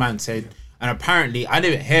 Coffee's man said, and apparently I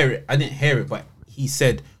didn't hear it, but he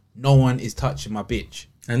said no one is touching my bitch.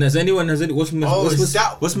 And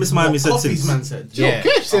what's Miss Miami said Coffee's since? man said. Yeah. Okay,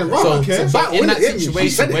 she said, right, So, okay. so Battle, in innit? that Yeah, she situation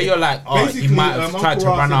said where it. you're like, oh, he Basically, might have tried to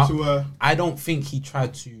Uncle run Ra up. said to, I don't think he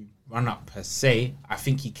tried to run up per se. I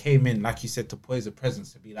think he came in, like you said, to pose a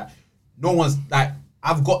presence, to be like, no one's like,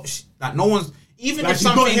 no one's, even Like, if she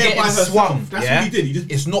got something here by getting herself. swung, That's yeah, what he did. He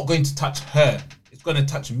just- it's not going to touch her. It's going to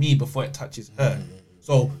touch me before it touches her.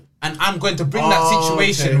 So, and I'm going to bring that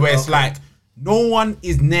situation where it's like, no one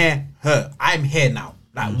is near her. I'm here now.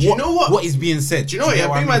 Like, Do you know what? What is being said? Do you know what? Yeah, I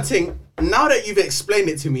bring mean? my thing. Now that you've explained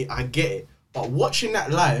it to me, I get it. But watching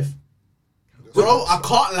that live, bro, I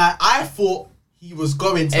can't lie. I thought he was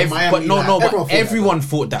going to Miami. But everyone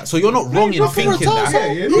thought that. So you're not wrong in thinking that.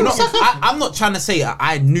 Yeah, You're not, I'm not trying to say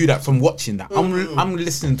I knew that from watching that. I'm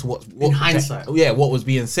listening to what In hindsight. what was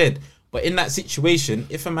being said. But in that situation,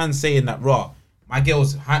 if a man's saying that, raw, my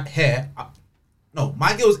girl's hair, no,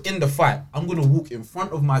 my girl's in the fight. I'm gonna walk in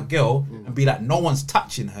front of my girl and be like, no one's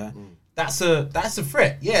touching her. That's a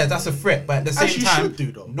threat. Yeah, that's a threat. But at the same time,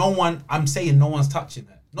 no one. I'm saying no one's touching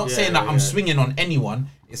her. Not saying that I'm swinging on anyone.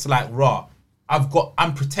 It's like raw.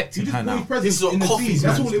 I'm protecting her now. This is what Coffee's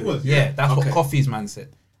man. That's all it was. Yeah, that's what Coffee's man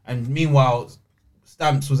said. And meanwhile,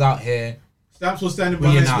 Stamps was out here. Stamps was standing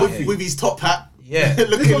behind with his top hat. Yeah,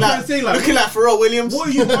 looking like Pharrell Williams. What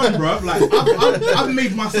have you done, bro? Like I've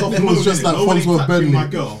made myself known. It's just like Farnsworth Burnley. My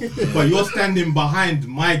girl, but you're standing behind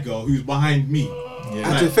my girl, who's behind me. Yeah.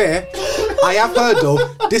 And to be fair, I have heard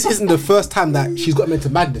though, this isn't the first time that she's got into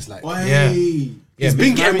madness. Like, it's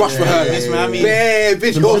been getting rushed for her. Bare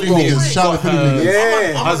videos,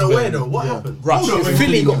 I'm unaware though. What happened?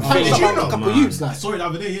 Philly got punched up a couple of youths. I saw it the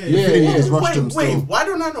other day. Wait, why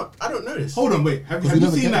don't I not? I don't know this. Hold on, wait. Have you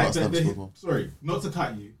seen that? Sorry, not to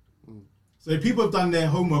cut you. So people have done their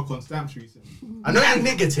homework on Stamps recently. I know that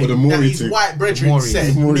nigga thing that his white brethren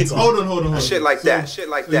said. Hold on. Shit like that. So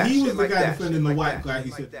he was the guy defending the white guy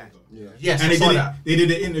who said that. Yes, and they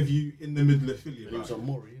did an interview in the middle of Philly.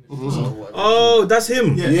 Oh, that's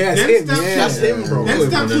him. Yeah, that's him, bro. Then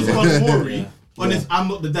Stamps was on Maury. On his I'm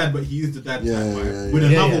not the dad, but he is the dad. With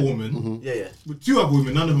another woman. With two other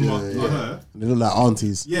women, none of them are her. They look like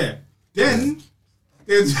aunties. Yeah. Then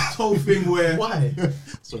there's this whole thing where why?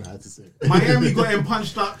 Sorry, I had to say it. Miami got him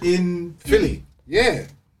punched up in Philly. Yeah.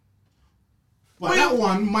 But that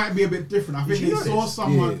one might be a bit different. I think they saw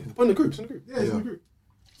someone on the group. Yeah, it's in the group.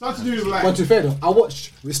 Something to do with like. But to be fair though, I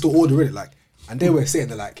watched Restore Order in it, like, and they were saying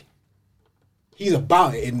that like he's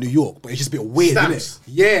about it in New York, but it's just a bit weird, isn't it?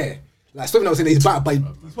 Yeah. Like something I was saying he's about it,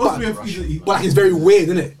 but he's very weird,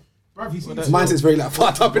 isn't it? His mindset's very like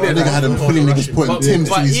fucked up in it. Nigga had him pulling niggas putting Tim's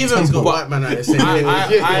to his temple.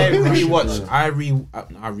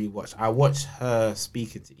 I watched her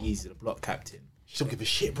speaking to Easy, the block captain. She don't give a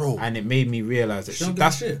shit, bro. And it made me realise that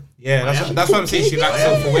that's shit. Yeah, that's what I'm saying. She lacks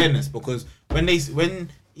self-awareness because when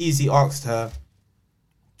Easy asked her,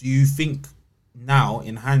 do you think now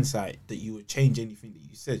in hindsight that you would change anything that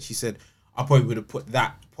you said? She said, I probably would have put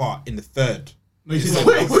that part in the third. No, she said,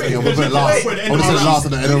 wait, I would put it last. I would have said last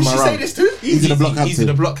at the end of my round. Did she say this too? Easy the block captain. Easy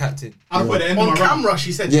the block captain. I put the end of my round. On camera,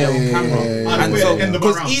 she said on camera. And so,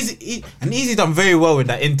 because Easy done very well in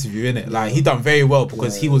that interview, innit? Like, he done very well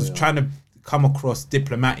because he was trying to come across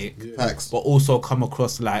diplomatic, but also come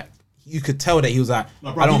across like, you could tell that he was like,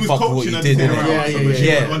 I don't fuck with what you did.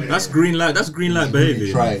 Yeah. That's green light. That's green light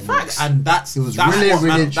behavior. Facts. And that's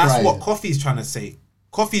what Coffee's trying to say.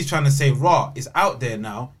 Coffee's trying to say, raw, it's out there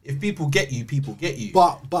now. If people get you, people get you.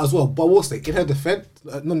 But as well, but we'll say in her defense,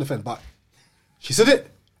 non-defense, but she said it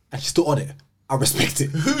and she's still on it. I respect it.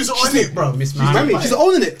 Who's on it, bro? She's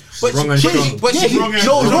owning it. But the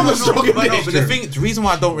reason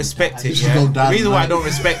why I don't respect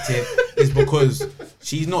it, is because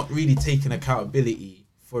she's not really taking accountability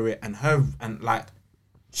for it, and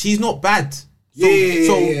she's not bad. So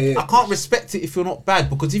I can't respect it if you're not bad,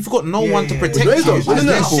 because if you've got no one to protect you, then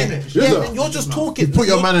you're just talking. You put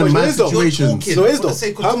your man in mad situations. So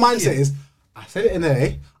her mindset is, I said it in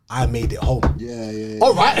LA, I made it home. Yeah.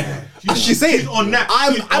 All right. She's saying, I'm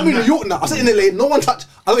in New York now. I said in LA, no one touched.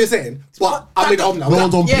 I know what you're saying, but I made it home now. No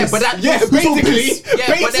one's on piss.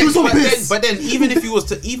 But then even if she was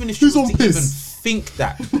to even think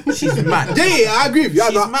that, she's mad. Yeah, I agree with you.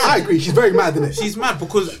 I agree. She's very mad, isn't it? She's mad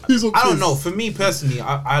because I don't know. For me personally,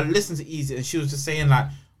 I listened to Easy and she was just saying like,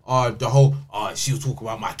 she was talking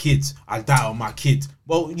about my kids. I die on my kids.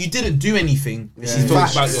 Well, you didn't do anything. She's talking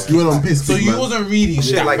about your kids. You went on piss. So you wasn't really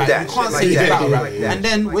shit like that. You can't say that. And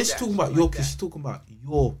then when she's talking about your kids, she's talking about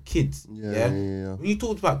your kids. Yeah. When you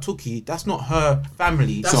talked about Tookie, that's not her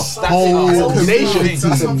family. That's a whole nation.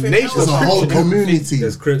 That's a nation. That's a whole community.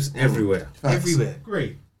 There's Crips everywhere. Everywhere.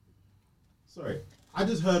 Great. Sorry, I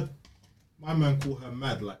just heard my man call her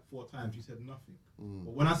mad like 4 times. She said nothing.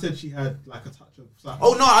 But when I said she had like a touch of something.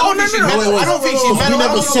 Oh no, I don't think she's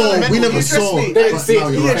mad. We never saw.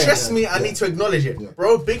 He addressed me. I need to acknowledge it,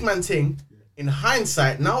 bro. Big man thing. In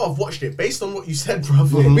hindsight, now I've watched it. Based on what you said, bro.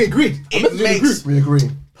 We agreed. We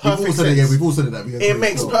agree. Perfect sense. We've all said it. It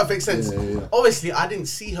makes perfect sense. Obviously, I didn't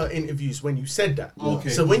see her interviews when you said that. Okay.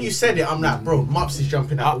 So when you said it, I'm like, bro, Mops is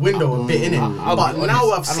jumping out the window a bit, innit? But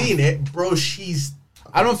now I've seen it, bro.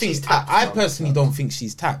 I personally don't think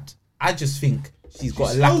she's tapped. I just think she's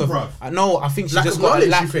got a lack of. I think she Lack just of got a knowledge,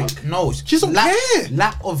 lack. you think? No, She doesn't care.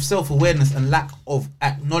 Lack of self-awareness and lack of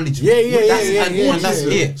acknowledgement. Yeah. And that's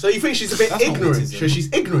it. So you think she's a bit That's not ignorant? autism. So she's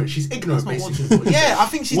ignorant. She's ignorant, That's not basically. autism. Yeah, I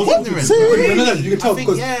think she's What's ignorant. autism? No, you can tell I think,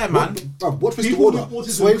 because yeah, man. What's Mr. People Warner? with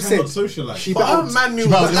autism Swave cannot said socialise. she But her battled. man knew She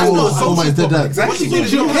battled that's not a all social my problem. dad. Exactly. What she did is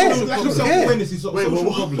She don't not care. a social Lack of problem. self-awareness is a Wait, social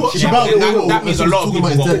what- problem. what- She That, battled that, all that means a lot of talking people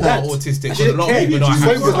about his got dad. autistic. She A didn't lot care. of people don't She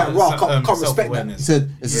have was like, "Raw, I can't respect that." self-awareness. He said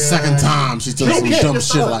it's the second time she's done some care, dumb just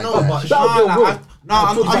shit don't like know, that. but-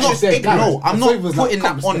 I'm She not said, ignorant. guys, No, I'm the flavour's not like, putting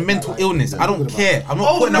can't that on respect mental that, like, illness. I don't care. I'm not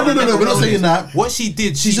Oh, putting no, that no, on no, mental we're not saying illness. that. What she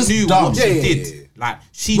did, She's she just knew dumb. what she Yeah. did. Like,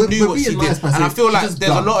 she We're knew what being she nice did. by And I saying feel she's like just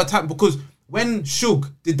there's a dumb. lot of time because when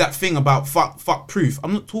Suge did that thing about fuck Proof,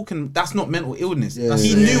 I'm not talking. That's not mental illness. Yeah, He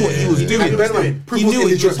yeah, knew what he was doing. Proof He knew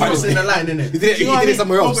what he was crossing doing. the line, innit? He did You know what I it mean?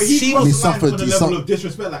 somewhere No, else. but he She crossed He the line suffered, on a he level suffered. of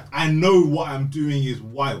disrespect. Like, I know what I'm doing is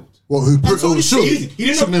wild. What? Who? And so Oh, did Suge. He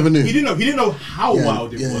didn't Suge know. never knew. He didn't know how Yeah,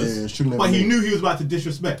 wild it yeah, was. yeah, Suge never but he knew. knew he was about to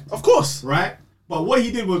disrespect. Of course. Right? But what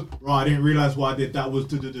he did was, right, I didn't realize what I did. That was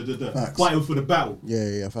da-da-da-da-da. Facts. But it was for the battle.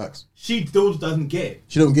 Yeah, facts. She still doesn't get it.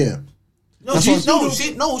 She don't get it. No, That's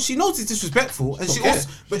she knows it's disrespectful, and she care. also,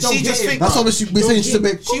 but Don't she get just it. thinks. That's what we're saying. She's a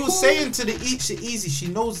bit. She was saying to the easy, she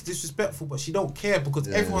knows it's disrespectful, but she don't care because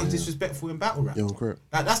everyone's disrespectful in battle rap. Yeah, correct.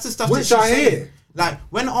 Like that's the stuff Which that I she's hear. saying. Like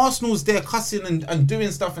when Arsenal's there cussing and doing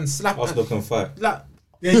stuff and slapping. Arsenal can fight. Like,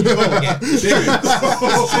 There you go. yeah, it's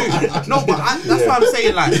true. No, but that's why I'm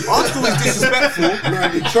saying like Arsenal is disrespectful.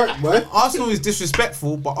 Man, Detroit, man. Arsenal is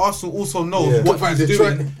disrespectful, but Arsenal also knows Yeah. what Fact, he's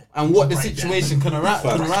Detroit. doing and what the situation can arise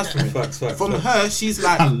from it. Facts. From her, she's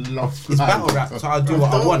like, I love it's battle rap, so I'll do what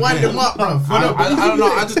I Don't want. wind innit? them up, bro. I don't know.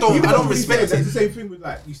 I just don't. I don't respect It's it. the same thing with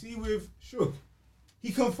like you see with Suge.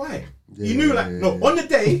 He can fight. Yeah, He knew like yeah, no yeah. on the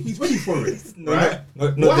day he's ready for it. Right?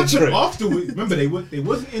 Not What happened Detroit. afterwards? Remember they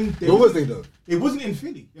wasn't in. Where was they though? It wasn't in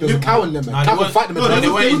Philly. There was Cow in them, man. Nah, Cow they can fight them. No, in they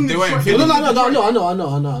the- wasn't- They weren't in Philly. No, I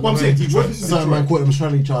know. What I'm saying, he wasn't in Certain man Detroit. caught them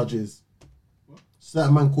Australian charges.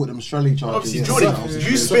 Certain man caught them Australian charges. Obviously, Yeah.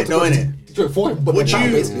 Jordan, you spit though, innit? Detroit for him, but Would they're battle,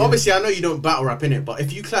 you? basically. Obviously, I know you don't battle rap in it, but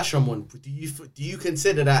if you clash someone, do you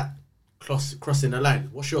consider that crossing the line?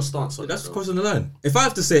 What's your stance on That's that? crossing the line. If I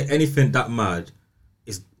have to say anything that mad,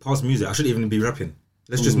 it's past music. I shouldn't even be rapping.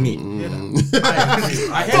 That's just me.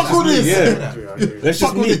 I hear Fuck all that. this. Yeah. That's just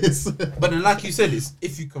Fuck all me. this. But then, like you said, it's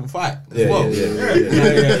if you can fight as Yeah, well. yeah.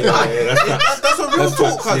 That's facts. That's a real That's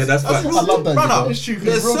talk, facts. cuz. Yeah, that's facts. real I love that, brother. you know.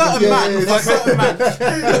 There's certain Yeah,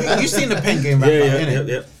 man. You've seen the pen game rap, innit?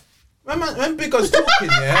 Yeah. When Bigger's talking,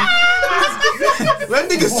 yeah. When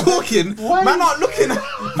Bigger's talking, man aren't looking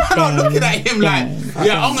at him like,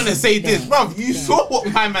 yeah, I'm gonna say this, bruv. You saw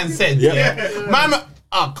what my man said, yeah. My man,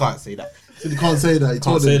 I can't say that. So you can't say that. You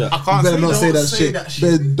told say him. that. I can't You better say not that. say that Don't say shit. that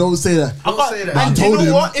shit. Man, don't say that. I can't say that. And I do you told know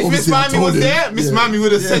him. what? If Miss Obviously, I Mammy told was him. there, Miss Yeah. Mammy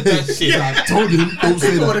would have said that shit. I told him. Don't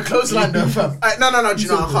say What a that. clothesline though, fam. No. Do you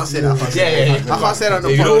know I can't say that. I can't say Yeah. that. I can't say that. on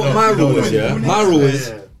the You know pod. what my rule is, yeah? My rule is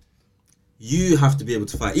Yeah. you have to be able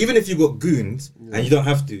to fight. Even if you got goons and you don't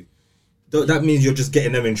have to, that means you're just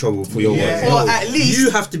getting them in trouble for your words. Or at least you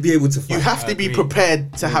have to be able to fight. you have to be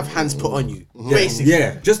prepared to have hands put on you. Basically.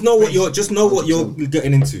 Yeah, just know what you're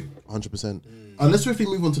getting into. 100%. Let's swiftly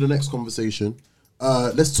move on to the next conversation.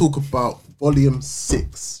 Let's talk about Volume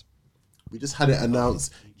 6. We just had it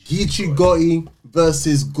announced. Geechee Gotti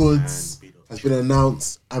versus Goods has been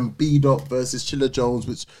announced, and B-Dot versus Chilla Jones,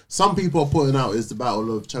 which some people are putting out is the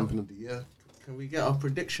battle of Champion of the Year. Can we get our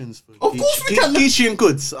predictions for Of course we can. Geechee and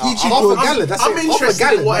Goods? Geechee I'm- Goods. I'm- That's I'm it. Half a interested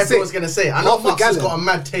gallon, in what that's everyone's it. going to say. I know Half a Fox has gallon. got a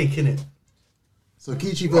mad take in it. So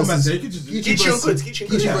Geechee Well, man, versus they could just- Geechee and Goods. Geechee and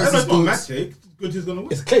Goods. Geechee Yeah, versus That's not a Goods. match take. Good is gonna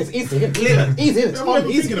win. It's clear. It's easy. Yeah. Clearly. Easy. It's That's what fine. I'm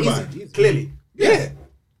Easy. thinking about. Easy. Clearly. Yeah.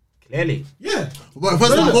 Clearly. Yeah. But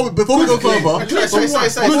first of all, before we go further,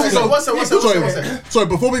 sorry,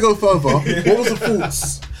 before we go further, what was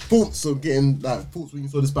the thoughts of getting thoughts when you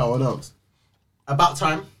saw this battle announced? About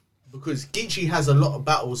time. Because Geechee has a lot of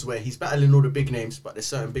battles where he's battling all the big names, but there's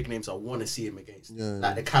certain big names I want to see him against. Yeah.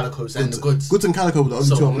 Like the Calicos and the Goods. Goods and Calico were the only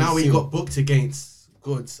two I So wanted now to he see. got booked against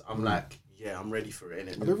Goods. I'm like, yeah, I'm ready for it,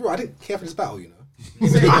 innit? I didn't care for this battle, you know.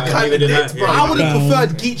 I kind of did, bro. I would have Bang,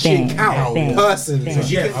 preferred Geechee and Cow bang, personally. bang.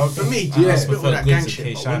 Yeah, For me, Yeah. I spit all that Goods gang and shit.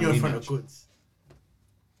 But K-Shine when you're in front of rematch. Goods,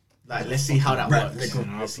 like, let's see how that works. I'll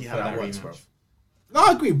Let's see how prefer that that works, rematch. bro. No,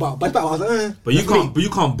 I agree, but battle I was like, But you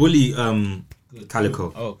can't bully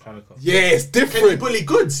Calico. Oh, Calico. yeah, it's Can you different. bully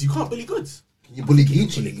Goods? You can't bully Goods. Can you bully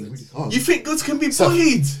Geechee? You think Goods can be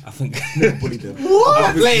bullied? I think. bully them. What?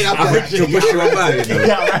 I'm playing. I think you're pushing my back, you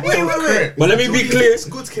know. Wait. But let me be clear.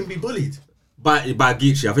 Goods can be bullied. By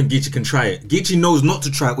Geechee, I think Geechee can try it. Geechee knows not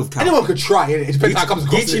to try it with Cal. Anyone could try it. It depends how it comes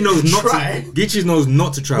across. Geechee knows not Try. to. Geechee knows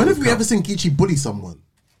not to try. When it have with we Cal. ever seen Geechee bully someone?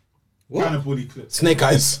 Kind of bully clip. Snake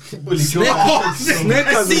Eyes. Bully Snake Eyes. CK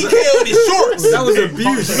on his shorts. That was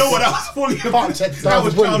abuse. You know what? That was fully abuse. That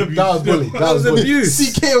was child abuse. That was bully. That was bully.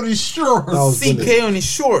 abuse. CK on his shorts. CK on his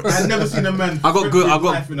shorts. I've never seen a man. I got good. I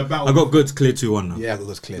I got good clear 2-1 now. Yeah, that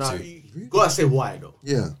was clear Nah, too. you gotta say why though.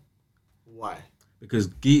 Yeah. Why? Because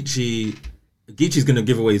Geechee's gonna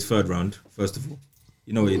give away his third round. First of all,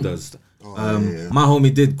 you know what he does. My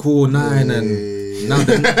homie did cool 9 and then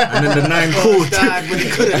the 9 called. Died when he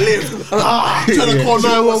couldn't live. Trying to call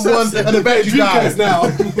 911 and the battery dies now.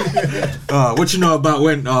 What you know about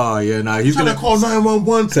when? He's Trying gonna to call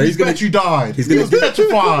 911. So he's gonna- battery died. he's He gonna- was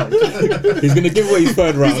petrified. He's gonna give away his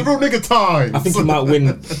third round. He's a real nigga time. I think he might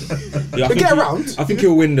win. Yeah, Get around. I think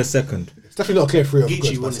he'll win the second. It's definitely not a clear 3 of Geechee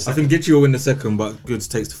Goods, wins but I think Geechee will win the second, but Goods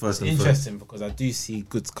takes the first and third. Interesting because I do see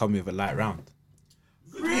Goods come with a light round.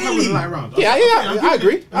 Really? yeah, I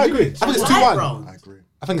agree. I think it's 2-1. round. I agree.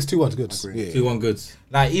 I think it's 2-1 to Goods. Yeah. 2-1 Goods.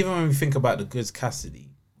 Like even when we think about the Goods Cassidy,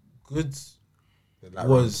 Goods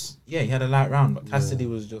was he had a light round, but Cassidy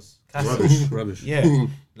was just Cassidy. Rubbish. Yeah,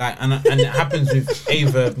 like and it happens with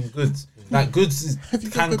Averb and Goods. Like Goods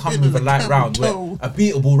can come with a light round, where a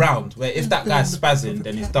beatable round, where if that guy's spazzing,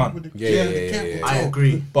 then he's done. Yeah. I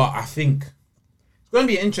agree. But I think it's going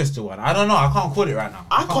to be an interesting one. I don't know. I can't call it right now.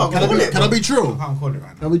 I can't Can call it. I be true? I can't call it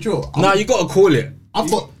right now. Can I be true? Nah, you gotta call it. I've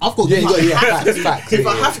got. Yeah, you got, yeah, facts. If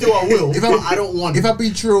I have to, I will. If But I don't want. If I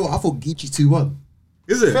be true, I thought Geechee 2-1.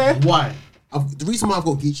 Is it? Why? The reason why I've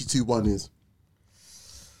got Geechee 2-1 is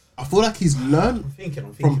I feel like he's learned I'm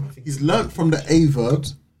thinking. he's learned from the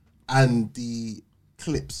Averb and the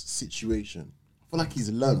Clips situation. I feel like he's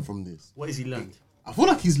learned from this. What has he learned? I feel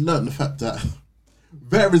like he's learned the fact that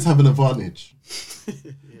veterans have an advantage.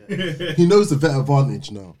 He knows the vet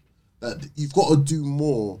advantage now. That you've got to do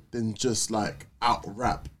more than just like out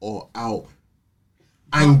rap or out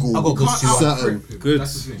angle. I got good certain.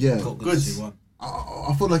 Goods. Yeah. Goods.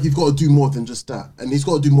 I feel like you've got to do more than just that, and he's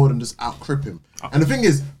got to do more than just out crip him. And the thing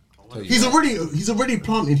is, he's already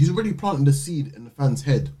planting the seed in the fans'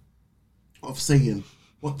 head of saying,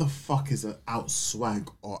 "What the fuck is an out swag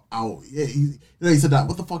or out?" Yeah, he said that.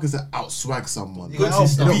 What the fuck is an out swag someone? It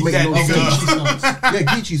don't make no sense. Yeah,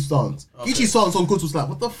 Geechee stance. Geechee stance on Goods was like,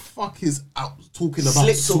 "What the fuck is out talking about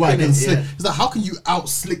Slick swag talking and it, slick?" yeah. It's like, how can you out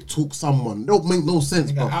slick talk someone? It don't make no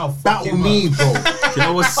sense, bro. out Battle fucking me, bro. You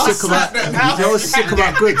know what's sick about? You know what's sick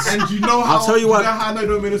about Goods? And you know how? I'll tell you what. You know how I know it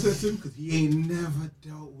don't make no sense to him? Because he ain't never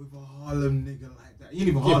dealt with a Harlem nigga like that. He ain't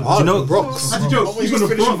even Harlem. Do you know? Bronx. That's a joke. He's gonna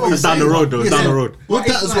Bronx. It's down the road though. It's down the road. With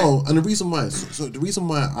that as well, and the reason why, the reason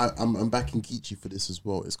why I'm backing Geechee for this as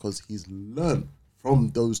well is because he's learned from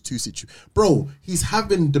those two situations. Bro, he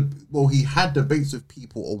had debates with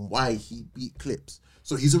people on why he beat Clips,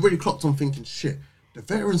 so he's already clocked on thinking, shit, the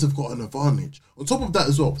veterans have got an advantage. On top of that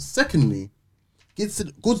as well, secondly, Goods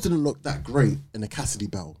didn't look that great in the Cassidy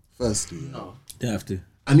battle. Firstly, They have to.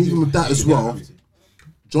 and even with that as well,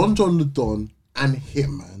 John the Don and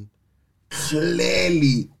Hitman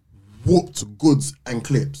clearly whooped Goods and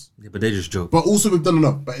Clips. Yeah, but they just joke. But also we've done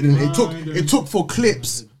enough. But it took for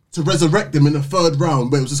Clips to resurrect him in the third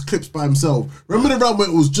round where it was just Clips by himself. Remember the round where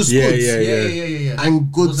it was just Goods? Yeah.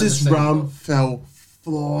 And Goods' round fell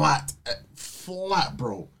flat,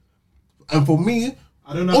 bro. And for me,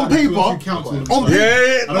 I don't know on paper,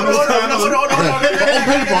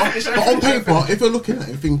 on paper, if you're looking at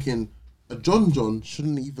it thinking, a John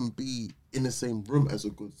shouldn't even be in the same room as a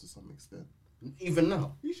Goods to some extent. Even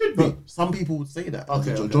now. He should be. But some people would say that.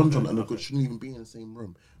 Okay, John and a Goods shouldn't even be in the same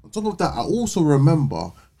room. On top of that, I also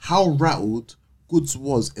remember how rattled Goods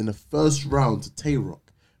was in the first round to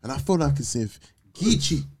Tay-Rock. And I feel like as if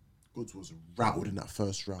Geechee Goods was rattled in that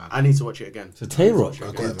first round. I need to watch it again. So Tay-Rock.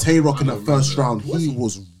 Tay-Rock in that first round, he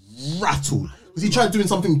was rattled. Because he tried doing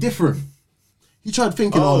something different. He tried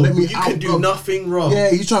thinking, let me you can do nothing wrong. Yeah,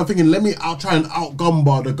 he tried thinking, let me try and out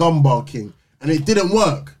Gumbar, the Gumbar King. And it didn't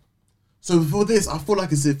work. So for this, I feel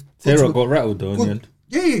like as if Tay-Rock got rattled though in the end.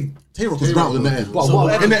 Yeah. Tay-Rock was rattled in the end. So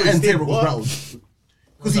In the end, Tay-Rock was rattled.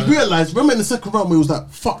 Because he realised, remember in the second round where he was like,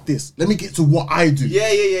 fuck this, let me get to what I do.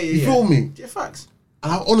 Yeah. You feel me? Yeah, facts.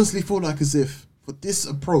 And I honestly feel like as if for this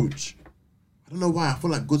approach, I don't know why, I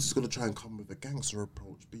feel like Goods is going to try and come with a gangster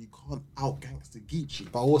approach, but you can't out-gangster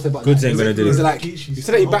Geechee. But what about Goods ain't gonna do it. it. Like, you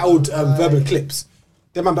said that he battled Verb and Clips.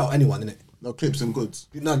 They man battle anyone, innit? No, Clips and Goods.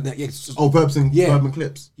 No, yeah. It's just, Verbs and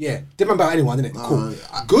Clips. Yeah, they man battle anyone, innit? Cool.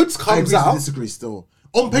 Goods I comes agree to out disagree still.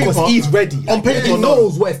 On paper, because he's ready. On paper, he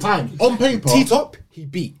knows what it's time. On paper, T-Top, he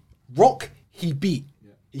beat. Rock, he beat.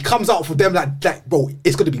 He comes out for them like, bro,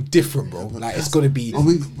 it's gonna be different, bro. Like, it's gonna be. Are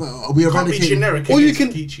we Can't be eradicating? generic. Or you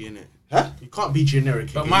can- Geechee, innit? You can't be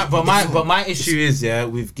generic. But my issue is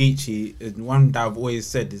with Geechee, and one that I've always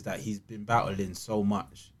said is that he's been battling so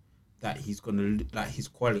much that he's gonna his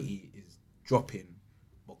quality is dropping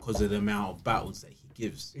because of the amount of battles that he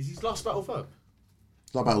gives. Is his last battle firm?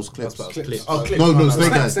 That battle's clips. Oh, Clips. No,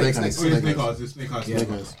 Snake Eyes.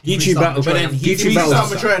 Geechee battle, but then Geechee battle.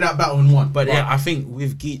 battle. Majority that battle in one. But yeah, I think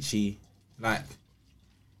with Geechee, and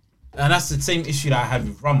that's the same issue that I had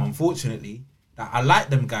with Rum. Unfortunately, that I like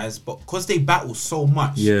them guys, but because they battle so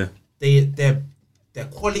much, their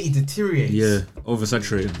quality deteriorates. Yeah,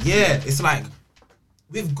 oversaturated. Yeah, it's like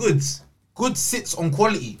with Goods sits on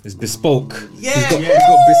quality. It's bespoke. Yeah, he's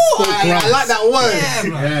got bespoke rounds. I like that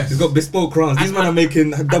word. Yeah, He's got bespoke rounds. These men are making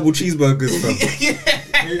double cheeseburgers, fam.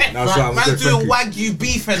 Man doing Wagyu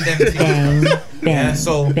beef and them things.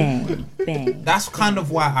 So that's kind of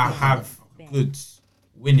why I have Goods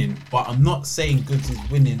winning, but I'm not saying Goods is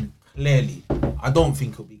winning clearly. I don't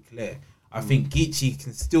think it'll be clear. I think Geechee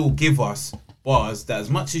can still give us bars that, as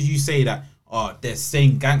much as you say that they're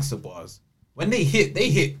saying gangster bars, when they hit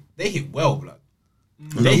well, blood.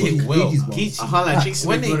 They hit well. Geechee,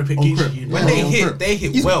 when they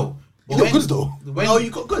hit well. You got Goods though. You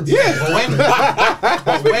got Goods. Yeah.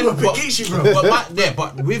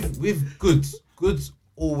 But with Goods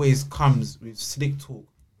always comes with slick talk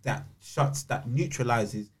that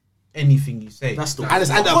neutralizes anything you say. That's the and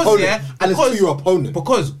it's at the opponent. And it's to your opponent.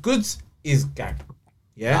 Because Goods is gang.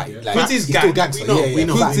 Yeah? Goods is he's gang. still gangster. We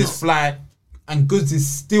know. Goods is fly and Goods is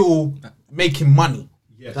still making money.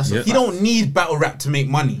 He don't need battle rap to make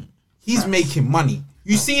money. He's making money.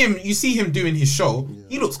 You see him doing his show.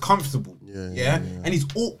 He looks comfortable. And he's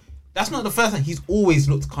all. That's not the first time. He's always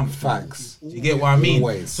looked comfortable. Facts. Do you get what I mean?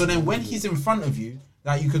 Always. So then when he's in front of you,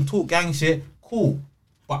 you can talk gang shit. Cool.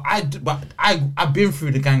 But I've been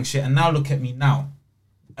through the gang shit, and now look at me now,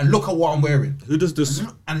 and look at what I'm wearing. Who does this?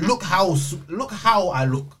 And look how I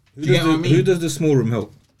look. Do you get what I mean? Who does the small room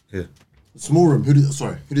help? Here. Small room. Who does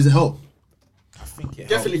it help? I think it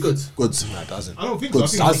definitely helps. Goods. No, it doesn't. I don't think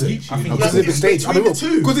Goods so. I think does it. Goods is a big stage. I mean,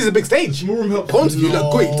 Goods is a big stage. Small room helps. Ponce, you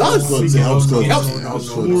look good. It does. Goods. It helps Goods. It helps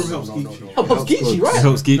Geechee, right? It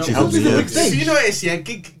helps Geechee. Goods is a big So stage. you notice,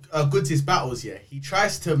 Goods' battles, he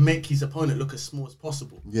tries to make his opponent look as small as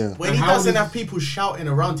possible. Yeah. When And he how doesn't does- have people shouting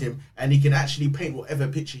around him, and he can actually paint whatever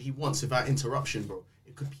picture he wants without interruption, bro,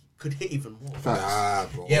 it could hit even more.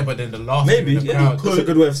 Bro. Yeah, but then the laughing. Maybe. in the Yeah, crowd. that's a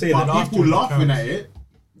good way of saying But it. people laughing at it.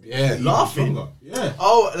 Yeah. Laughing. Yeah.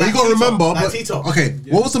 Oh, But you got to remember. Like But, Tito. okay,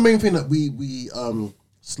 what was the main thing that we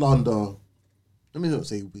slander? Let me not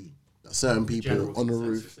say we. That certain people General on the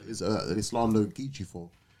consensus, roof is they slander Geechee for.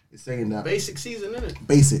 It's saying that Basic season, innit?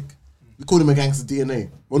 basic. We call him a gangster DNA.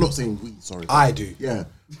 We're not saying we. Sorry. I do. Yeah.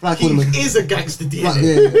 Fly He call him a. is a gangster Fly,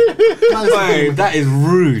 DNA. yeah. That is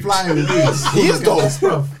rude. Flying He is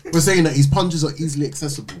though. We're saying that his punches are easily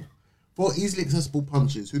accessible. For easily accessible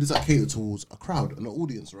punches, who does that cater towards? A crowd, an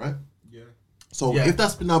audience, right? Yeah. So if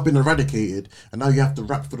that's now been eradicated, and now you have to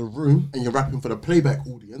rap for the room, and you're rapping for the playback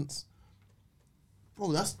audience,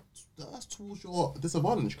 bro, that's towards your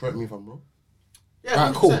disadvantage. Correct me if I'm wrong. Yeah,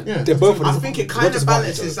 Alright, cool. 100%. They're both. I think it kind of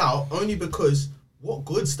disadvantage, balances out only because what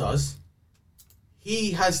Goods does,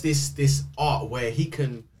 he has this art where he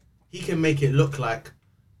can make it look like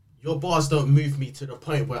your bars don't move me to the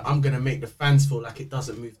point where I'm gonna make the fans feel like it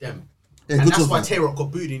doesn't move them. Yeah, And Goods that's does why that. Tay-Rock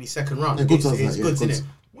got booed in his second round. Yeah, Goods does It's that, yeah, Goods, Goods. innit?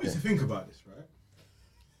 What do you think about this, right?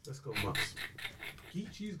 Let's go, Max.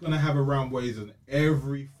 Geechee's gonna have a round where he's on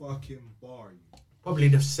every fucking bar. Probably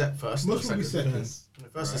the set first. Most or probably second. second. The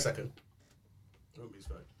first or Right. second. Won't be his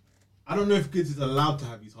third. I don't know if Goods is allowed to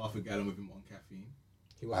have his half a gallon with him on caffeine.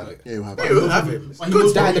 He will have it. Yeah, you have Yeah, it. we'll have him. But he Goods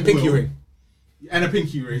most That and the probably pinky will. ring. And a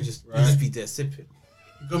pinky ring. You just right? be there sipping.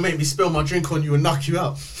 You're gonna make me spill my drink on you and knock you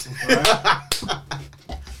out.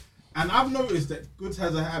 And I've noticed that Goods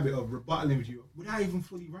has a habit of rebuttaling with you without even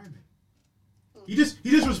fully rhyming. He just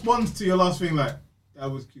responds to your last thing like, that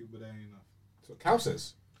was cute, but that ain't enough. That's what Cal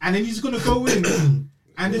says. And then he's gonna go in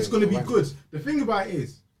and it's gonna be good. The thing about it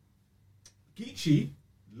is, Geechee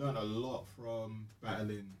learned a lot from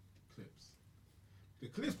battling Clips. The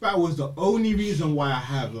Clips battle was the only reason why I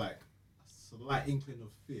have like a slight inkling of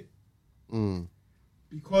fear.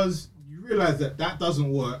 Because you realize that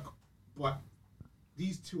doesn't work, but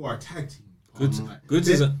these two are a tag team. Goods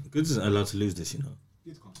isn't allowed to lose this, you know,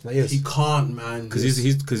 No, yes. He can't, man. because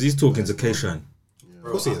he's talking to K-Shine. Of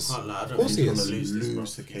course he is. I don't Of course think he he's is. gonna lose this, bro.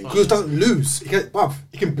 He can't. Goods doesn't lose.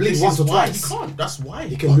 He can bleed This once is or why twice. he can't. That's why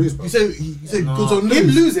He can lose, bro. You said Goods don't Him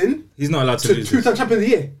lose. losing He's not allowed to to lose this. two-time champion of the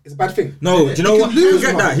year is a bad thing. No, do you know He what? can lose,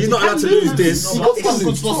 Forget man. that. He's not He allowed to can lose lose. this. He Goods can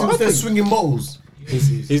lose. lost him there swinging bottles.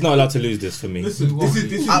 He's not allowed to lose this for me. Listen, this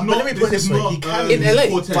is But not. let me put it this way: he can in LA,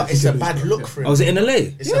 but it's a bad look for him. Oh, is it in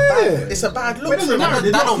LA? It's a bad look for him.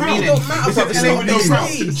 That don't mean It don't matter, anything. bro. It's not a big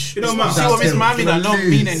stage. It don't See matter. what Miss Miami that don't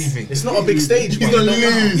mean anything. It's not a big stage. He's bro. gonna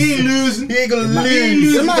lose. He ain't losing. He ain't gonna lose. He's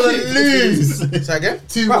He's gonna lose. Say again?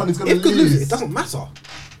 2-1. He's gonna If good loses, lose. it doesn't matter.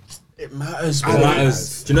 It matters, It bro.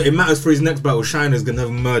 matters. Do you know? It matters for his next battle. Shiner's gonna have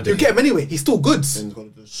murder. You get him anyway. He's still good. He's gonna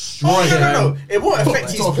destroy Oh, him. no. It won't affect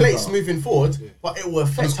his Talking place about. moving forward, but it will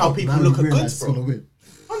affect how people Now look you at realise goods, he's gonna bro. win.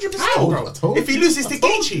 100%, bro. told If he loses to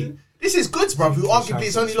Geechee, this is goods, bro, who arguably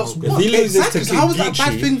has only lost If one. he loses Exactly. to So how is that a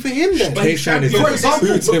bad Geechee, thing for him then? K Shine is For gonna example,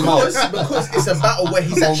 boot him out. because it's a battle where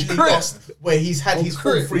he's actually lost, where he's had his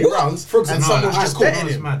full 3 rounds, For and example, someone's alright, just cool. betting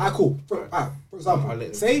him. Alright, cool. For example,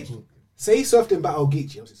 say Surf didn't battle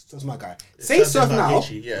Geechee. That's my guy. Say Surf now.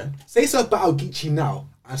 Geechee, yeah. Say Surf battle Geechee now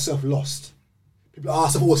and Surf lost. People are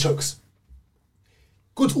Surf always chokes.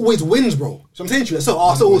 Good always wins, bro. So I'm saying to you, Surf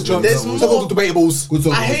always chokes. There's Surf more- always debables. Good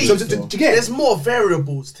I hate So, do you get There's it? more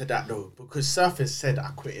variables to that though, because Surf has said I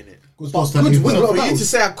quit in it. Good But stuff. good wins a lot So of for you battles. to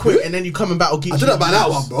say I quit and then you come and battle Geechee, I did that by that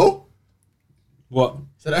one, bro. What?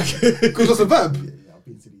 So that Because that's a verb.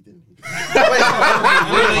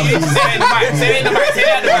 Say it in the mic.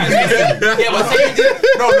 Yeah, but say you did.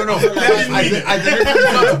 No. I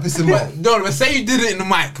deliberately said to piss him off. No, but say you did it in the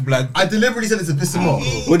mic, blood. I deliberately said it to piss him off.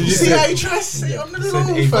 What did You you see how say? you try to say it on the Said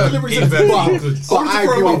low, Ava- fam. Deliberately Ava- said But, good. but I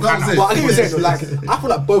agree with That was it. But I get what you're saying. Like, I feel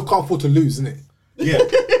like both can't afford to lose, innit? Yeah.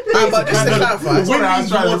 But just to clarify, The win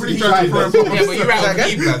means more to Geechee. Yeah, but you're out of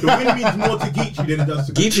me, blood. The win means more to Geechee than it does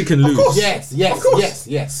to Geechee can lose.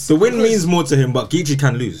 Yes. The win means more to him, but Geechee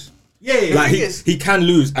can lose. Yeah. Like thing is, he can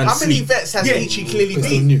lose and how many sleep. vets has Yeah. Geechee clearly Because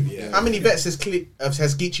beat? they're new, yeah. How many vets has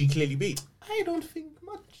Geechee clearly beat? I don't think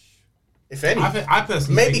much. If any. I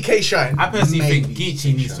personally Maybe think, K Shine. I personally think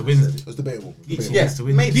Geechee needs to win. It's debatable. Geechee Yeah, needs to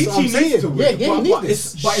win. maybe. That's what I'm Geechee saying. needs to win. Yeah, he but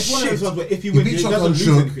needs it's one of those ones where if he He wins, beat he Shotgun doesn't lose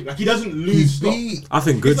Shook. anything. Like he doesn't He lose stuff. beat. I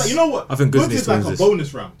think It's Goods. like, you know what? I think Goods Goods needs is to like win a this.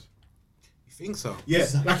 bonus round. You think so? Yeah,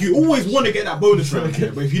 like you always want to get that bonus round, yeah,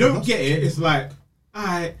 but if you don't get it, it's like,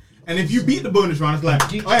 alright. And if you beat the bonus round, it's like,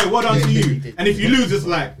 hey, well done to you. And if you lose, it's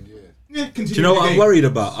like, yeah, continue. Do you know the what I'm game. worried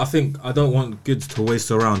about? I think I don't want Goods to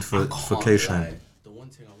waste around for K Shine. The one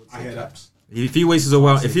thing I would I hear that. If he wastes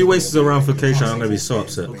around for K Shine, I'm gonna be so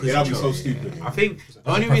upset. Yeah, that'd be so stupid. I think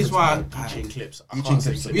the only reason why Geechee clips. I Geechee can't say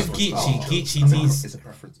clips. clips. with Geechee It's a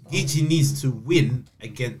preference. Geechee needs to win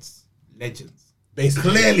against legends.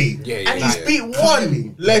 Basically. Clearly. And he's beat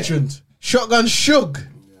one legend. Shotgun Shug.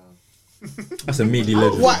 That's a meaty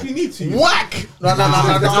legend. Whack. You need to. Whack. No.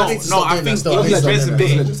 I need to stop I doing think that. his Legends,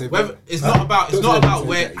 resume. legends. Whether it's not about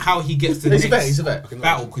where how he gets to the He's a vet, he's next a vet.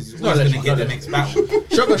 battle because he's Not always legend, going to not get the next battle.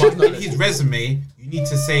 Shotgun Shug's But not in his legend. resume, you need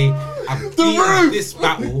to say I've beaten this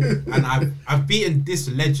battle and I've beaten this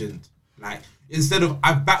legend. Like instead of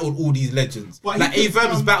I've battled all these legends. But Like he A could,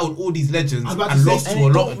 Verb's battled all these legends I was about to and say, lost to a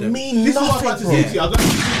lot of them. Mean This is what I was about to say to you. I was about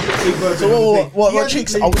to say, So what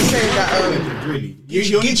Cheeks? Are we saying that really?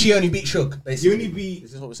 Geechee only beat Shug? You Basically, only beat.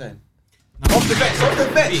 is this what we're saying? Off the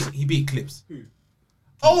vets. He beat Clips.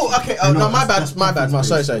 Oh, okay. No, my bad.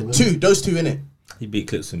 Sorry. Those two in it. He beat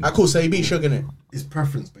Clips him. Cool. So he beat Shug in it. It's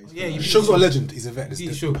preference based. Yeah, you Shug's not a legend. He's a vet.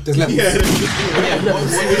 He's Shug. There's levels. Yeah, what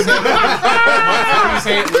you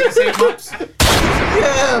saying? What you saying, Maps?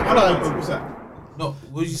 What's that? No,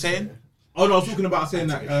 what are you saying? Oh no, I was talking about saying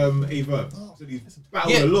that A Verb. So he's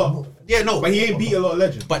battled Yeah. a lot, Yeah, no. but he ain't beat a lot of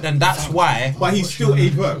legends. But then that's why. But he's still A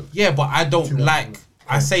Verb. Yeah, but I don't like.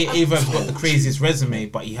 I say Ava's got the craziest resume,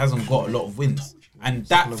 but he hasn't got a lot of wins. And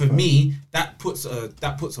that for me, that puts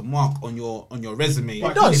a mark on your resume.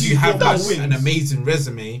 It does. If you have He's got that, more an wins. amazing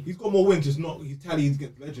resume. He's got more wins, just not his tallies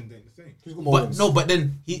against legends ain't the same. But no, but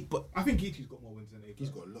then I think Geechee's got more wins than A. He's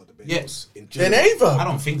got a lot of yes. Then Ava. I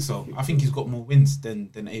don't think so. I think he's got more wins than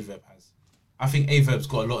Averb has. I think Averb's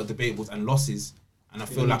got a lot of debatables and losses, and I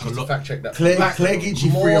feel like a lot. Fact check that. Claire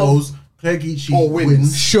Geechee more- 3-0s. Claire Geechee Or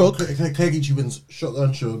wins. Shug. Claire Geechee wins.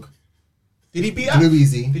 Shotgun Shug. Did he beat Av? Blue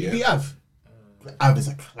Easy. Did he beat Av? Av is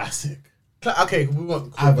a classic. Okay, we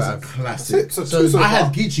want Av is a Av. classic. So two so I had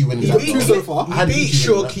far. Geechee winning He that. beat two though. so far. I had He beat Geechee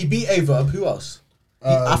winning Shug. that. He beat Ava. Who else?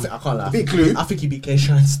 I can't lie. Beat Clue. I think he beat K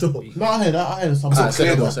Shine still. No, I heard that. I heard something. It's not Alright, say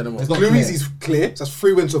clear no more, though. say no more. It's not Blue clear. Easy's clear. So that's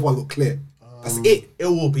 3 wins so far. Got clear. That's it. It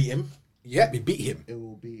will beat him. Yeah, we beat him. It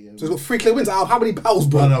will be. So he's got 3 clear wins out of how many battles,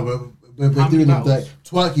 bro? No, we're How many doing them. battles?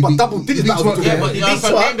 Twerk, he But beat. double he digit beat battles Twerk, Yeah, but He yeah, beat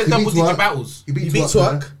so Twerk. name the He beat double digit Twerk. battles. He beat He beat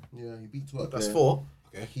Twerk. Twerk. Yeah, he beat Twerk. That's yeah. 4.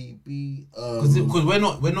 He beat. Because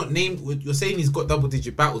we're not named. You're saying he's got double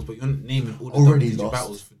digit battles, but you're not naming all the Already double digit lost.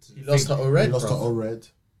 battles. He lost to He Red. lost to Red.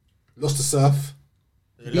 Lost to Surf.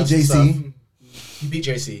 BJC. He beat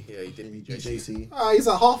JC. Yeah, he did beat JC. He's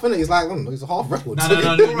a half, innit? He's like, he's a half record. No.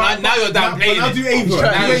 Now you're downplaying Now it. do Averb.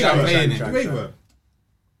 Now you're downplaying it. Do Averb.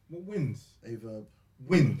 What wins? Averb.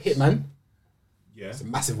 Wins. Hitman. Yeah. It's a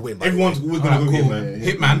massive win. Everyone's gonna go Hitman.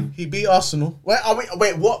 Hitman. He beat Arsenal. Wait,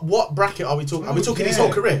 what bracket are we talking? Are we talking his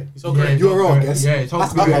whole career? His whole career. You're wrong, I guess. Yeah, it's Has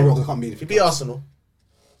to be okay. wrong. I can't beat He beat Arsenal.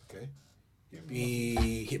 Okay. He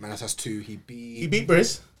beat Hitman. That's 2. He beat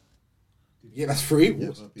Briz. Yeah, that's 3. Yeah,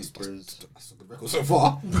 That's a good record so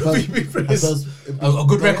far. He beat Briz. A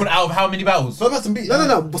good record out of how many battles? Verb hasn't beat.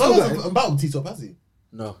 No. But still Verb good. hasn't battled T-Top, has he?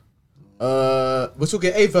 No. We're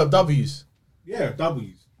talking Averb W's. Yeah,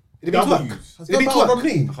 W's. Did he beat Twerk? Has Did he beat Verb battled Twerk?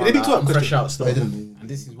 Romney? Did he beat Twerk? Fresh out still. No, he didn't. And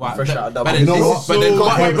this is why. Fresh out of double. But You know then what? this- but then- So,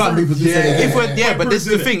 but- can't black people to say If we're Yeah, but this is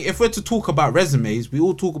the isn't thing. If we're to talk about resumes, we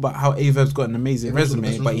all talk about how Averb's got an amazing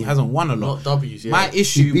resume, but he hasn't won a lot. Not W's, yeah. My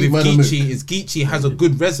issue He beat with Man of Geechee is Geechee has a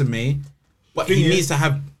good resume, but he Thing is- needs to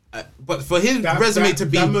have. But for his That- resume that- to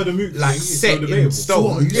be that Murder Mook like thing is set so in debatable. So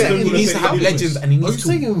what, stone, are you saying he he's needs to gonna have say legends and he Are you needs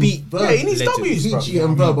saying to beat. Verb? Yeah, he needs legends. W's, bro. Geechee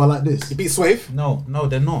and Verb are like this. He beat Swave. No,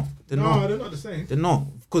 they're not. They're No, not. they're not the same. They're not.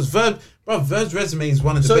 Because Verb's resume is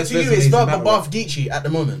one of the So best to you, resumes is in Verb battle above rap. Geechee at the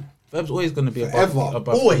moment? Verb's always going to be Forever.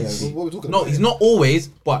 above. Always. What are we talking No, about? he's not always,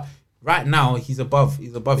 but right now he's above.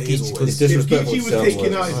 He's above It is Geechee always. because If Geechee was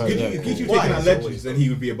taking out, yeah. if Geechee was Why? taking out legends, then he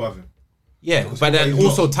would be above him. yeah. But then he's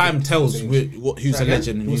also not. time tells who's a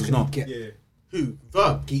legend and Who's who's gonna not. get Yeah. Who?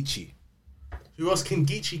 Verb. Geechee Who else can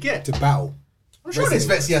Geechee get? to battle? I'm sure there's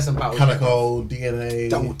vets he hasn't battled. Calico, DNA,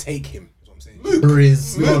 That will take him. Is what I'm saying.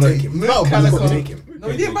 Briz. Mook No, take him. Mook, Mook Calico. will take him. No,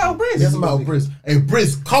 he didn't battle Briz. He hasn't battled Briz. Hey,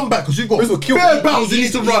 Briz, come back because you've got Briz will kill bare you. battles he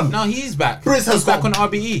needs to run. No, he's back. Briz has He's back got- on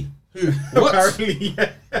RBE. Apparently, yeah.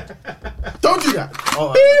 Don't do that.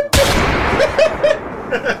 Oh,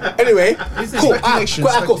 Anyway, cool. Speculation,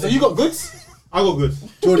 Cool. So you got goods? I got good.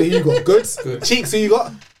 Jordan, you got goods? Cheeks, who you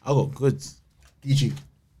got? I got goods. Geechee.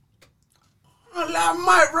 I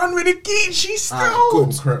might run with a Geechee still.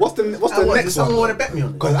 Good. What's the next Someone want to one? bet me on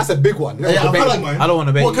it? Because that's a big one. Yeah, I feel like I don't want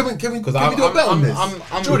to bet. What, you. can we Because do a bet on this?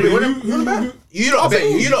 I'm Jordy, you want to bet? You lot bet.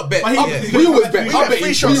 You lot bet. But he- Yeah. We always bet. I bet Free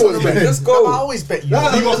you. shots. We always bet. Let's go. I always bet you. No,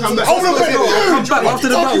 You gotta come back. I wanna bet you. Come back after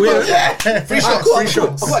the battle, yeah. Free shots. Free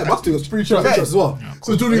shots. I thought it must do free shots as well.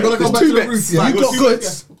 So Jordan, you gotta come There's back to two the bets. roof, yeah? You got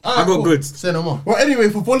goods. I got goods. Say no more. Well, anyway,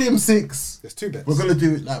 for volume 6, There's 2 bets. we're gonna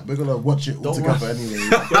do it like we're gonna watch it all together anyway.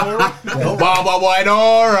 Baba boy,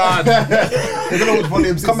 don't run. We're gonna watch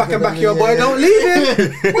volume 6. Come back and together, back your yeah, boy. yeah. Don't leave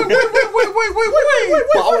him. Wait.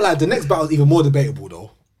 But I won't lie, the next battle is even more debatable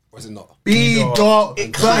though. Or is it not? B-Dot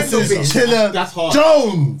It kind of versus is. Chiller That's hard.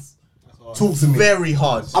 Jones. Talk to me. Very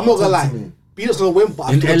hard. I'm not gonna Talk lie. to me. B-Dot's gonna win, but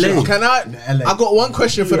I In think it's LA. Chiller. Can I? LA. I got one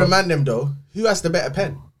question for the man them though. Who has the better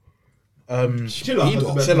pen? Chiller.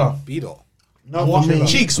 Chiller. B-Dot. No, for me,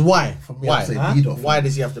 Cheeks. Why? me, I'd say Why? B-Dot. Why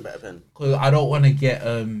does he have the better pen? Because I don't want to get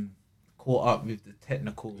caught up with the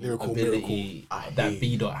technical Lyrical, ability that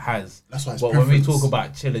B Dot has. That's why it's But when we preference. talk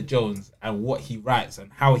about Chiller Jones and what he writes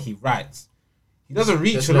and how he writes, he doesn't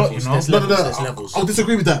reach There's a lot, levels, you know. there's No, There's levels. I'll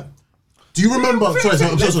disagree with that. Do you remember? Sorry,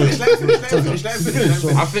 I'm so sorry. I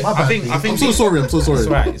think I'm so sorry. I'm so sorry. It's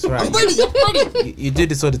right. It's right. You do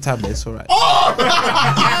this all the time, but it's all right.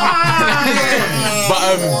 But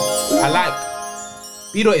I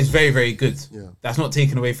like B Dot is very, very good. Yeah. That's not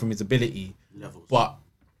taken away from his ability. Levels. But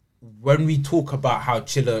when we talk about how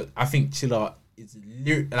Chiller, I think Chiller is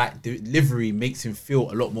like delivery makes him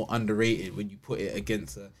feel a lot more underrated when you put it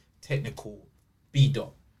against a technical B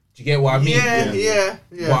Dot. Do you get what I mean? Yeah.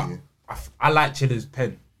 But I like Chiller's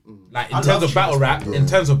pen. Like in I terms love of battle Chiller's rap, in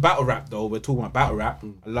terms of battle rap though, we're talking about battle rap.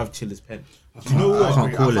 I love Chiller's pen. You know what? I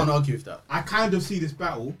can't call I can't it. argue with that. I kind of see this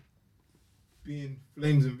battle being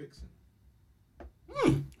Flames and Vixen.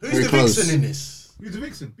 Who's Very the close. Vixen in this? Who's the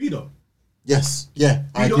Vixen? B-Dot. Yes. Yeah.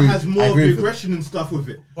 I B-Dot agree. has I more of agree the with it. aggression and stuff with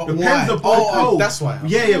it. But The why? pens are both Oh, cold. that's why.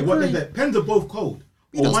 Yeah. What the pens are both cold.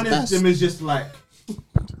 But B-Dot's one the of best. them is just like.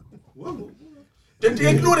 What?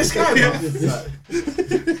 Ignore this guy, bro.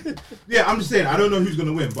 Yeah, I'm just saying. I don't know who's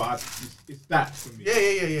gonna win, but it's that for me. Yeah.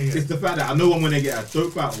 It's the fact that I know I'm gonna get a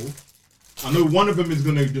dope battle. I know one of them is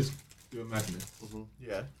gonna just do a madness.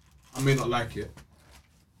 Yeah. I may not like it,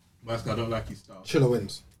 but that's 'cause I don't like his style. Chiller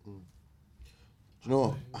wins. Do you know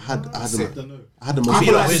what? I had I don't know. the most. I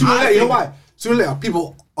feel like wins. sooner or later, you know why? Sooner or later,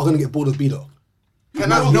 people are gonna get bored of B-Dot.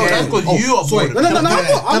 Can I? No, that's because you are sorry. bored. No, I'm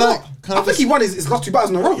not. Can I I think he won his last 2 battles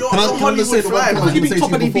in a row. You're Can I just say Hollywood the fly, one I man? think he I beat was top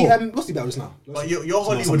gonna and he say beat to you what's the battle just now? But you're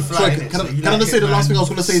Hollywood fly. Sorry, innit? can So you I like just say it, the last man. thing I was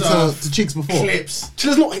gonna say to Cheeks before? Clips.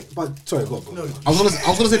 Chiller's not. But sorry, go on. No. I was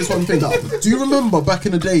gonna say this one thing. Do you remember back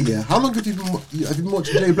in the day? Yeah, how long have you been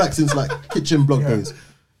watching Jay Black since like Kitchen Blog days?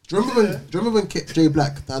 Do you remember when Jay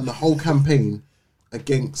Black had the whole campaign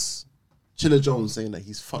against Chilla Jones saying that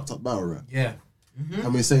he's fucked up battle rap. Yeah.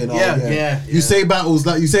 And we're saying, Yeah. you say battles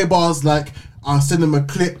like, you say bars like, I'll send him a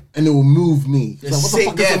clip and it will move me. It's like,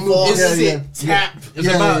 what the fuck is a move? Tap. It's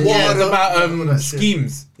about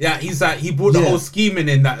schemes. Yeah, he's like, he brought the whole scheming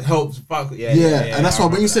in that helps. Fuck. Yeah, and that's why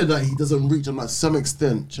when you said that he doesn't reach on like some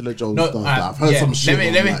extent, Chilla Jones does that. I've heard some shit.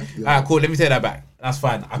 Alright, cool. Let me take that back. That's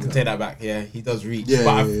fine. I can take that back. Yeah, he does reach.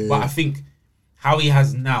 But I think how he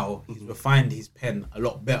has now, he's refined his pen a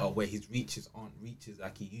lot better, where his reaches aren't reaches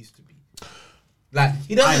like he used to be. Like,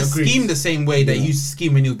 he doesn't scheme the same way that he used to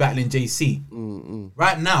scheme when he was battling JC.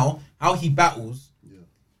 Right now, how he battles,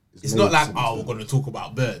 it's not like, we're going to talk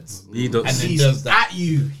about birds. He and then he does that. At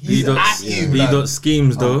you. He got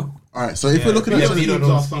schemes though. All right, so if we're looking at if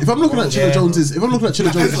I'm looking at Chilla Jones's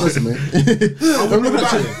resume, if I'm looking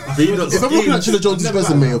at Chilla Jones's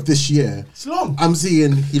resume of this year, I'm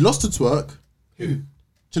seeing he lost to Twerk. Who?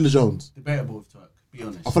 Chilla Jones. Debatable with Twerk. Be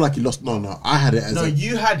honest. I feel like he lost. No, I had it as. No,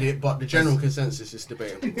 you had it, but the general consensus is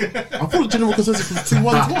debatable. I thought the general consensus was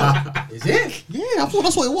 2-1 Twerk. Is it? Yeah, I thought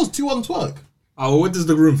that's what it was. 2-1 Twerk. Oh, what does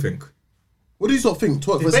the room think? What do you sort of think?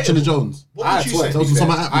 Twerk versus Chilla Jones. What would you say? That was some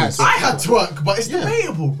I had Twerk, but it's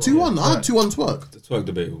debatable, bro. 2-1. I had 2-1 Twerk. The Twerk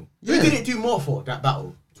debatable. Who did it do more for that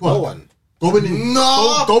battle? Twerk. Going in.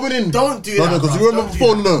 No. Going in. Don't do that. No, because you remember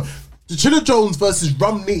before. No. The Chilla Jones versus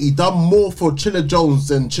Rum Nitty done more for Chilla Jones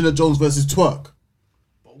than Chilla Jones versus Twerk.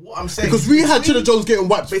 What I'm saying, because we had Chilla Jones getting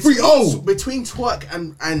wiped 3-0 between Twerk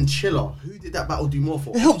and Chilla. Who did that battle do more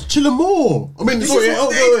for? It helped Chilla more. I mean, sorry,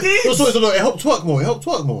 it helped Twerk more. It helped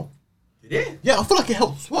Twerk more. Did it? Yeah, I feel like it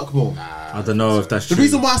helped Twerk more. I don't know if that's the true.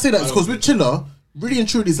 reason why I say that is because with Chilla, really and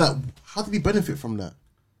truly, is like, how did we benefit from that?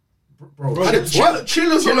 Bro,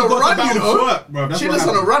 Chilla's on a run, you know. Chilla's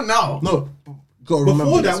on a run now. No, gotta remember.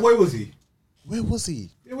 Before that, where was he? Where was he?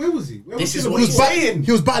 Yeah, where was he? This is what he's saying.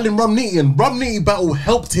 He was battling Rum Nitty, and Rum Nitty battle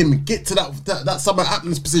helped him get to that Summer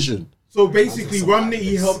Atlas position. So basically, Rum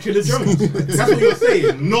Nitty helped Chilla Jones. That's what you're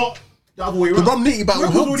saying, not the other way around. The Rum Nitty battle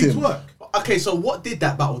helped him. Twerk. Okay, so what did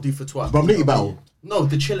that battle do for Twerk? Rum Nitty battle. No,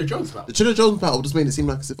 the Chilla Jones battle. The Chilla Jones battle just made it seem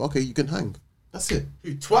like as if, okay, you can hang. That's it.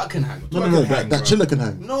 Who, Twerk can hang? No, that Chilla can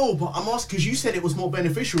hang. No, but I'm asking because you said it was more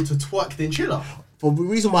beneficial to Twerk than Chilla. For the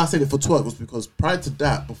reason why I said it for Twerk was because prior to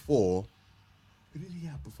that, before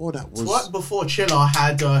that was Twerk before Chilla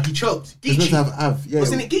had he choked. Geechee.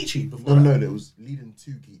 Wasn't it Geechee before? No, it was leading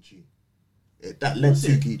to Geechee. That led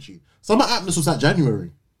to Geechee. Summer Atlas was that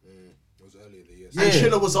January. It was earlier the year. And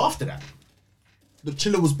Chilla was after that. The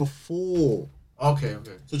Chilla was before. Okay.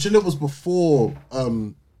 So Chilla was before.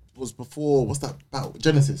 What's that battle?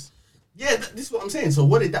 Genesis. Yeah, this is what I'm saying. So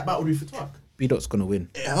what did that battle do for Twerk? B-Dot's gonna win.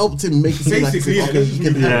 It helped him make it seem like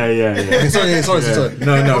Yeah. Sorry.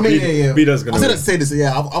 No, B-Dot's gonna win. I said to say this.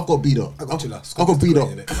 Yeah, I've got B-Dot. I've got B-Dot.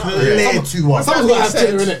 Clear 2-1. Someone's got to have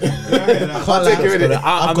Chilla in it. I can't take it in it.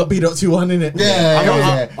 I've got B-Dot 2-1 in it.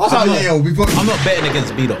 Yeah. I'm not betting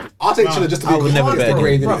against B-Dot. I'll take Chilla just to be. I would never bet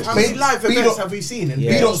against him. How many live events have we seen?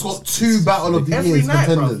 B-Dot's got 2 Battle of the Years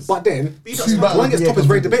contenders. But then, one gets top is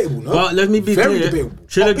very debatable, no? Well, let me be very clear.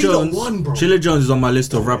 Debatable. Chilla Jones is on my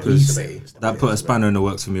list of rappers that put a spanner in the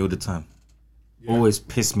works for me all the time. Always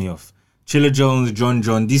piss me off. Chilla Jones,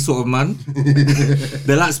 John, these sort of man,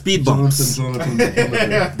 they're like speed bumps.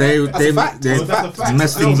 They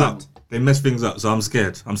mess things up. They mess things up, so I'm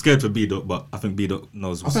scared. I'm scared for B-Dot, but I think B-Dot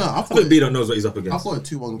knows. I think B-Dot knows what he's up against. I thought it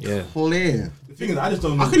 2-1 clear. The thing is, I just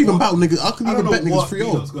don't know. I couldn't even battle niggas. I couldn't even bet niggas 3-0.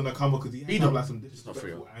 B-Dot's gonna come because he has like some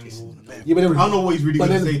disrespectful angle. Yeah, but I don't know what he's really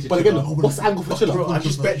gonna say to But again, what's the angle for Chilla? I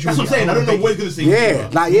just bet you. That's what I'm saying. I don't know what he's gonna say. Yeah,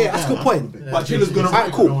 that's a good point. But Chilla's gonna.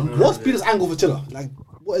 Alright, cool. What's B-Dot's angle for Chilla? Like,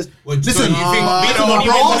 what is? Listen, you think B-Dot only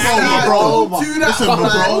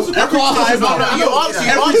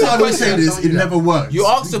every time we say this, it never works. You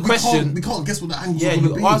asked the question. We can't guess what the angle Yeah, is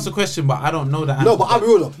you asked the question, but I don't know the No, angle. but I'm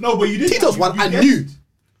real. No, but you did. Tito's one, I knew.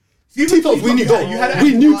 Tito's, we knew.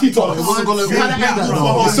 We knew Tito's.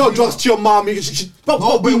 You saw drugs to your mom.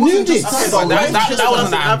 But we knew this. That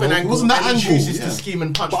wasn't that angle. It wasn't that angle. Chooses to scheme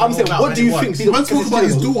and punch. But I'm saying, what do you think? Man talked about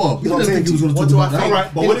his daughter. We didn't think he was going to talk about that.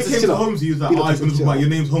 Alright, but when it came to Holmesy, he was like, he's going to talk about your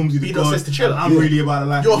name's Holmesy. B-Dot says to Chilla. I'm really about a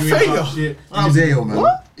life. You're a failure. He was Ayo, man.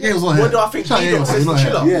 What? Yeah, was on here. What do I think? B-Dot says to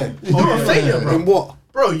Chilla. Yeah. You're a failure, bro. In what?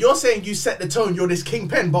 Bro, you're saying you set the tone, you're this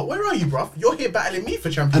kingpin, but where are you, bro? You're here battling me for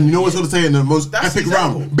champion. And you know what he's going to say in the most That's epic his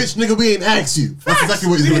round? angle. Bitch, nigga, we ain't asked you. That's exactly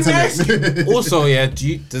what he's We going to didn't say next. Also, yeah,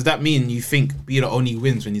 does that mean you think B-Dot only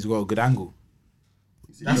wins when he's got a good angle?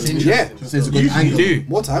 That's interesting. So it's a good angle. You do.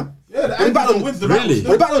 What time? Yeah, When he battled wins the Really?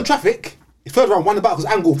 When he battled on traffic, his third round won the battle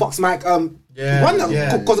because angle fucks Mike. Won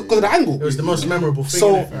that because of the angle. It was the most memorable thing.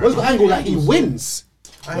 So innit? what's the angle? Like he wins.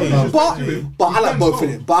 But I like both in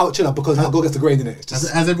it. But I'll chill out because I'll go against the grain in it.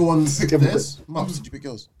 Has everyone picked theirs? Maps, did you pick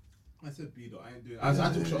yours? I said B dot. I ain't doing.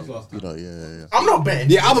 I took shots last time. B dot, yeah. I'm not betting.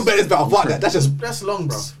 Yeah, I'm a bet this battle. Fuck that. That's long,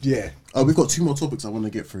 bro. Yeah. We've got 2 more topics I want to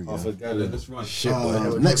get through. Yeah? Let's run. Shit,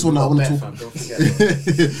 boy. Next one I want to talk.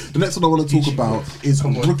 The next one I want to talk about is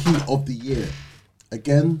Rookie of the Year.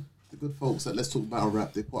 Again, the good folks at Let's Talk Battle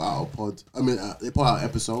Rap, they put out a pod. They put out an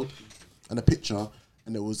episode and a picture,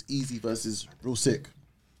 and it was Easy versus Real Sick.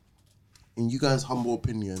 In you guys' humble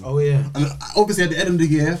opinion. Oh yeah. And obviously at the end of the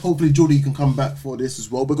year, hopefully Jordy can come back for this as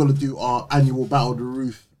well. We're gonna do our annual Battle of the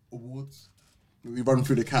Roof awards. We run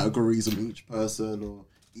through the categories of each person or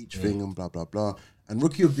each thing and blah blah blah. And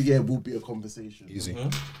Rookie of the Year will be a conversation. Easy.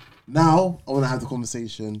 Now I want to have the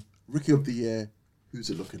conversation. Rookie of the Year, who's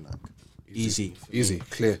it looking like? Easy.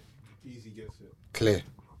 Clear. Easy gets it. Clear.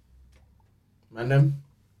 Man, them.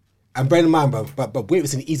 And bear in mind, but we haven't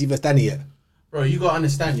seen Easy versus Danny yet. Bro, you gotta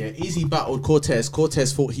understand, yeah. Easy battled Cortez.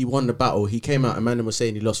 Cortez thought he won the battle. He came out and man was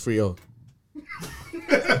saying he lost 3-0.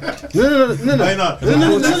 No. That's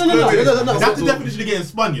the definition of getting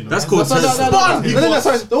spun, you know. That's called Spun.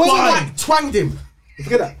 Sorry. The way Like, twanged him.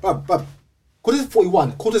 Forget that. But Cortez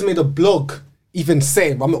 41. Cortez made a blog even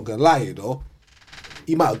saying, but I'm not gonna lie, you know,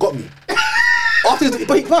 he might have got me. After his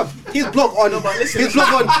blog on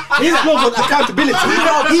accountability,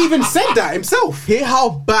 he even said that himself. Hear how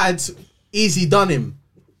bad Easy done him.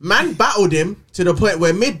 Man battled him to the point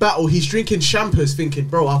where mid-battle he's drinking champers thinking,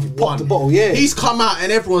 bro, I've won. The bottle, yeah. He's come out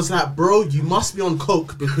and everyone's like, bro, you must be on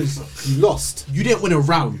coke because you lost. You didn't win a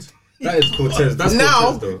round. That is Cortez. That's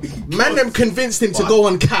now, Cortez, though. man them convinced him to go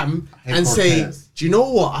on cam and say, do you know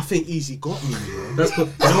what? I think Easy got me. That's cool.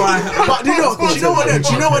 But do you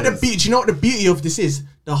know what the beauty of this is?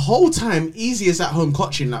 The whole time Easy is at home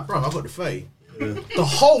coaching like, bro, I got the 30. Yeah. The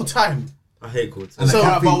whole time. I hate Cortez. So,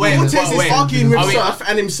 but wait, Cortez is arguing with himself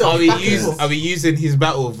and himself. Are we using his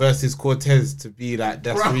battle versus Cortez to be like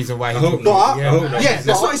that's the reason why he took that's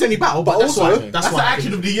not his only battle, but also that's the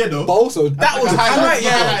action of the year though. But also that was highlight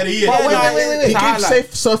of the year. Wait. He gave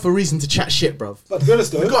Safe Surf a reason to chat shit, bruv. But to be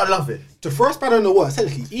honest though, you gotta love it. The first battle in the world,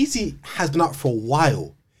 essentially, Easy has been out for a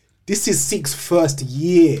while. This is Seek's first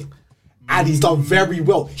year. And he's done very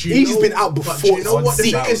well. Easy's been out before. Do you know what the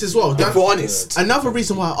thing is as well? If we're honest. Another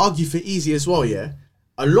reason why I argue for Easy as well, yeah?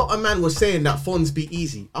 A lot of man was saying that Fonz beat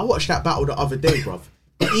Easy. I watched that battle the other day, bruv.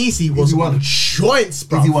 Easy was on joints,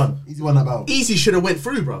 bruv. Easy won that battle. Easy should have went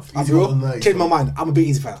through, bruv. Change my mind. I'm a big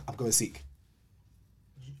Easy fan. I'm going Seek.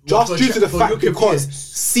 Just due to the fact because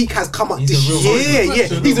Seek has come up this year. Yeah,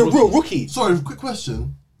 he's a real rookie. Sorry, quick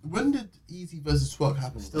question. When did Easy versus Twerk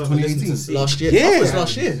happen? 2018? Last year. Yeah. It was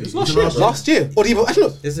last year. It was last year. Last year. Or even, actually,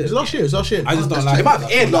 look. It was last year. It was last year. I just don't like It might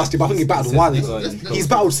have aired last year, but I think he battled a while ago. He's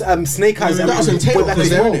battled Snake Eyes and that was in Taylor back as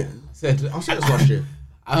there, well. innit? I'll say it was last year.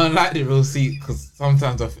 I don't like the Real Seek because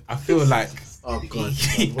sometimes I feel like oh god,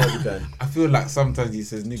 what are you doing? I feel like sometimes he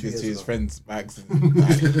says niggas to his friends by accident.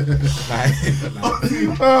 Like,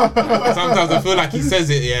 sometimes I feel like he says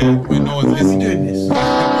it, yeah, when no one's listening.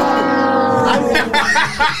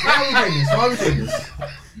 Why are we doing this?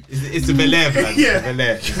 It's a Belair, man. Yeah.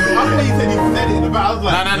 Belair. I thought he said it in the battle.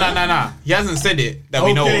 I was like, No. He hasn't said it that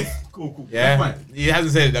we know of. Cool. Yeah, That's fine. he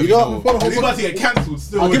hasn't said it that we know of. He's about to get cancelled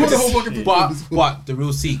still. I'll give it the whole fucking But the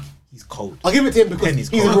Real Seek, he's cold. I'll give it to him because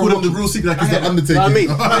he's a I real call him rookie. the Real Seek like he's the Undertaker. I mean,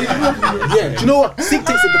 yeah, do you know what? Seek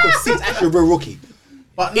takes it because Seek's actually a real rookie.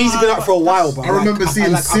 But He's been out for a while, bro. I remember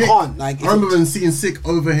seeing Sick. I remember seeing Sick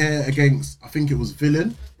over here against, I think it was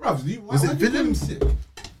Villain. Was it Villain? Sick?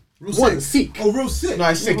 Real What? Sick. Seek. Oh, real sick. no,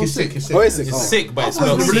 it's sick. It's sick. Oh, it's sick. It's sick, but it's Oh,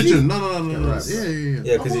 not the sick. religion. No. Yeah.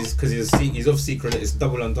 Yeah, because he's of secret. It's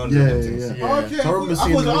double entendre. Yeah. Oh, okay. So I remember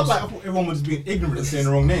seeing I thought everyone was being ignorant and saying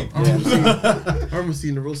the wrong name. I remember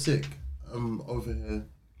seeing the Real Sick over here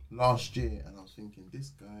last year, and I was thinking, this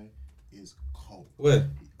guy is cold. Where?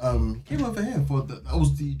 He came over here for that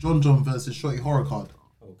was the John versus Shorty horror card.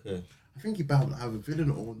 Okay. I think he battled either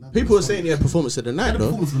Villain or People were saying he had performance of the night, though.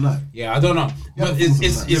 performance of the night. Yeah, I don't know. But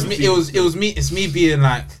it's me being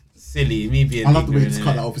like silly, me being. I love the way you just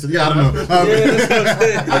cut that off. He said, yeah, I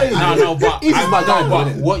don't know.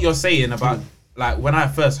 But what you're saying about like when I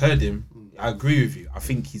first heard him, I agree with you. I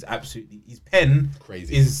think he's absolutely his pen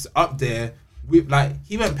Crazy. is up there with like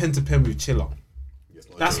he went pen to pen with Chiller.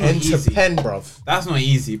 That's not easy. pen, bruv. That's not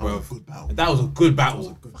easy, bro. battle. That was a good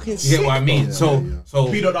battle. You get what I mean? So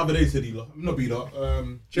B-Dot the other day said he lost. Not B-Dot.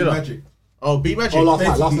 Chiller. Magic. Oh, B Magic. Oh, last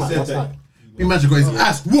Basically night. said that. Be Magic got his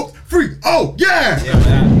ass whooped. 3-0, yeah! yeah,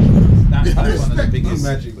 but that's one of the biggest.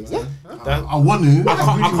 Magic, man. I want to.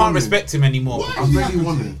 I can't respect him anymore. I really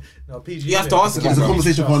want to. No, PG. You have to ask him. It's a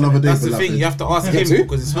conversation for another day. That's the thing. You have to ask him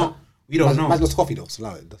because it's not. We don't know. Magic lost coffee though. So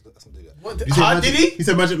allow it. Let's not do that. What, You said did he? He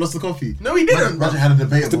said Magic lost the coffee. No, he didn't. Magic had a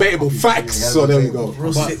debate. It's debatable. Facts. So there you go.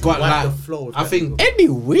 But like, I think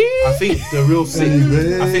Anyway. I think the real sick.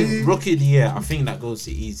 I think Rookie of the Year. I think that goes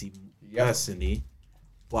to Easy personally.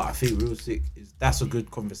 But I think real sick that's a good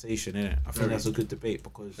conversation, isn't it? I think that's a good debate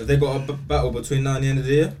because Have they got a battle between now and the end of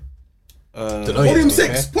the year? Volume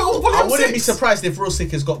 6. I wouldn't be surprised if Real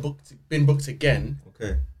Sick has been booked again.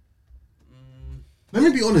 Okay. Let me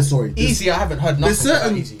be honest, sorry. Easy, I haven't heard nothing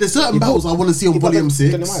about Easy. There's certain battles I want to see on Volume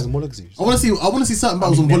 6. I want to see certain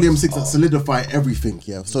battles on Volume 6 that solidify everything,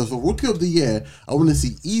 yeah. So for Rookie of the Year, I want to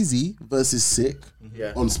see Easy versus Sick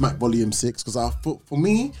on Smack Volume 6 because for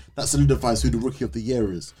me, that solidifies who the Rookie of the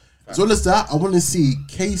Year is. As well as that, I want to see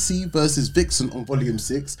Casey versus Vixen on Volume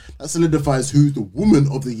 6. That solidifies who the Woman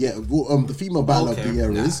of the Year, the female battle of the year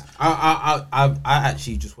is. I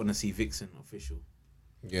actually just want to see Vixen official.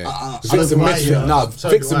 Yeah, Vixen Misfit. Nah,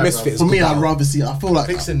 Vixen Misfit. For me, I'd rather see. I feel like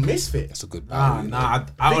Vixen Misfit. That's a good battle. Nah.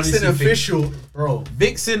 Vixen official, bro.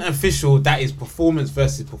 Vixen official. That is performance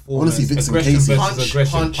versus performance. I want to see Vixen aggression Casey. versus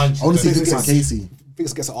aggression. Punch I want to see Vixen Casey.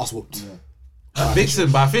 Vixen gets an ass whooped.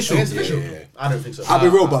 Vixen by official. Yeah. I don't think so. I'll be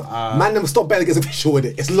real, but man, them stop betting against official with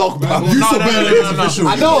it. It's long, bro. You stop betting against official.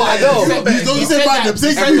 I know. You said bad.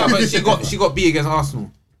 But she got beat against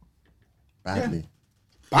Arsenal. Badly.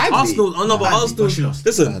 Arsenal, but Arsenal.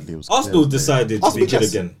 Listen, Arsenal decided to be good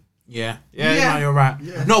again. Yeah, you're right.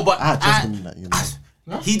 No, but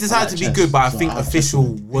he decided to be good, but I think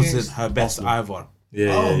official wasn't her best either.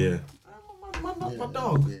 Yeah. My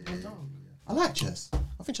dog. I like chess.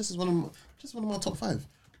 I think chess is one of my top 5.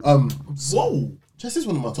 Whoa. Chess is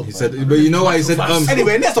one of my top 5. He said, but you know why he said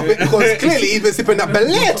Anyway, next topic because clearly he's been sipping that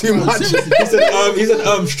Belair too much. he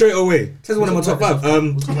said straight away. Chess is one of my top 5.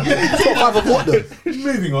 Top 5 of what though?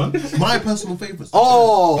 Moving on. My personal favourites.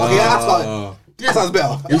 Oh, okay, that's fine. That sounds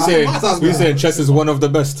better. You saying chess is one of the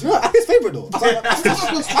best? No, that's his favourite though. That's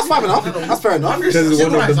fair enough. That's fair enough. Chess is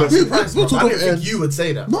one of the best. We'll talk I about didn't think you would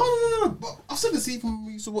say that. No. But I've said this even when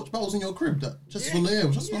we used to watch battles in your crib. That chess is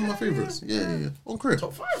one of my favourites. Yeah. On crib.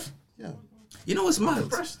 Top 5. Yeah. You know what's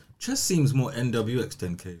mad? Chess seems more NWX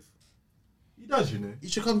than Cave. He does, you know. You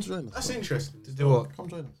should come join us. That's interesting. To do what? Come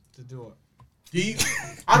join us. To do what?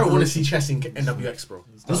 I don't want to see chess in NWX, bro.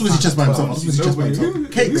 I just want to see chess by himself.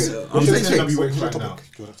 Cakes. Right now.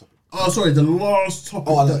 Oh, sorry. The last topic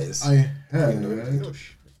I know this. I heard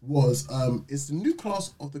was is the new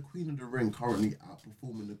class of the Queen of the Ring currently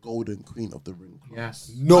outperforming the Golden Queen of the Ring class?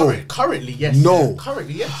 Yes. No. Currently, yes. No.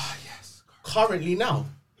 Currently, yes. Yes. Currently, now.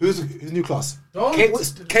 Who's new class? Don't-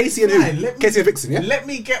 Casey and who? Casey and Vixen, yeah? Let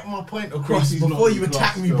me get my point across Casey's before not you new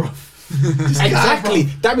attack class, me, no. bro. Exactly.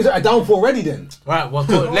 That means they're down for already then. Right, well,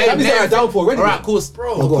 That means they're down for already. Alright, cool,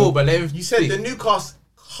 Bro, cool, but let You said the new cast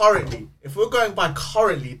currently. If we're going by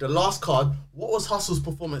currently, the last card, what was Hustle's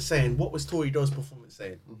performance saying? What was Tory Doe's performance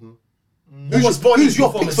saying? What was Bonnie's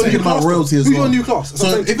performance Thinking saying? about royalty as Who's well. your new class?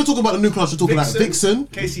 So if you're talking about the new class, you're talking like Vixen,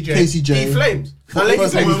 KCJ, D Flames.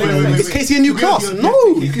 Is Casey a new class? No,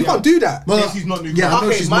 you can't do that. Casey's not new Yeah, class. I know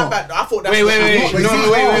Okay, she's my not. bad. I thought that's Wait.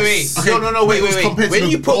 Okay, Wait. When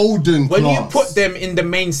you put them in the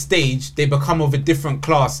main stage, they become of a different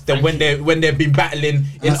class than when they've been battling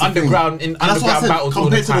in underground battles all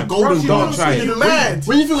the compared to the time. Golden Don't class. try it. mad.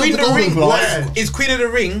 When you think Queen of of the the Golden Ring class, is Queen of the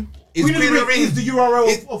Ring. Queen of the Ring is the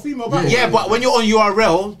URL of female battle. Yeah, but when you're on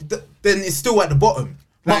URL, then it's still at the bottom.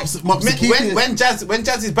 Like, when Jazz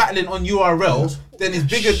is battling on URL, then it's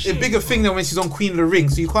a bigger thing than when she's on Queen of the Ring.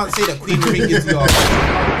 So you can't say that Queen of the Ring is URL.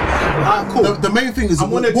 Cool. The main thing is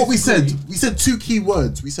what we said. We said 2 key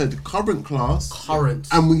words. We said current class,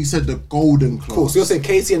 and we said the golden class. Cool. So you're saying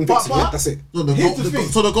Casey and Vixen, yeah? That's it. So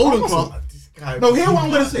the golden class. No, here's what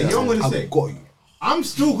I'm gonna say. I've got you. I'm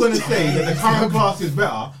still gonna say that the current class is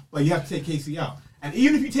better, but you have to take Casey out. And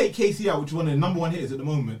even if you take Casey out, which is one of the number 1 hitters at the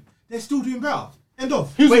moment, they're still doing better. End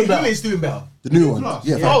of. Who is doing better? The new one. class.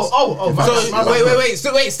 Yeah. Oh.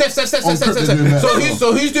 So wait, Steph. So who's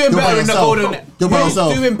doing better in the golden? You're by Who's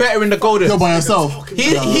yourself. doing better in the golden? You're by yourself.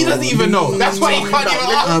 He doesn't even know. That's why he can't even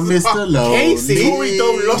ask. Mr. Lowe. Casey. Tory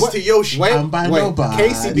Doe lost to Yoshi. I'm by nobody.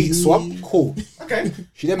 Casey beat Swap. Cool. Okay.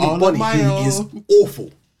 She then All beat Bonnie, of my who own. is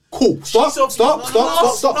awful. Cool. Stop telling us about other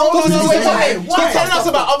stuff. I want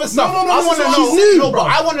to know. She's new.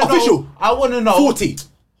 I want to know. Official. I want to know. 40.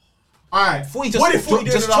 Alright. What did 40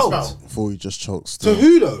 do in the last battle? Before he just chokes. To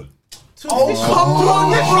who though? Oh, come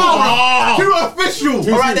on, Too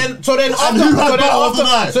official. All right then. So then after. who had battle of the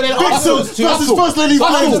night? So then after those two. Versus First Lady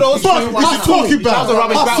Flames. Fuck, what you talking That was a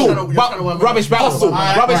about? rubbish battle.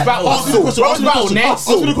 Rubbish battle. Ask me the question. Rubbish battle next.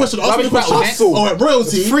 Ask me the question. Ask me the question. Hustle. All right,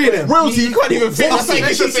 royalty. Three of them. Royalty. You can't even fit. I think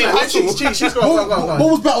you should say hustle.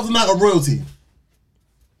 What was battle of the night on royalty?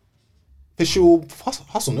 Official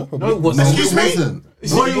hustle, no? No, it wasn't. Excuse me.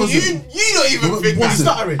 You don't even think that.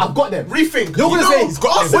 Stuttering. I've got them. Rethink. You're gonna say he's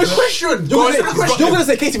got Ask the question. You're gonna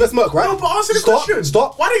say Katie vs Merc, right? No, but answer the Stop, question.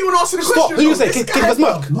 Stop. Why don't you want to answer the Stop. question? Who you gonna say? This Katie guy- vs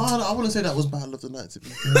Merc. No, I wouldn't say that was battle of the night. To be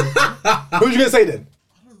fair. Who you gonna say then?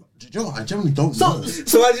 Do you know what? I generally don't know.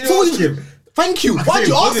 So why did you ask him? Thank you. I Why'd can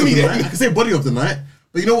you say ask body me of the then? night. I can say body of the night.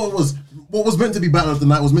 But you know what was? What was meant to be battle of the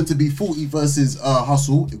night was meant to be 40 versus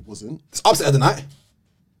Hustle. It wasn't. It's upset of the night.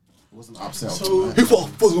 It wasn't upset. Who thought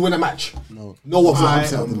was gonna win a match? No. No one was Upset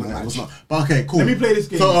upset of of the the night. It match. was not. But okay, cool. Let me play this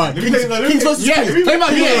game. So alright, Let me Kings play- Kings versus yeah, Queens. let me Play my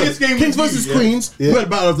play game. this game Kings with versus you, yeah. Queens. Who had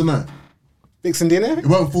battle of the night? Vixen DNA? It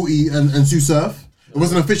wasn't 40 and Sue Surf. It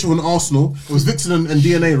wasn't official in Arsenal. It was Vixen and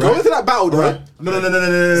DNA, Go right? into that battle, right? No.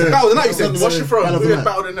 It's a battle of the night, you said. What's your throne? Battle of Who the had night.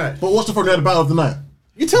 battle of the night? But what's the front? They had a battle of the night.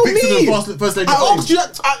 You tell Vixen me. and First Lady I Flames. asked you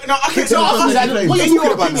that. Vixen and First Lady Flames. What are you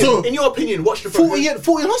talking about? So, In your opinion, what's the throne? 40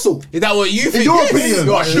 and hustle. Is that what you in think? your Yes. opinion,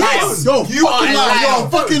 You're a liar. you are a fucking liar. liar. You're a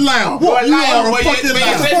fucking liar. You're a You liar, are a but you- fucking but you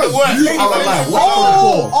liar. said the word. You are a liar.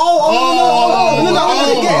 What's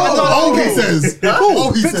Oh, he says.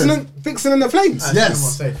 Oh, he says. Vixen and the Flames.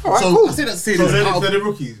 Yes. All right, So cool. I say that to say So this. they're Out the of-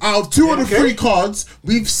 rookies. out of 2 of the 3 cards,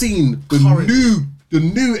 we've seen the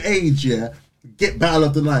new age, get battle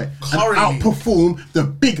of the night and outperform the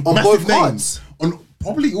big On massive both names. cards. On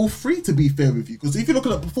probably all 3, to be fair with you, because if you're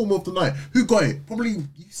looking at performer of the night, who got it? Probably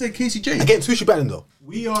you say Casey J. Against who she batting though?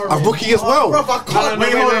 We are A rookie as well. Bro, I can't.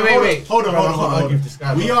 Wait. Hold on. argue with this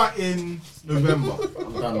guy, We bro. are in November,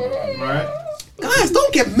 right? Guys,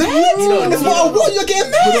 don't get mad. It's what I want. You're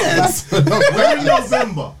getting mad. We're in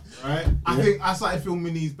November, right? I think I started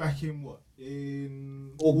filming these back in what?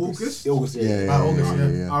 In August? August, About August,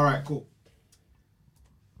 yeah. All right, cool.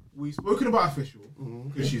 We've spoken about official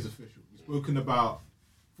because she's official. We've spoken about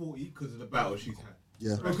 40 because of the battle she's had.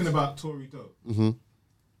 Yeah. Spoken about Tori Doe.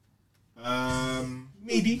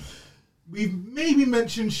 Maybe. We've maybe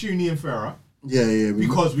mentioned Shuni and Farah Yeah.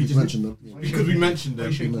 because we just mentioned them. Yeah. Because we mentioned them,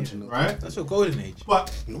 mentioned them. right? That's your golden age.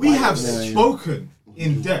 But we have spoken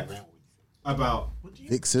in depth about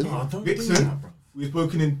Vixen, Vixen. We've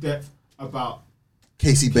spoken in depth about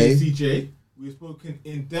Casey Bay. KCJ. We've spoken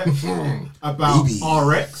in depth about Baby.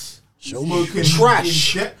 RX. Show We've me. spoken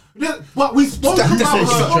Trash. in depth. But we spoke That's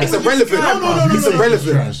about her. it's irrelevant. No. It's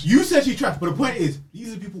irrelevant. You said she's trash, but the point is, these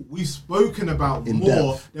are the people we've spoken about In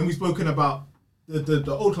more depth. than we've spoken about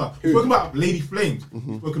the old club. We've spoken about Lady Flames.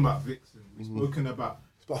 We've spoken about Vixen. We've spoken about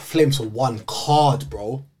But Flames for one card,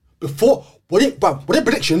 bro. Before, what are their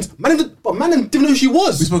predictions? Man didn't know who she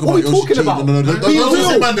was. We spoke what about are we talking Yoshi G. about? No, Be don't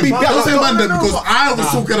say real. Mandem. Be Don't say real. Mandem because I was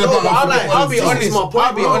talking about. I'll be honest.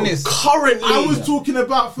 I'll be honest. Currently, I was talking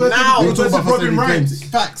about first Now. We were talking versus about Robin Reigns.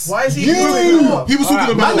 Facts. Why is he You. doing that? He was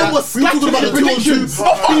talking about. Man, was We were talking about the predictions. 2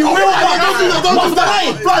 on 2. Be real. Don't do that. Don't do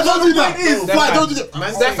that. Right, don't do that. Right, don't do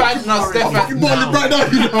that. Stefan, Right now. Stefan,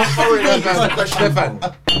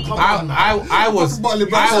 I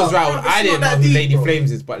was right. I didn't know who Lady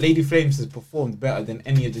Flames is, but Lady Flames has performed better than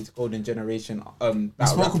any of the Golden Generation battle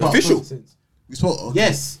spoke rappers about official. since. We spoke.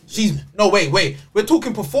 Yes, she's no wait. We're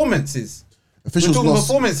talking performances. Officials We're talking lost.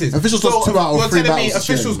 performances. Officials lost 2 out of 3 You're telling me battles. this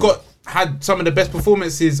year, officials had some of the best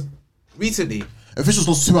performances recently. Officials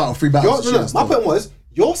lost 2 out of 3 battles. this year, My still. point was,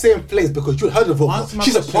 you're saying Flames because you heard of her. Answer my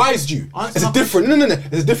She question. surprised you. Answer There's my a difference. No.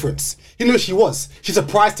 There's a difference. He knew who she was. She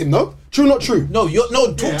surprised him, no? True or not true? No,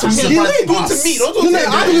 talk to me. surprised Talk to us. me. Don't talk No, to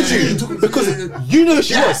I me. told you. Because you know who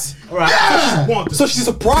she was. All right. So she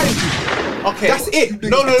surprised you. Okay. That's it.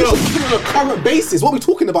 No. On a current basis. What are we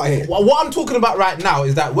talking about here? What I'm talking about right now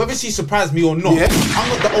is that whether she surprised me or not, Yeah. I'm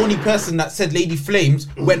not the only person that said Lady Flames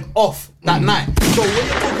went off that night. So when you're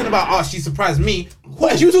talking about, she surprised me,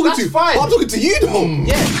 What you talking that's to? fine. I'm talking to you though.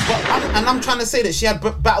 Yeah, but I'm trying to say that she had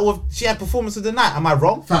she had performance of the night. Am I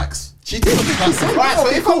wrong? Facts. She did. Right, so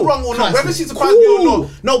if I'm wrong or not, whether she surprised me or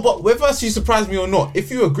not, but whether she surprised me or not, if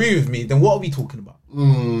you agree with me, then what are we talking about?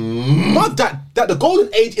 But that the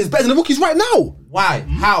golden age is better than the rookies right now. Why?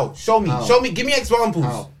 How? Show me. Show me. Give me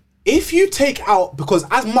examples. If you take out, because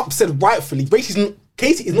as Mup said rightfully,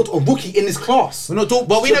 Casey is not a rookie in this class. We're not talking,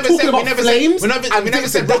 but we We're never talking said about Flames we never and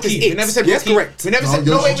said that is rookie. it. We never said Yes, rookie. correct. We never No, said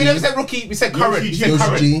Yoshi we never G. said rookie. We said current. We Yoshi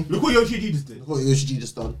said G. current. Look what Yoshi G just did. Look what Yoshi G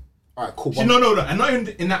just done. Alright, cool. No, and not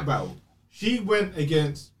in that battle. She went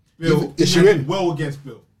against Bill. Is she went in? well against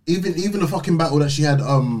Bill. Even the fucking battle that she had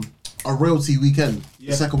a royalty weekend.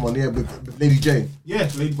 Yeah. The second one, with Lady J. Yeah,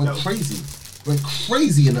 Went crazy. Went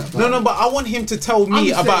crazy in that. No, but I want him to tell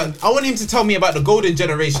me about the golden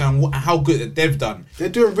generation and how good that they've done. They're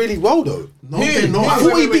doing really well though. No, they're not.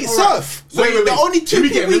 40 beat Surf. So the only two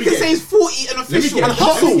people we can say is 40 and official. And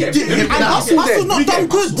Hustle. Hustle not done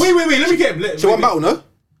good. Wait, let me get him. So one battle, no?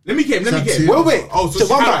 Let me get him. Wait. Oh, so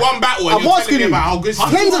she had one battle and I'm you're asking telling me you. about how good she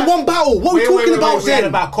Flames had one battle. What are we talking about then?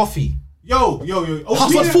 About Coffee. Yo. Oh,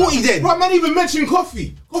 Hustle had 40 then. Bro, man, even mentioned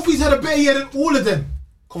Coffee. Coffee's had a better year than all of them.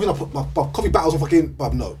 Coffee battles on fucking,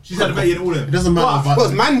 no. She's had a better year than all of them. It doesn't matter about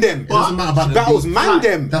Because man them. It doesn't matter about the battles beat. man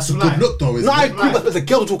them. That's a good look though, isn't No, I it? agree, but the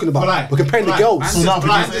girls we're talking about. Polite. We're comparing the girls. So now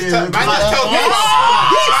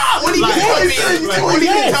All he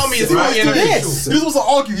can tell me is 40 and official. Yes. He just wants to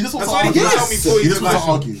argue. He just wants to That's all he argue. can tell me, 40 He just wants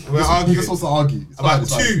to official. argue. We're arguing. He just wants to argue. It's About fine,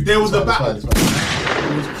 it's fine. two. There was It's a fine, battle. it's fine, it's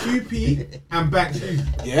fine. It was QP and Back Two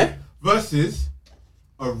Yeah? versus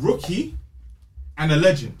a rookie and a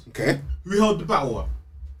legend. Okay. Who held the battle up?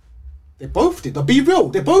 They both did. But be real,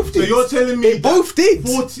 they both did. So you're telling me they both did.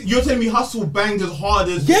 You're telling me Hustle banged as hard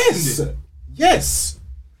as Yes. Did? Yes.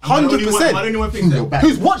 Am I the only 100%. one thinking that?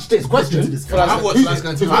 Who's watched this question? I've watched it.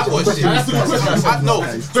 I've watched it. That's the good question.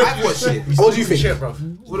 I've watched it. What do you think?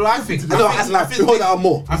 What do I think? I know, as like, hold that on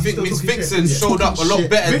more. I think Miss Vixen showed up a lot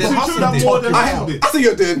better than Vixen Hustle showed up did. more than Hustle did. I see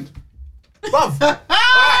you're doing. Bruv.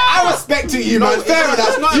 I respect you, man. No, Fair it's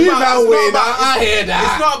enough. not You about- man it's not win. about- I hear that.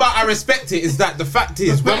 It's not about I respect it. It's that the fact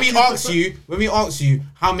is when we ask you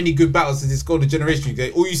how many good battles does this golden generation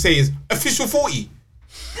get, all you say is official 40.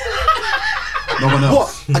 No one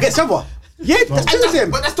else. What? Against Trevor? Yeah, that's him.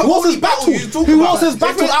 But that's the Who else only has battle battled? you talk Who about. else has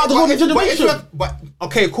battled out of the golden generation? But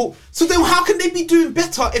okay, cool. So then how can they be doing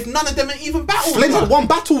better if none of them are even battled? Flames had one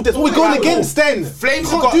battle. That's what we're going against then. Flames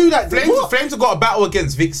can't got, do that. Flames have got a battle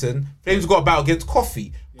against Vixen. Flames have got a battle against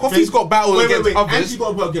Coffee. Coffee's got a battle against And others. she got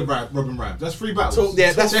a battle against Robin Rhymes. That's 3 battles. So,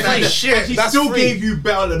 yeah, that's free free. shit. She That's still free. gave you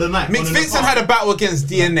battle of the night. Miss Vixen had a battle against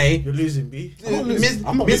DNA. You're losing, B.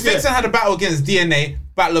 Miss Vixen had a battle against DNA,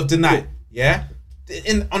 Battle of the Night. Yeah?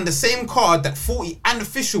 On the same card that 40 and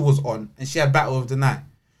Official was on, and she had Battle of the Night.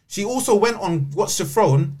 She also went on Watch the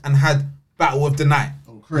Throne and had Battle of the Night.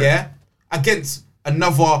 Yeah? Against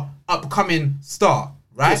another upcoming star,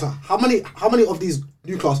 right? So how many of these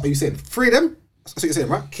new class are you saying? 3 of them? That's what you're saying,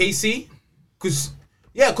 right? Casey? Because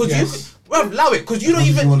you allow it, because you don't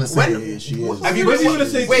even. wanna say Have you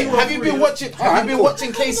been watching? Have you been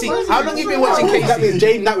watching Casey? How long have you been watching That Casey? means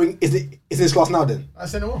Jane Nightwing is in this class now then? I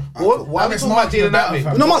said no. Why are we talking about Jaden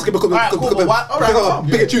Nightwing? No, I'm asking because Alright, cool, but why- alright,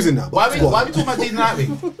 pick and choosing now. Why are we talking about Jaden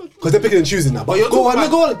Nightwing? Because they're picking and choosing now. But you're go on, talking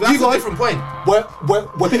go on. about- that's You go a on. different point.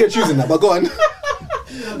 We're picking and choosing now, but go on.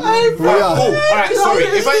 Right, cool. Alright, sorry.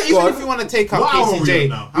 If you want to take out What hour are we on KCJ,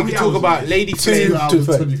 now? How we many can talk hours about is Lady 2 Flames. hours,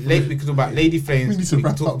 20. We can talk about Lady Flames. We need to We can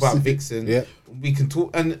wrap talk up about soon. Vixen. Yeah. We can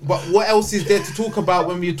talk, but what else is there to talk about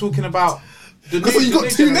when we're talking about? So you got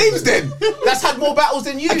 2 names then? That's had more battles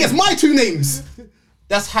than you. I guess my 2 names.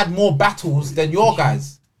 That's had more battles than your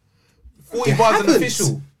guys. 40 bars and haven't.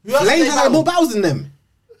 Official. Who else Flames they has had battled? more battles than them.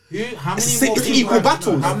 How many It's more it's people equal have-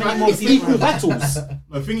 battles. How many more It's people equal have- battles.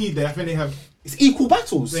 The thingy there, I think they have It's equal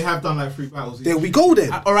battles. They have done like 3 battles. There we go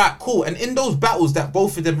then. All right, cool. And in those battles that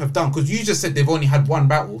both of them have done, because you just said they've only had one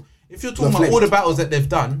battle. If you're talking No, about all Flames. the battles that they've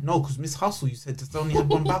done, no, because Miss Hustle, you said just only had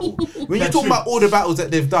one battle. When you're That's talking true. about all the battles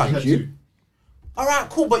that they've done, That's true. all right,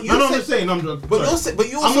 cool. But you No, I'm said, just saying. but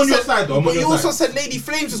you I'm also on your said, side, though. I'm but on you your also side. said Lady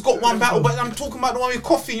Flames has got one battle, but I'm talking about the one with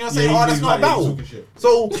Coffee, and you're saying, Yeah, oh, that's not a battle. talking shit.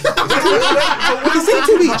 So, We can say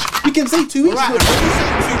 2 each. We can say 2 each.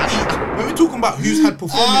 Right, when we're talking about who's had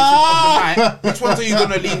performances of the night, which ones are you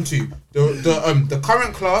gonna lean to? The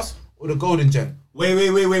current class or the golden gen?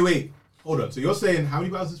 Wait. Hold on. So you're saying how many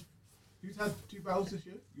battles? Who's had 2 battles this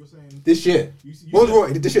year? You're saying This year. You What was said-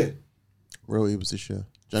 Roy? This year? Roy was this year.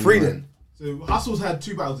 3 then. So Hustle's had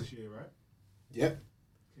 2 battles this year, right? Yep.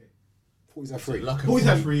 40's had 3. Boys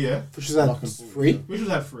had 3, yeah. Fisher's had 3. Fisher's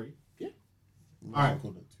had 3. Yeah. Alright.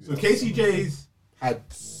 So KCJ's Had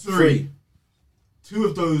 3. 2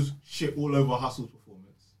 of those shit all over Hustle's performance.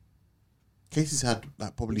 Casey's had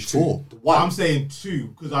like probably 4. I'm saying 2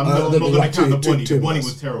 because I'm not no, going to like count the two, Bonnie. two The Bonnie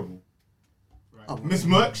plus. was terrible. Right. Miss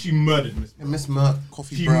Merck, she murdered Miss Merck. Miss Merck,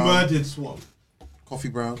 Coffee She Brown. murdered Swamp. Coffee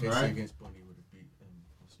Brown. Right. Against Bonnie would have beat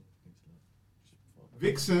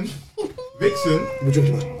Vixen. We're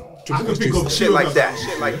drinking too much. I could pick up Shit like that.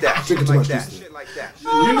 Shit like that. Shit like that. Shit like that.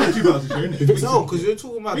 You know 2 battles this year, innit? No, because you're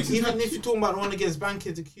talking about Vixen's even had if you're talking about the one against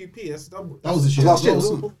Bankhead to QP, that's double. That was this year. Last year.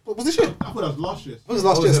 That What was this year? I thought that was last year. What was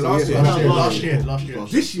last year? Last year. Last year.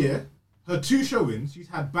 This year, her 2 showings, she's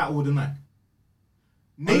had Battle of the Night.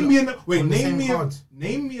 Name me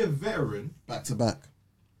a veteran. Back to back.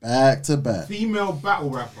 Back to back. Female battle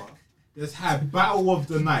rapper that's had battle of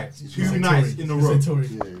the night 2 nights in a row. Yeah,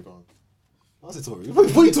 you go on. What's it, Tory?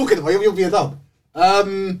 What are you talking about? You're being dumb.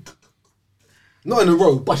 Not in a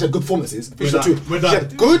row, but she had good performances. She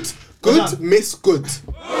had good, miss, good.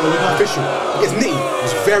 Official. Against Nitty, it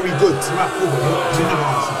was very good.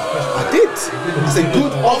 I did. I said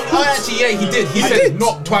good. Actually, yeah, he did. He said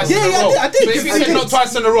not twice in a row. I did. So if he said not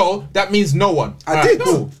twice in a row, that means no one. I did.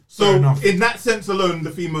 Cool. So in that sense alone, the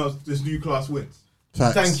females, this new class wins.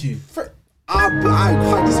 Facts. Thank you. I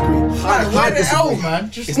quite disagree. Where the L, man?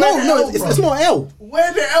 It's not L.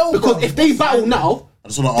 Where the L? Because if they battle now,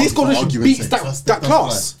 this coalition beats that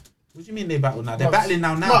class. What do you mean they battle now? They're battling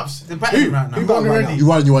now. Maps. They're battling right now. Who won already? You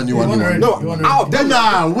won. No, out of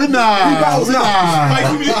them. Winner.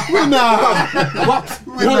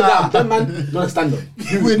 That man, don't stand up.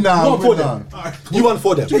 Winner. You won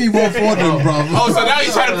for them. You won for them, bro. Oh, so now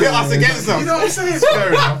you're trying to pit us against them. You know what I'm saying? Fair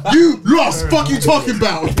enough. You lost. Fuck you talking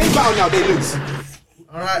about? If they battle now, they lose.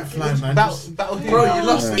 Alright, Fly, man. Battle Bro, you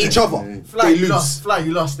lost Each other. Fly, They you lose. lost. Fly,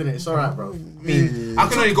 you lost in it. It's alright, bro. I mean, I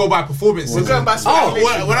can only go by performances. We're going by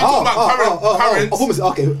when I talk about current, Performance.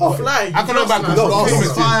 Okay. Fly, I can know about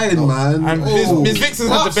That's fine, man. And Ms. Vixen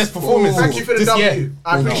had the best performance. Thank you for the W.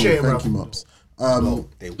 I appreciate it, bro. Thank you, Mops.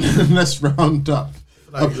 Let's round up.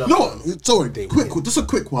 No, sorry, just a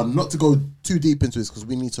quick one. Not to go too deep into this because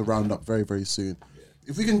we need to round up very, very soon.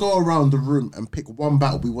 If we can go around the room and pick one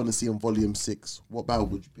battle we want to see on Volume 6, what battle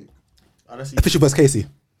would you pick? Official versus Casey.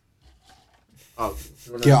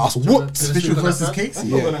 Yeah, I was whooped. Official versus Casey.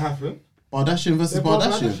 That's not gonna happen. Bardashian versus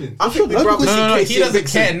Bardashian. I think No, he doesn't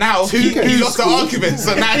care now. He lost the argument,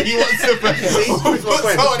 so now he wants to.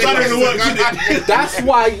 That's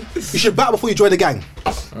why you should battle before you join the gang.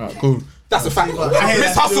 Alright, cool. That's a fact.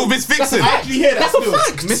 Miss Hustle vs Vixen. I actually hear that. That's a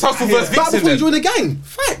fact. Miss Hustle vs Battle Vixen. before you then. join the gang.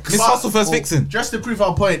 Facts. Miss Hustle vs Vixen. Just to prove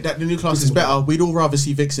our point that the new class is better, we'd all rather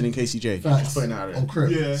see Vixen and KCJ. Just putting that out On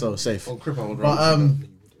Crip. Yeah. So safe. On Crip, I would But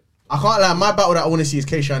I can't lie. My battle that I want to see is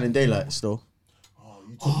K-Shine and Daylight. Still.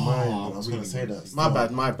 You took mine. I was gonna say that. My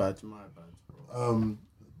bad.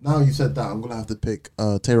 Now you said that, I'm gonna have to pick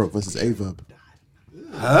Tay-Rock versus Averb.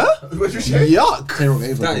 Huh? Yuck. Tay-Rock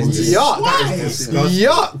Averb. That is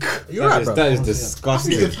Yuck. You're right, bro. That is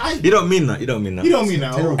disgusting. You don't mean that. You don't mean that.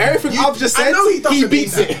 Everything I've just said, know he he doesn't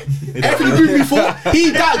beats mean it. Everything you did before,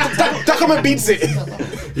 that comment beats it.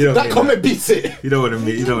 That comment beats it. You don't want to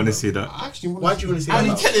meet. You don't want to see that. Why do you want to see Are that?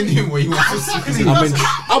 you battle? telling him what he wants to see?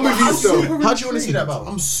 I'm with you still. How do you want to see that battle?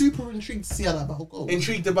 I'm super intrigued to see how that battle goes.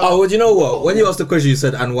 Intrigued about. Oh, well, you know what? When you asked the question, you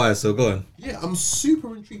said and why. So go on. Yeah, I'm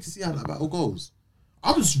super intrigued to see how that battle goes.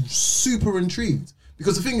 I was super intrigued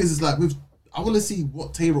because the thing is like I want to see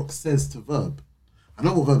what Tay-Rock says to Verb. I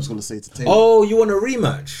know what Verb's gonna say to Tay-Rock. Oh, you want a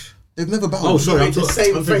rematch? They've never battled. Oh, sorry. The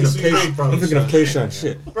same face, bro. I'm thinking of K-Shine.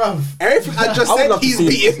 Shit. Bro. Everything I just I would said, love to he's see-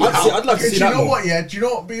 beating. I'd love to Do see you that know more. what? Yeah. Do you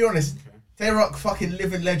know what? Be honest. Tay-Rock, fucking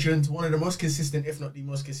living legend, one of the most consistent, if not the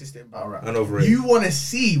most consistent battle rap. And overrated. You want to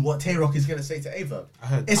see what Tay-Rock is gonna say to Averb?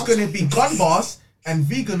 It's gonna be gun bars and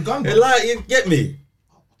vegan gun bars. Like, you get me?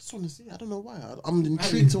 I just want to see. I don't know why. I'm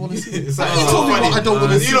intrigued to want to see. It's like, You told me what I don't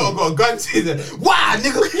want to see. You lot got a gun to the. Why,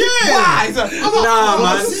 nigga? Yeah. Why? It's like, Nah,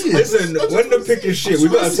 man. Listen, when the pick is shit, we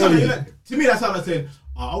gotta tell you. To me, that's how I saying.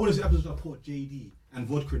 I want to see episodes that put JD and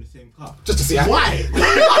vodka in the same cup. Just to see Why?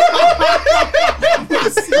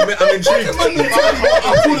 I'm intrigued.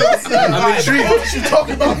 I'm intrigued. What you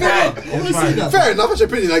talking about? I want to see that. Fair enough, that's your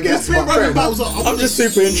opinion, I guess. But fair enough. I'm just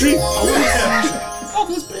super intrigued.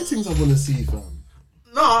 There's plenty things I want to see, fam.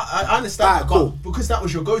 No, I understand. Alright, But cool. because that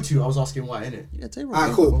was your go-to, I was asking why, innit? Yeah, Tay-Rock.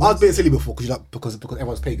 Alright, cool. I was being silly before because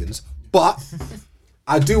everyone's pagans. But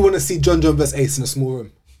I do want to see John versus Ace in a small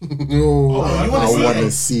room. No, I wanna see want it?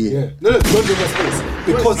 to see it. No, John versus Ace.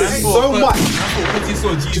 Because there's so much.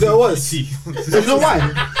 Do you know what it was? Do you know why?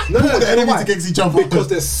 No, The you know enemies why? against each other. Because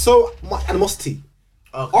there's so much animosity.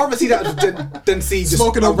 I'd rather see that than see just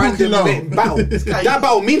Smoking a on Pookie Low. random battle. That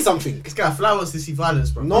battle means something. This guy Fly wants to see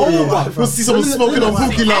violence, bro. No, bro. We'll see someone smoking on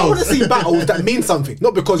Pookie I Low. want to see battles that mean something,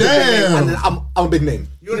 not because you're a big name and then I'm a big name.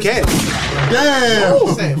 Who cares? Damn.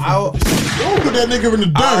 Put that nigga in the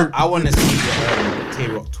dirt. I want to see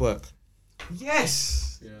Tay-Rock twerk. Yes.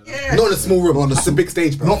 Not in a small room, on a big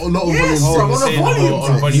stage, bro. Not on Yes, volume. bro.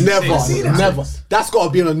 On a volume. Never. That's got to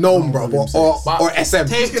be on a gnome, bro, or SM.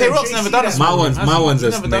 Tay-Rock's never done it. My one's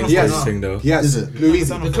a main Yes. thing though. Yes, Is it? Louise.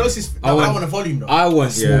 The closest. I No, I want- want a volume though. I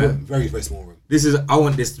want Small room, very, very small room. I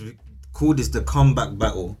want this to call this the comeback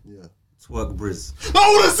battle. Twerk Briz. I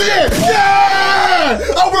want to see it. Yeah,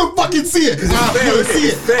 I want to fucking see it. I want to see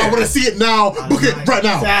it. I want to see it now. Book it right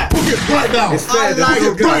now. Book it right now. I like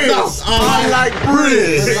Briz. I like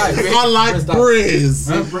Briz. I like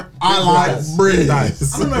Briz. I like Briz.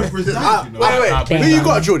 I don't know if Briz died. Wait. Who you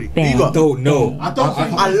got, Jordy? Who you got? Don't know. I don't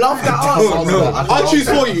think. I love that answer. I'll choose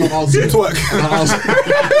for you. Twerk.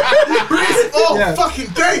 Briz,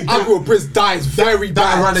 fucking gay. I grew up. Briz dies very That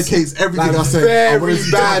bad. eradicates everything I said. Very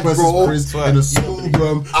bad, bro. In a smooth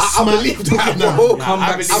room. I believe that, bro.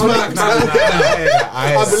 I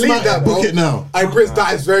believe that, bro. Book it now. I Briz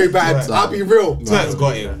dies very bad. I'll be real. Twerk's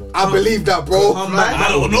got it. I believe that, bro. I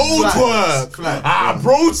don't know twerk.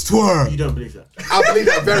 Bro's twerk. You don't believe that? I believe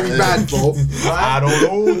that very bad, bro. I don't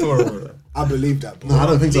know twerk. I believe that, bro. No, I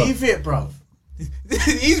don't think so. Leave it, bro.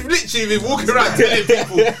 He's literally been walking around telling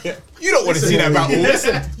people, you don't want to see that battle.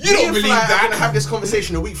 Listen, You don't believe I'm that. gonna have this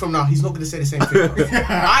conversation a week from now. He's not gonna say the same thing.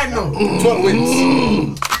 I know. Twerk wins.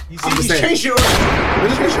 You I'm see, just he's saying. changed it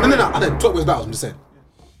already. No. I know. Twerk wins battles. I'm just saying.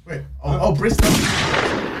 Wait. Oh, Bristol.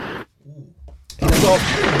 He does all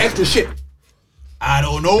extra shit. I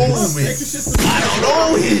don't know, man. I don't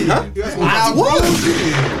know him. I What?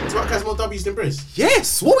 Twerk has more W's than Briz.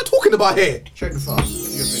 Yes. What are we talking about here? Check the fast.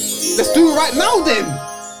 Let's do it right now, then.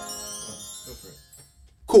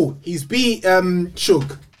 Cool. He's beat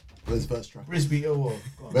Suge. Where's first track? Briz beat Ill.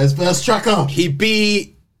 Where's first tracker? He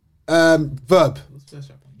beat Verb.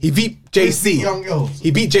 He beat JC. Young Ill.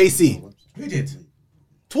 He beat JC. Who did?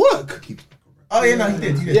 Twerk. Oh yeah, no, he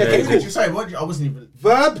did. Yeah, okay, cool. Sorry, what? I wasn't even.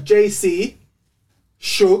 Verb, JC,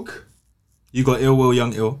 Suge. You got Ill Will,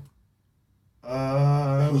 Young Ill.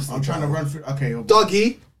 I'm trying to run through. Okay,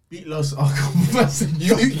 Doggy. beat Los. You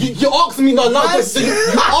asked me not nice. You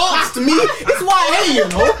asked me. It's what I hate, you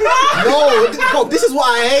know. No, bro, this is what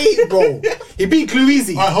I hate, bro. He beat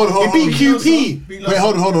Clueezy. Alright, hold on. He beat QP. Wait,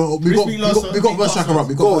 hold on. We got verse tracker up.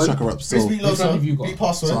 We got verse tracker up. So Briz beat Loso. Beat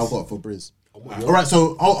Passwords. I've got for Briz. Alright,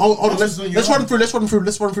 so hold on. Let's run through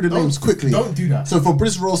the names quickly. Don't do that. So for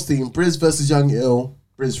Briz Rothstein, Briz versus Young Ill,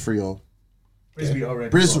 Briz 3-0. Briz beat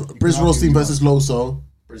already. Briz Rothstein versus Loso.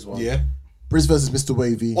 Briz won. Yeah. Briz versus Mr.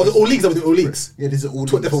 Wavy. All leagues, all leagues. Yeah, these are all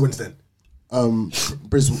Twerk leagues. never wins then.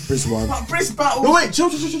 Briz won. But Briz battle. No wait, chill.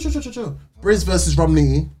 Briz versus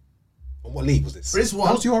Romney. On what league was this? Briz won.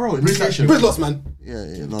 That was URL. Initiation. Briz lost, man.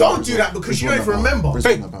 Yeah. No, Don't Briz do won. that because Briz you won don't that even battle. remember. Briz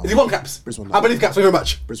Wait, won that is he battle. won caps? Briz won that I believe caps. Thank you very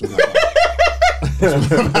much. Briz won that battle.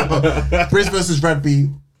 Briz versus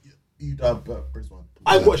Radby. UW, but Briz won.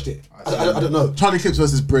 I watched it. I don't know. Charlie Clips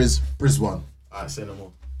versus Briz won. Alright, say no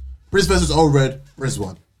more. Briz versus Old Red, Briz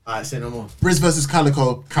won. Alright, say no more. Briz versus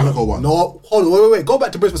Calico won. No, hold on, wait. Go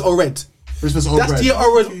back to Briz versus Red. Briz versus Old Red. That's the year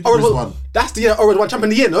Briz won. That's the year Red won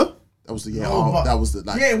champion of the year, no? That was the year. No, but- that was the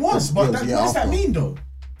Yeah, it was. But what does that mean though?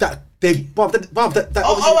 That they, Bob, that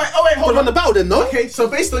Oh wait, hold won on. the battle then, no? Okay, so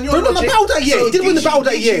based on your He won the logic, battle that year. so He didn't win the battle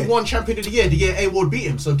that Geechee year. won champion of the year A-Ward beat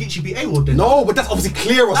him. So Geechee beat A-Ward then. No, but that's obviously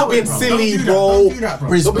clear. Stop being bro. silly, Don't do that. bro. Don't do that, bro.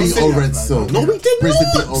 Briz Don't be beat silly, Old man. Red still. No, we did Briz did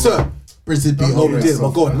beat not, Old sir. Red. Briz did beat No, Old we Red. did. still.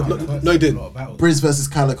 My God, no, he didn't. Briz versus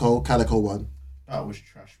Calico won. That was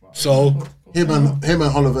trash, bro. So Him and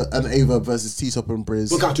Oliver and Ava versus T-Top and Briz.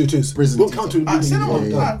 we'll count 2-2s. Briz and We'll T-Top. count 2. Alright, say no more.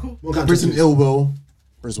 Yeah. Alright, cool. We'll count Briz and 2-2s. Ill Will,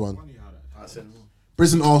 Briz won. Alright, say no more.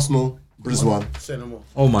 Briz and Arsenal, Briz won. Say no more.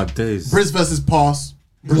 Oh my days. Briz versus Pass,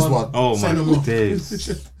 Briz won. Oh Say no my more.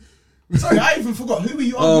 days. Sorry, I even forgot. Who were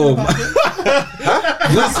you arguing about?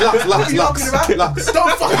 Then? Lux. Who were you arguing about?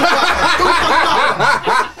 Don't fucking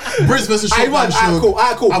lie. Briz versus I won. Alright,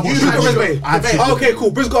 cool. I You watched got that resume. shit. I had Okay,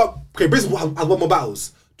 cool. Briz has won more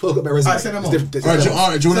battles. 12 got better resume. Alright, say no more.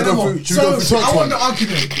 Alright, do you want to go through? Should we go through So, I Twerk's won one? the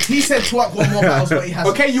argument. He said Twerk won more battles, but he has.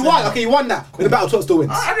 Okay, you won. Okay, you won that. In the battle, 12 still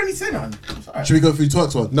wins. I don't need to say nothing. Sorry. Should we go through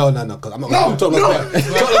Twerk's one? No, because I'm not No, going to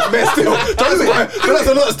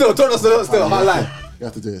still. Don't us still. I can't lie. You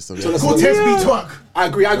have to do this. So Cortez beat Twerk. I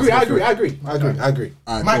agree.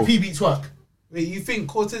 Mike P beat Twerk. Wait, you think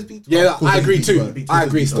Cortez beat? Yeah, I agree beat too. Twerk. I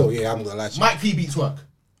agree still. Yeah, I'm not gonna lie to you. Mike P beat Twerk.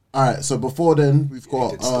 Alright, so before then, we've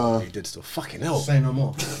got You did still. Fucking hell. Say no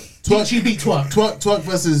more. Geechee beat Twerk. Twerk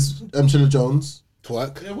versus Chilla Jones.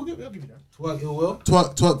 Twerk. Yeah, we'll give you that. Twerk ill will.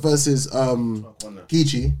 Twerk versus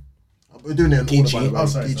Geechee. We're doing it in order, by the way. Oh,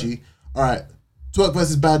 sorry. Geechee. Alright. Twerk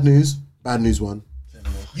versus Bad News. Bad News won.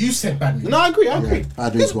 You said bad news. No, I agree.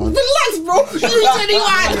 Bad News won. Relax, bro. You said he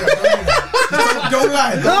won. Don't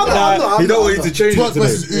lie. He don't want you to change Twerk it today.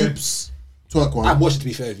 versus Oops. Twerk won. I watched it to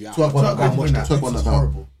be fair with you. Twerk won that battle. won that. Twerk won that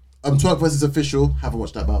battle. Twerk versus Official. Haven't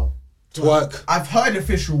watched that battle. Twerk. I've heard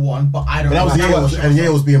official one, but I don't But that was know. Ye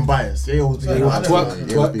was being biased. Ye was being biased. Twerk.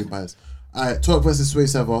 Ye was being biased. Alright, Twerk versus Sway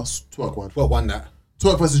Sever. Twerk won. Twerk won that.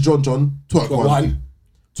 Twerk versus John. Twerk won. Won.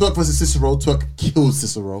 Twerk versus Cicero. Twerk killed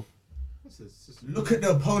Cicero. Look at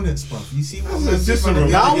the opponents, bro. You see what That's a different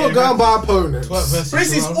Now we're going by opponents. For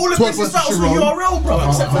instance, all of Twerk this versus is battles for Sharon. URL, bro.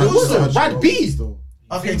 Except for those. Bad B.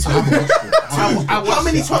 Okay, so how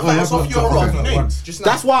many twerk battles off URL have you named? Just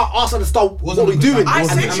now. That's why I asked at the start what we doing. I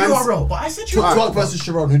said And man's- URL, but I said URL. Twerk versus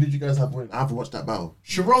Sharon. Who did you guys have win? I haven't watched that battle.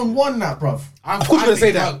 Sharon won that, bruv. Of course you're gonna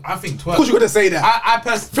say that. I think twerk. Of course you're gonna say that. I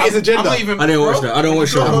personally. Fit his agenda. I'm not even. I didn't watch that. I don't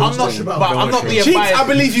watch that. I'm not. But I'm not being Cheeks, biased. I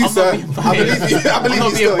believe you, I'm not sir. being I believe you. I I'm believe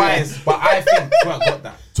not you being still. biased, but I think twerk got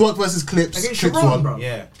that. Twerk versus Clips. Against Clips Sharon, won. bro.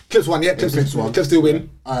 Yeah. Clips one, yeah. Clips still win.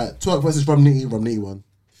 Alright, Twerk versus Romnitty. Romnitty won.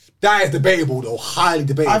 That is debatable though, highly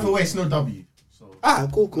debatable. Either way, it's no W.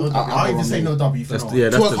 Cool. No W. I'll even say no W for no.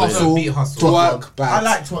 That's Twerk the Hustle. Beat Hustle. Twerk. Bad. I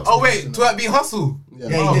like twerk. Oh wait, twerk beat Hustle.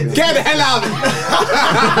 Yeah, he did. Get the hell out of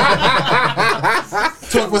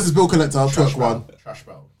Twerk versus Bill Collector. Twerk won. Trash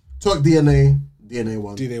battle. Twerk DNA. DNA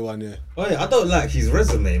won. Do they one, yeah. Oh yeah, I don't like his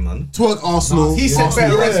resume, man. Twerk Arsenal. He said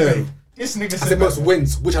better Yeah. resume. This nigga I said said most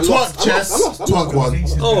wins, which I lost. Twerk Chess. Twerk won.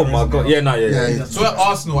 Oh my god. Yeah, no, yeah. Twerk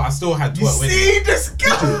Arsenal, I still had twerk winning. See this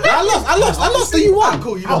guy. I lost, so you won.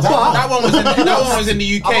 Cool, you lost. That one was in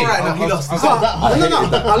the UK. I'm alright now, he lost. No, I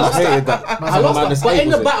lost hated that. that. I lost that. But in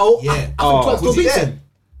the battle, Yeah. I think Oh. Twerk still Was he beats there? him.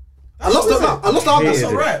 I lost the argument. Hated it.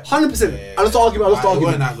 Alright. 100%. I lost the argument. It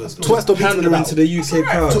wasn't that good. Twerk still beats him in the Pandering to battle. the UK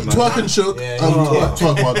crowd, man. Twerk and Shook. Yeah,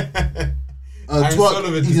 Twerk won. Aaron Twerk.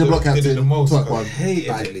 Sullivan He's the block did it captain. the most, Twerk though. won.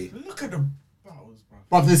 Hated it. Look at the battles, bro.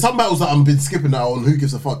 But there's some battles that I've been skipping now on Who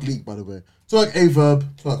Gives a Fuck League, by the way. Twerk Averb.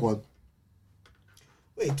 Twerk won.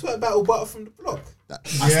 Wait, twerk battle butter from the block.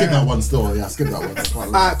 I skipped that one still. Yeah, I skipped that one. I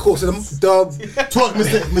can't lie. Alright, cool. So the Twerk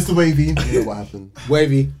Mr. Wavy. You know what happened.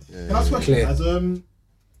 wavy. Can I ask a question? Clear. As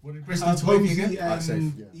What did Chris do has to Wavy Holmesy again?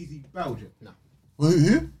 and Easy battled yet? No.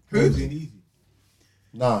 Who? Holmesy and Easy.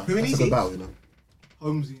 Nah. Who and that's a Easy? good battle, you know.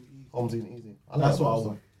 Holmesy and Easy. Holmesy and Easy. That's what I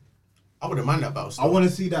want. I wouldn't mind that battle. I want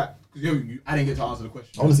to see that because I didn't get to answer the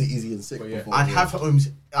question. I want to see Easy and Sick. But yeah. before, I'd yeah. have Holmes.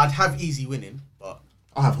 I'd have Easy winning, but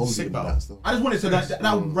I have Holmesy Sick in battle. that still. I just wanted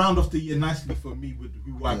that would round off the year nicely for me with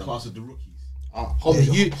who I class as the rookies.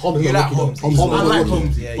 Holmesy. you Holmesy like rookie, though. Holmesy. Holmesy I not like rookie.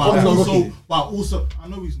 Holmesy, Yeah, but, Holmesy not also, rookie. but also I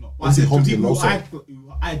know he's not. But I Is it said to Holmesy people who Loso?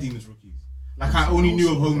 I deem as rookies. Like I only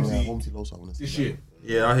knew of Holmesy Holmesy Loso, I want to see this that. year.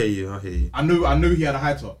 Yeah, I hear you. I knew he had a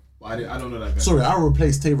high top, but I don't know that guy. Sorry, I'll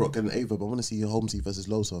replace Tay-Rock and Ava, but I want to see Holmesy versus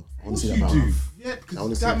Loso. I want to see that you battle. do. Yeah, I wanna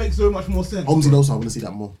because see that it. makes so much more sense. Holmesy Loso, I want to see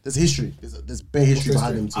that more. There's history. There's bare history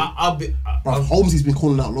behind him too. I'll be Bruv, Holmesy's been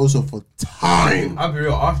calling out Loso for time. I'll be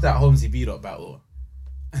real. After that Holmesy beat up battle,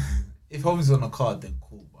 if Holmes is on the card, then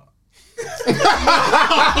cool. But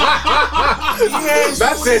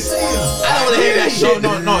That's it. I don't want to hear that shit.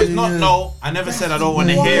 no, it's not. No, I never said I don't want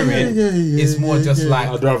to hear it. It's more just like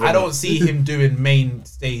I don't see him doing main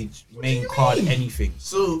stage, main card, anything.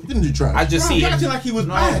 so He didn't do trash. I just see You're him. acting like he was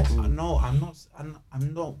No, bad. no, I'm not.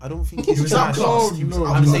 I don't think he's was trash. outclassed. He was No,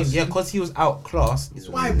 I'm no. saying yeah, because he was outclassed. It's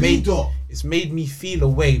Why made B-Dot? it's made me feel a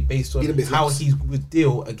way based on Be the bit how locks. he would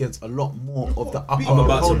deal against a lot more of the upper I'm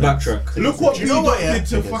about to opponents. backtrack. Look what You know what, B-Dot yeah? did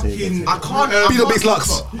to fucking. I can't. Beat up Beast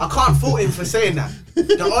Lux. I can't fault him for saying that.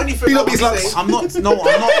 The only thing Beat I up would Beast Lux. say. I'm not. No,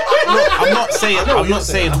 I'm not saying. I'm not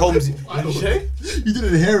saying Holmes. You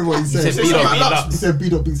didn't hear what he said. said beat up Beast Lux. He said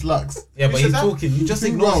beat up Beast Lux. Yeah, but said he's that? talking. You just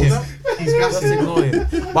Big ignore Rose. him. He's Just gassing. ignore him.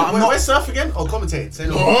 But I'm not. Where's Surf again? Or commentating? Say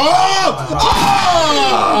no.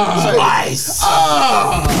 Ice.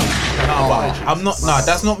 I'm not. No,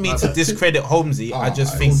 that's not me to discredit Holmesy. I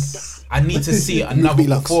just think I need to see another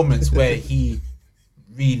performance where he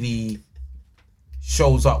really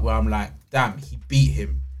shows up. Where I'm like, damn, he beat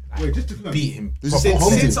him. Like, Wait, just to confirm. beat him. This is proper.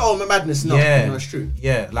 Holmesy. Since Ultimate Madness, no. Yeah, No, it's true.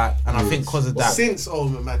 Yeah, like, and I think because of that. Since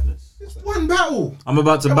Ultimate Madness. One battle. I'm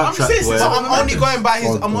about to I'm backtrack. saying where- since I'm only going by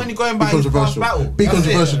his. I'm only going by his past battle. Be That's it.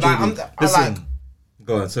 controversial, Like, JD. I like.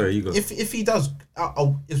 Go on, sorry, you go. If he does,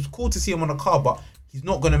 it's cool to see him on the card, but he's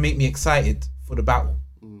not gonna make me excited for the battle.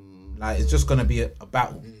 Like it's just gonna be a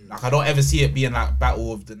battle. Like I don't ever see it being like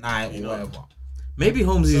battle of the night or whatever. Maybe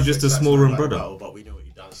Holmes is just a small room brother. But we know what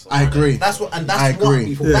he does. So I agree. That's what, and that's I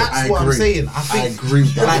agree. what. Yeah, That's I what I'm agree. saying. I I think agree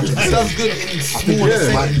with that. like he does good in smaller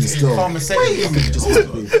yeah, might be still. calmer settings. Just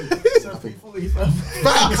might be.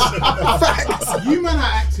 You man are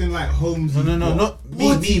acting like Holmes. No, not me.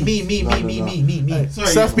 Sorry,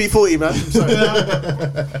 Surf B40, man. I'm sorry.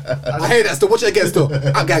 I hear that still. Watch it again still.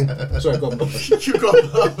 I'm gang. Sorry, go on. You got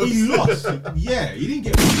he lost. Yeah, he didn't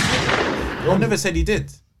get. I never said he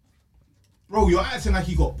did. Bro, you're acting like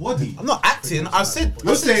he got body. I'm not acting. I said.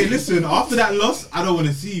 You're saying, listen, after that loss, I don't want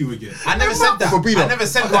to see you again. I never said that. For Beto. I never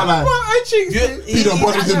said I can't that. lie. Beto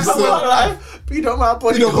bodied himself. B-Dot my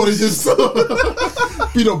body. B-Dot bodied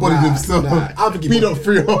himself. B-Dot bodied himself. B-Dot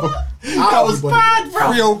 3-0. That was bad, bro.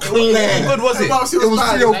 3-0 clear. How good was it? It was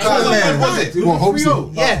 3-0 clear. Was it? What, Holmesy?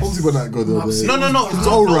 Yes. Holmesy wasn't that good though. No. It's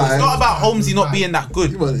not about Holmesy not being that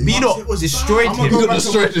good. B-Dot destroyed him. B-Dot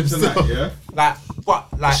destroyed himself. Like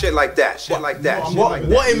Shit like that.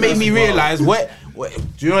 What it made me realize, what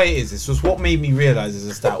do you know what it is? It's just what made me realize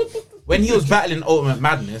is that when he was battling Ultimate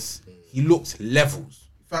Madness, he looked levels.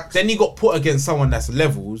 Then he got put against someone that's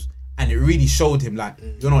levels, and it really showed him like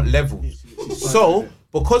you're not levels. So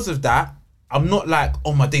because of that, I'm not like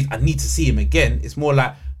on my days I need to see him again. It's more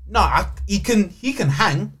like he can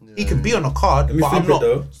hang, he can be on a card, but I'm not.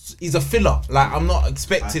 He's a filler. Like I'm not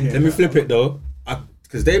expecting. Let me flip it though,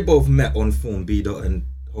 because they both met on form, B-Dot and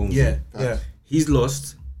Holmes. Yeah. He's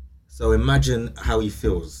lost, so imagine how he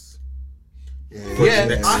feels. Yeah,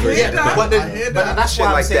 but that's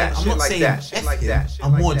why I'm saying I'm not saying F him.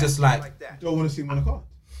 I'm more just like don't want to see him on a card.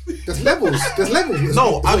 There's levels.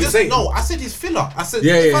 No, I said he's filler. I said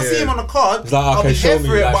if I see him on a card, like, I'll be here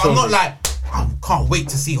for it. Like, but I'm not like I can't wait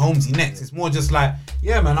to see Holmesy next. It's more just like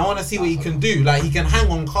man, I want to see what he can do. Like he can hang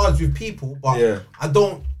on cards with people, but I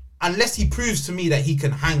don't unless he proves to me that he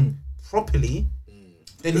can hang properly.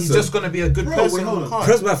 Then he's just gonna be a good person on the card.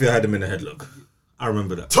 Chris Mafia had him in a headlock. I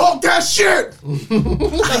remember that. Talk that shit! Woosa!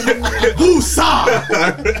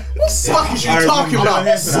 What the fuck is you talking about?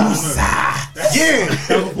 Woosa! Yeah!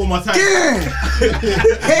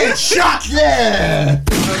 Headshot! Yeah!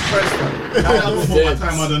 That was before my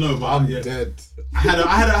time, I don't know, but I'm dead. I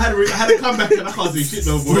had a comeback and I can't say shit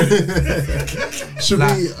no boy.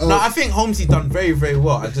 No, I think Holmesy done very, very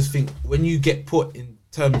well. I just think when you get put in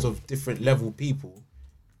terms of different level people,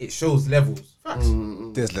 it shows levels.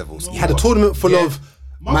 There's levels. You had a tournament full of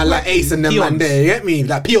man like Ace and them man there. You get me?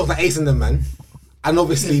 Like Peons like Ace and them man. And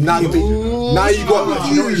obviously now you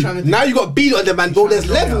got B on them man, bro. There's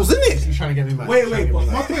levels, isn't it? You're trying to get me mad. Wait.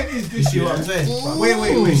 My point is this. You know what I'm saying?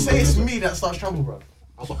 Wait. Say it's me that starts trouble, bro.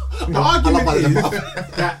 The argument is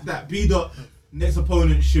that B-Dot next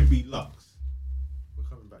opponent should be Lux. We're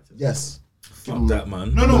coming back to Yes. Fuck that,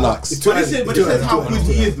 man. No. Lux. But it says how good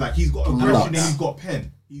he is. Like he's got aggression and he's got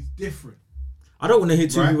pen. He's different. I don't want to hear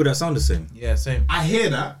two people that sound the same. Yeah, same. I hear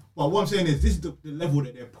that, but what I'm saying is this is the level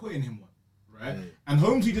that they're putting him on, right? And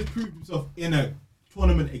Holmesy just proved himself in a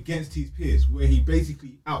tournament against his peers where he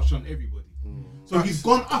basically outshone everybody. So he's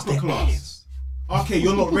gone up a class. Okay,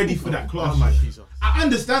 you're not ready for that class. I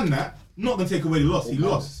understand that. I'm not gonna take away the loss. He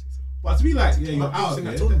lost. But to be like, you're out of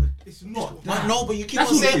there. It's not. No, but you keep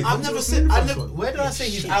on saying. I've never said. Where did I say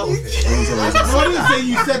he's out of it? I didn't say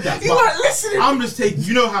you said that. You weren't listening. I'm just taking.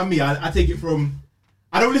 You know how me. I take it from.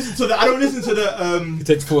 I don't listen to the. He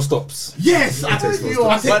takes 4 stops. Yes, I take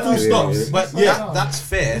 4 stops. But that's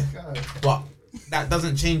fair. But that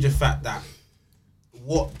doesn't change the fact that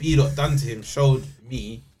what B-Dot done to him showed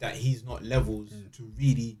me that he's not levels to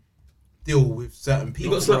really deal with certain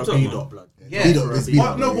people. He got slapped up, B-Dot blood. Yeah.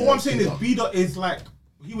 But what I'm saying is B-Dot is like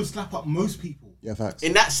he would slap up most people. Yeah, facts.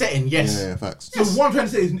 In that setting, yes. Yeah, facts. So what I'm trying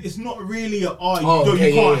to say is it's not really you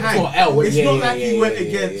can't hang. It's not like he went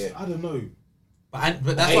against I don't know. But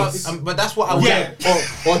that's what I would. Yeah.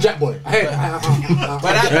 Or Jack Boy. But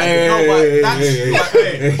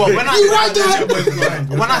when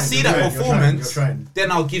I see that performance,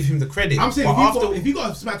 then I'll give him the credit. I'm saying if you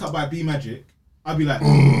got smacked up by B Magic, I'd be like,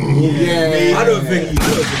 I don't think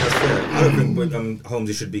that's fair. I don't think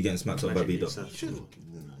Holmesy should be getting smacked up by B-Dot.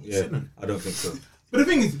 Yeah, I don't think so. But the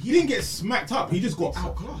thing is, he didn't get smacked up. He just got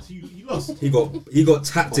outclassed. He lost. He got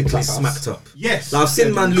tactically smacked up. Yes. Like, I've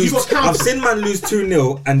seen man lose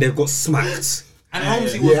 2-0 and they've got smacked. And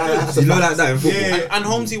Holmesy was good. You know like that in football. Yeah. And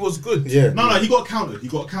Holmesy was good. Yeah. No, he got countered.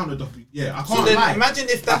 Yeah, I can't so then lie. Imagine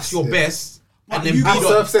if that's your best. And then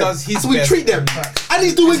B-Dot does his best. We best. treat them. And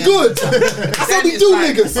he's doing good. That's how we do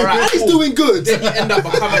niggas. Right, and he's doing good. Then you end up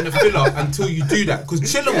becoming a filler until you do that. Because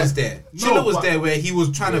Chiller was there. Chiller was there where he was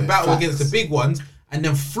trying to battle against the big ones and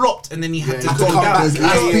then flopped and then he had to go down.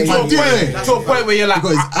 To a point where you're like,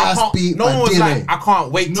 no one was like, I can't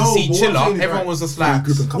wait to see Chiller. Everyone was just like,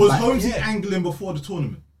 was Holmesy angling before the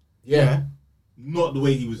tournament? Yeah. Not the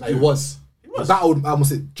way he was doing. It was. Battled, I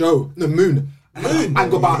almost said Joe. No, Moon. I've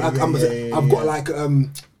got like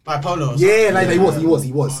bipolar. Yeah, like he was.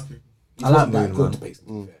 I like Moon. Good.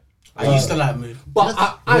 I used to like Moon. But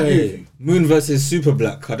I agree. Moon versus Super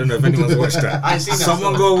Black. I don't know if anyone's watched that. I seen that.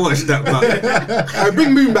 Someone go watch that. But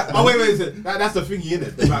Bring Moon back. Oh wait. That's the thingy,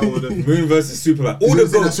 innit? The battle of the Moon versus Super Black. All You the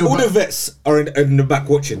say that's goats, your all the back? vets are in the back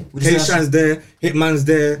watching. Would you say K-Shan's there, Hitman's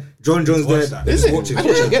there, John John's there. Watch that. Is it? Watching. I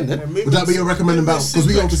watch it again then. Would that be your recommended battle? Because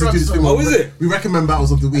we obviously do this thing. Oh, is it? We recommend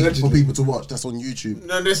battles of the week for people to watch. That's on YouTube.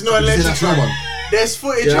 No, there's no Would you say alleged. that's your one? There's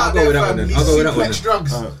footage Yeah, I'll out go there, with that one fam. then. He's I'll go with that one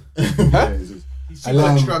suplex then. drugs. He's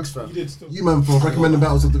suplex drugs, fam. You man for recommending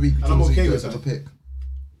battles of the week. I'm okay with a that. pick.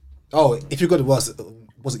 Oh, if you got it, was it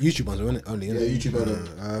YouTube ones, wasn't it? Only, Yeah, innit? YouTube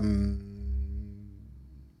only.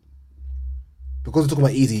 Because we're talking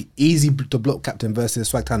about easy to block captain versus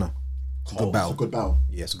Swag Tanner. It's a good battle. It's a good battle.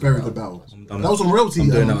 Yeah, it's a good Very battle. good battle. I'm- That was on Royalty. I'm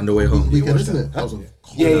doing that on the way home. Weekend, isn't it? That was a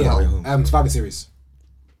Yeah, battle. yeah. Survivor Series.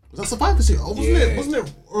 Was that Survivor Series? Oh, wasn't it? Yeah. Wasn't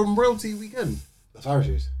it Royalty weekend? Survivor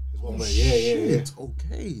Series. There's one way. Yeah. Shit,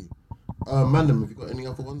 okay. Mandem, have you got any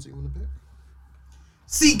other ones that you want to pick?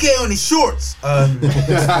 CK on his shorts.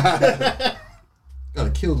 Gotta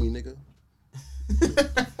kill me, nigga.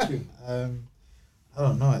 I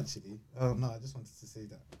don't know actually. I don't know. I just wanted to say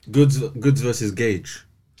that. Goods versus Gage.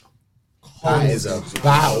 That is a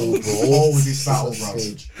battle, bro. This battle, bro.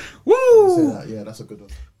 Woo! Say that. Yeah, that's a good one.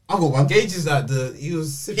 I've got one. Gage is like he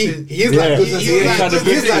was sipping. He is like good. He was He like is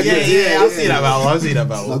good. like good. Yeah. I've seen that battle. I've seen that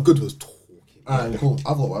battle. Like good was talking. Alright, cool.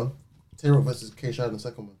 I've got one. Tay-Rock versus K-Shine, the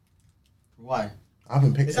second one. Why? I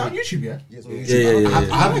haven't picked. Is that on YouTube yet? Yes, on YouTube. Yeah.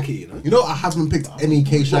 I haven't. You know. You know, I haven't picked any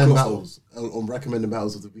K-Shine battles on recommended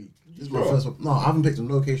battles of the week. This is my first one. No, I haven't picked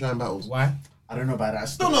no K-Shine battles. Why? I don't know about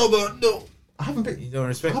that. No. I haven't picked. You don't I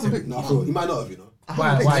respect haven't him. picked. No, I feel he might not have, you know.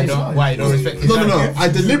 Why you don't respect him? No. I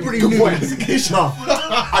deliberately knew. No,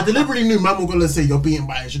 I deliberately knew man was gonna say you're beating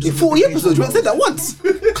by it. In 40 episodes, you haven't said that once.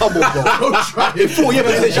 Come on, bro. In 40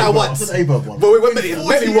 episodes, you said that once. But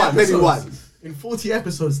maybe one. In 40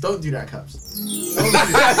 episodes, don't do that, Caps.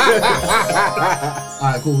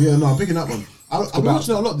 Alright, cool. Yeah, no, I'm picking that one. I've been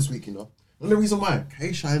watching it a lot this week, you know. And the reason why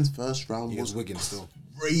K-Shine's first round was wigging still.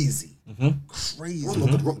 crazy. Crazy. Not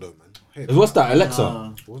good rock though, man. Hey, What's that?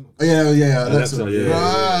 Alexa. Yeah. Alexa,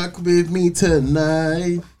 yeah. Rock with me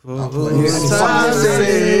tonight. Oh,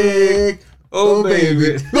 Toxic. Oh,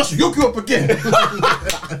 baby. Look, she woke you up again.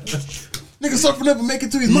 Nigga suck for never make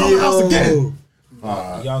it to his mama's house again.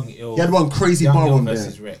 Young Ill. He had one crazy Young bar Ill on there.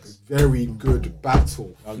 versus Rex. very good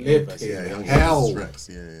battle. Young Ill versus Yeah, Hell. Rex.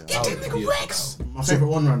 Yeah. That was a beautiful battle. My favorite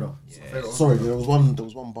one round though. Sorry, there was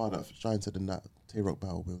one bar that Shine said in that Tay-Rock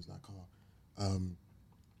battle where it was like,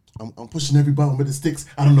 I'm pushing every button with the sticks.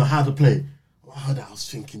 I don't know how to play. Oh, I was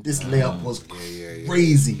thinking this layup was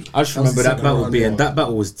crazy. I just remember that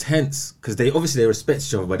battle was tense because they respect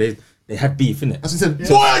each other, but they had beef, innit? As he said,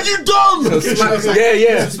 why are you dumb? So Smack,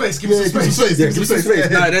 yeah. Give me some space. Yeah, give me some space.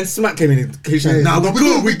 Nah, then Smack came in and K-Shine, Yeah, nah,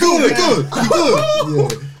 we good. Yeah. No,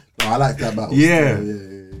 I like that battle. Yeah.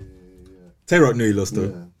 Yeah. Tay-Rock knew he lost though.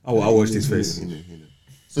 Yeah. I watched his face. He knew.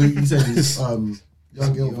 So you said it's Young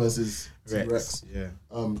Ill versus Rex. Yeah.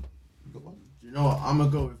 You got one? You know what? I'm gonna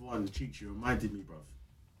go with one. Cheeks, you reminded me, bruv.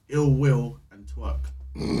 Ill Will and Twerk.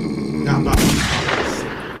 That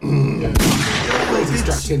battle.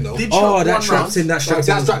 Strapped in though. That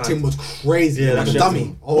strapped in was crazy. Yeah, Like a that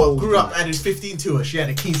dummy. Oh, grew up added 15 to her. She had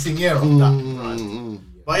a King Singera of that round.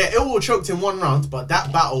 But yeah, Ill Will choked in one round, but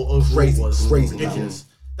that battle overall was ridiculous.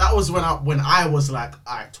 That was when I was like,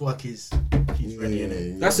 alright, Twerk he's ready,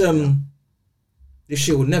 innit? That's this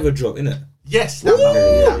shit will never drop, innit? Yes, that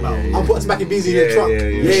battle. I'm putting Smacky Beezy in the trunk.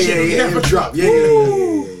 Yeah. Never drop. Yeah.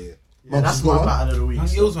 Yeah, that's my battle of the week. Young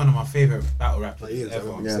Ill's one of my favorite battle rappers ever.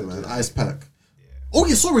 Yeah, man. Ice Pack. Oh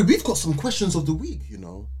yeah, sorry, we've got some questions of the week. You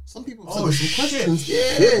know, some people sent us some questions.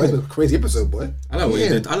 Yeah, crazy episode, boy. I like what he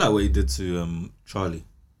did. I like what he did to Charlie.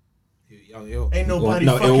 Young Ill. Ain't nobody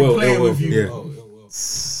No, fucking Ill Will, playing Ill Will, with you. yeah. Oh, Ill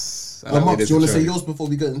Will. Mark, do you want to say yours before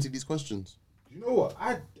we get into these questions? You know what?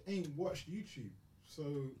 I ain't watched YouTube, so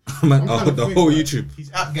Man, the whole YouTube.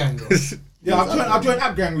 He's app gang though. yeah, I've joined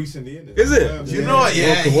App Gang recently, innit? Is it? You know what?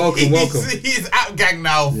 Yeah, Welcome. He's app gang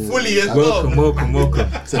now, fully as well. Welcome.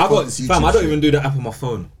 So I got this YouTube fam. I don't shit. even do the app on my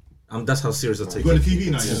phone. That's how serious I take You got it. a TV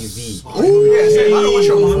now, TV. I don't watch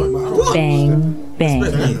it on my phone.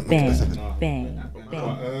 Bang.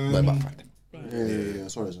 Yeah.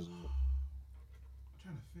 Sorry.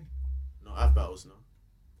 No, I have battles now.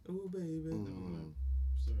 Oh baby.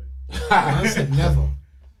 I said never.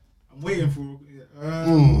 I'm waiting for. I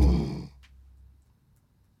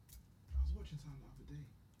was watching something the other day.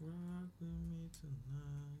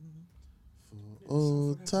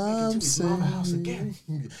 Oh, time again.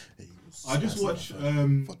 I just watched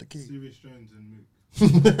Serious Jones and Mook.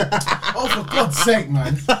 Oh, for God's sake,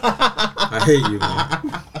 man. I hate you,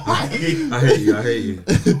 man. I hate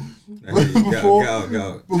you. Get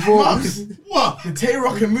out. Marcus, What? the Tay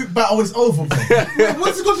Rock and Mook battle is over, bro.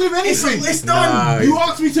 What's it got to do with anything? It's done. Nah. You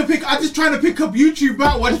asked me to pick. I just trying to pick up YouTube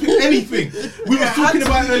battle. I just pick anything. We were talking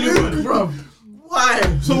about it earlier, bro. Why?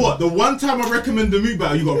 So what? The one time I recommend the Mook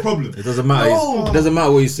battle, you got a problem. It doesn't matter. No. It doesn't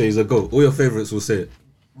matter what you say. He's a goat. All your favourites will say it.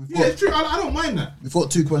 Yeah, it's true. I don't mind that. We've got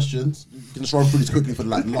 2 questions. You can just run through these quickly for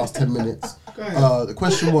like the last 10 minutes. The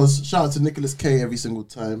question was, shout out to Nicholas K every single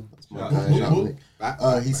time. That's my guy. Shout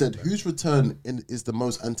out Nick. He said, whose return is the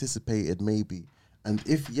most anticipated, maybe? And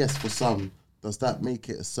if yes, for some, does that make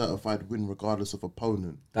it a certified win regardless of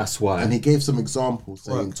opponent? That's why. And he gave some examples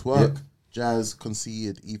saying Twerk, Jazz,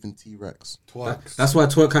 Conceited, even T-Rex. That's why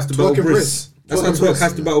Twerk has to battle Briz. That's why Twerk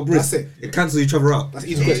has to battle Briz. That's it. It cancels each other out. That's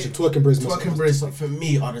an easy question. Twerk and Briz. Twerk and Briz for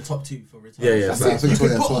me are the top 2 for return. Yeah. That's it. You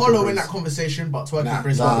could put Hollow in that conversation, but Twerk and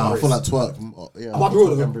Briz I are feel like Twerk. Yeah, I might be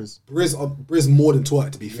real though. Briz more than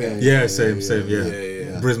Twerk, to be fair. Yeah, same.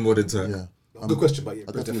 Yeah. Briz more than Twerk. Good question, but yeah,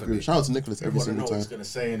 I definitely agree. Shout out to Nicholas every single time. Gonna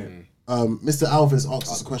say in Mr. Alves asked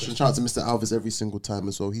us a question. Shout out to Mr. Alves every single time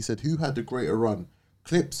as well. He said, who had the greater run?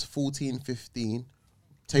 Clips 14-15,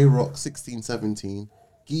 Tay Rock 16-17,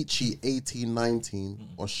 Geechee 18-19,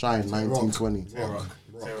 or Shine 19-20? Tay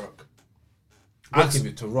Rock. I'll give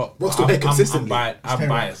it to Rock. Rock's still there consistently. I'm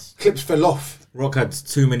biased. Clips fell off. Rock had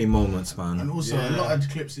too many moments, man. And also, a lot of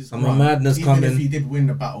Clips is Summer Madness even coming. if he did win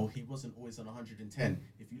the battle, he wasn't always on 110.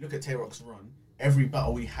 If you look at Tay Rock's run, every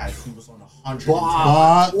battle he had, he was on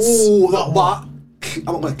 110.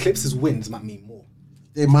 But Clips' wins might mean more.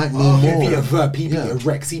 They might mean He more. beat a Verb, he beat a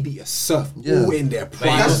Rex, he beat a Surf. All in there. But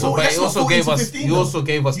he also gave us. He also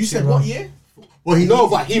gave us. You said what year? Well,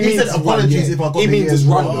 he means said apologies if I got he the means years his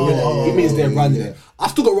run wrong. though. He means their run there. I've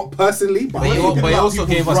still got Rock personally, but he also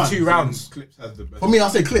gave us 2 rounds. Clips has the best. For me, I'll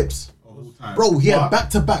say Clips. Bro, he had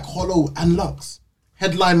back-to-back Hollow and Lux.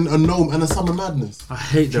 Headline a Gnome and a Summer Madness. I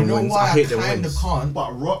hate them wins. I hate them wins.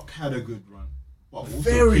 But Rock had a good run. But also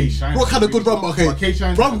Very. K-Shine Rock had a good run, but okay. But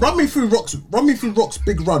K-Shine- Run me through Rock's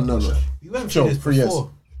big run. No. You went through this before.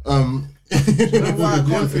 Do you know why I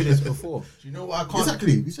can't do this before? Do you know why I can't?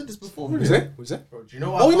 Exactly. We said this before. What is that? Bro, do you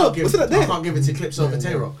know why I can't give it to Clips over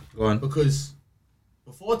Tay Rock? Go on. Because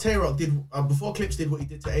before Tay Rock before Clips did what he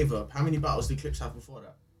did to Ava, how many battles did Clips have before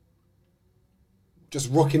that? Just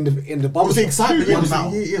Rock in the What bubble. was the excitement? One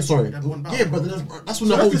battle. Yeah, sorry. He had one battle. Yeah, but that's when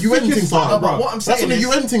the So whole that's the UN thing sickest started. part, But what I'm That's saying when the is,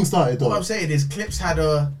 UN thing started, though. what I'm saying is Clips had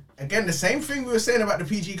again the same thing we were saying about the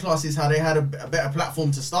PG classes, how they had a better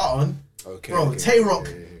platform to start on. Bro, Tay Rock,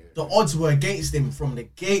 the odds were against him from the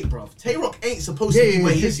gate, bro. Tay Rock ain't supposed to be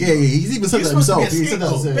where he is. Yeah. He's even said that himself. He said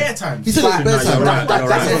that. Bare time. He said it bare time.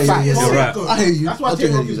 That's a fact. You're right. I hear you. That's why I do Tay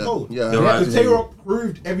hear Rock you is there. cold. Yeah. You're right. Because Tay Rock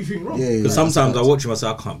proved everything wrong. Yeah. Because sometimes I watch him, I say,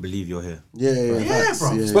 I can't believe you're here. Yeah,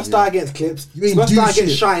 bro. Supposed to die against Clips. You ain't Supposed to do die against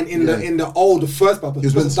shit. Shine in the first battle. He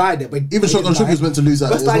was supposed to die there, but Even Shotgun Sugar was meant to lose that.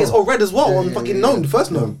 First as die against well. Red as well on fucking Gnome, the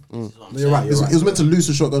first Gnome. You're right. He was meant to lose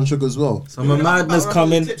to Shotgun Sugar as well. Summer Madness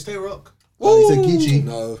coming. Clips, Tay Rock. He said Geechee.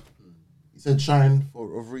 No. He said Shine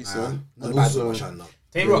of recent. And Bad also, with Shine now.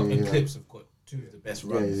 Tay Rock and Clips have got 2 of the best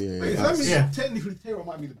runs. Wait, does that mean technically Tay Rock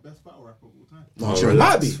might be the best battle rapper of all time? No, Oh,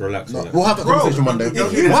 relax. Relax. No, we'll have that conversation one day.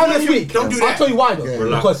 Why next week? Don't do that. I'll tell you why though.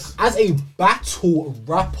 Relax. Because as a battle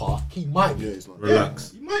rapper, he might be.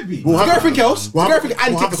 Relax. You might be. We'll have Everything else, we'll have- everything we'll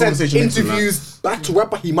have antics the and conversation next week. interviews, battle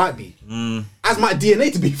rapper, he might be. As my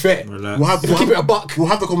DNA, to be fair. Relax. We'll have, If you keep it a buck. We'll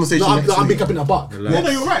have the conversation No, next I'm week. big up in a buck. Relax. Yeah, no,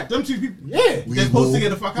 you're right. Them two people. Yeah. They're supposed to get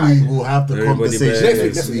the fuck out. We will have the Everybody conversation behave.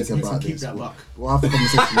 next week Next week, about Keep this. that buck. We'll have the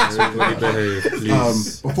conversation next week. Everybody behave,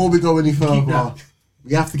 please. Before we go any further,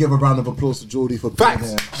 we have to give a round of applause to Geordie for being Facts.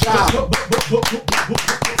 here. Shout out.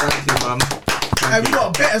 Thank you, man. Hey, we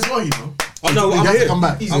got a bet as well, you know. Oh no, You I'm have to here. come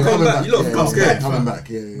back. I'm coming back. You look, I'm scared. Coming back.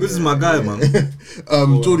 Yeah. This is my guy, man.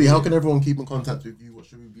 Geordie, how can everyone keep in contact with you? What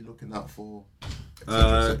should we be looking out for?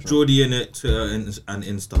 Geordie in it, Twitter and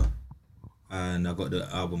Insta. And I got the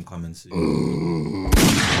album coming soon.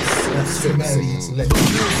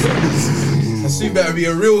 Soon better be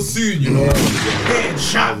a real soon, you know.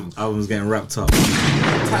 Album's getting wrapped up.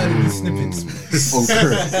 Time snippets.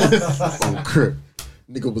 On crib.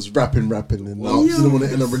 Nigga was rapping, and now didn't want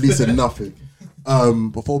to end up releasing nothing.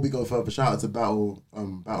 Before we go further, shout out to Battle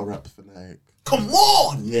Rap Fanatic. Come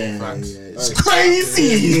on! Yeah. It's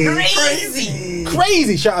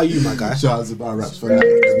Crazy. Shout out you, my guy. Shout out to Battle Rap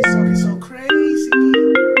Fanatic. So crazy.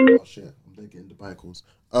 Oh shit, I'm getting the bike calls.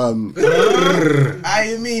 How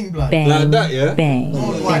you mean, blood? Bang, Like that, yeah? bang,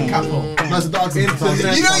 Oh, right, Capo. That's the dance. Did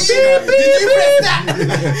you press that?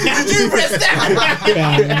 Did you press that?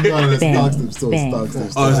 bang, No, it's bang, Dark Snip still. bang. Dark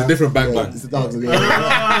Snip. Oh, it's a different bang bang. It's the Dark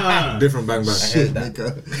Snip. Different bang bang. Shit,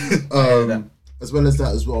 nigga. As well as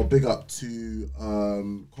that as well, big up to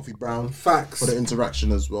Coffee Brown. Facts. For the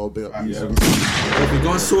interaction as well. Big up you.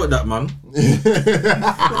 Go and sort that, man.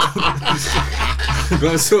 Go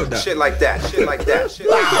and sort that. Shit like that.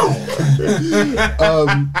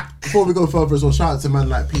 Before we go further as well, shout out to man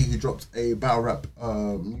like P who dropped a battle rap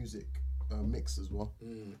music mix as well.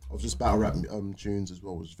 Of just battle rap tunes as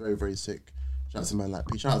well. It was very, very sick. Shout out to man like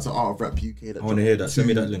P. Shout out to Art of Rap UK. I want to hear that. Send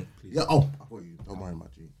me that link, please. Yeah. Oh, I got you. Don't worry, my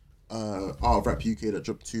G. Art of Rap UK that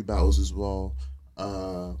dropped 2 battles as well.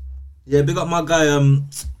 Yeah, big up my guy.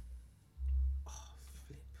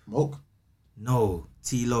 Moke? No,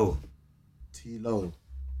 T-Lo. T-Lo.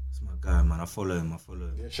 It's my guy, man. I follow him.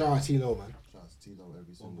 Yeah, shout out T-Lo, man. Shout out to T-Lo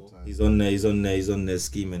every single time. He's on there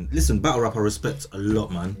scheming. Listen, battle rap I respect a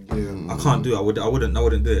lot, man. Yeah, I can't do it. I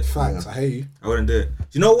wouldn't do it. Facts, I hear you. I wouldn't do it. Do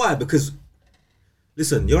you know why? Because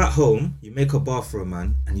listen, you're at home, you make a bar for a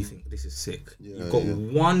man, and you think this is sick. You've got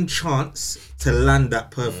one chance to land that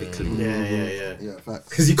perfectly. Yeah, facts.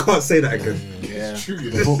 Because you can't say that again. It's true.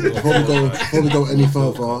 Before we go any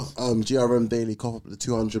further, GRM Daily, cough up the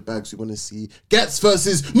 200 bags we want to see. Gets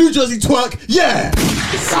versus New Jersey Twerk. Yeah!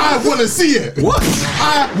 I want to see it. What?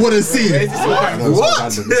 I want to see it. What?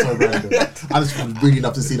 It's so random. I just would really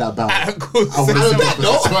love to see that battle. I want to see that.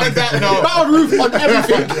 Battle Roof on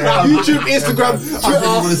everything. YouTube, Instagram, I really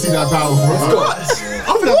want to see that battle. I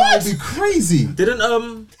think that battle would be crazy. Didn't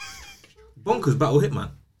Bonkers battle Hitman?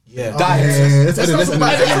 Yeah. Let's talk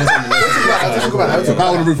about it.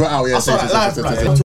 Battle on the Roof out. Yeah.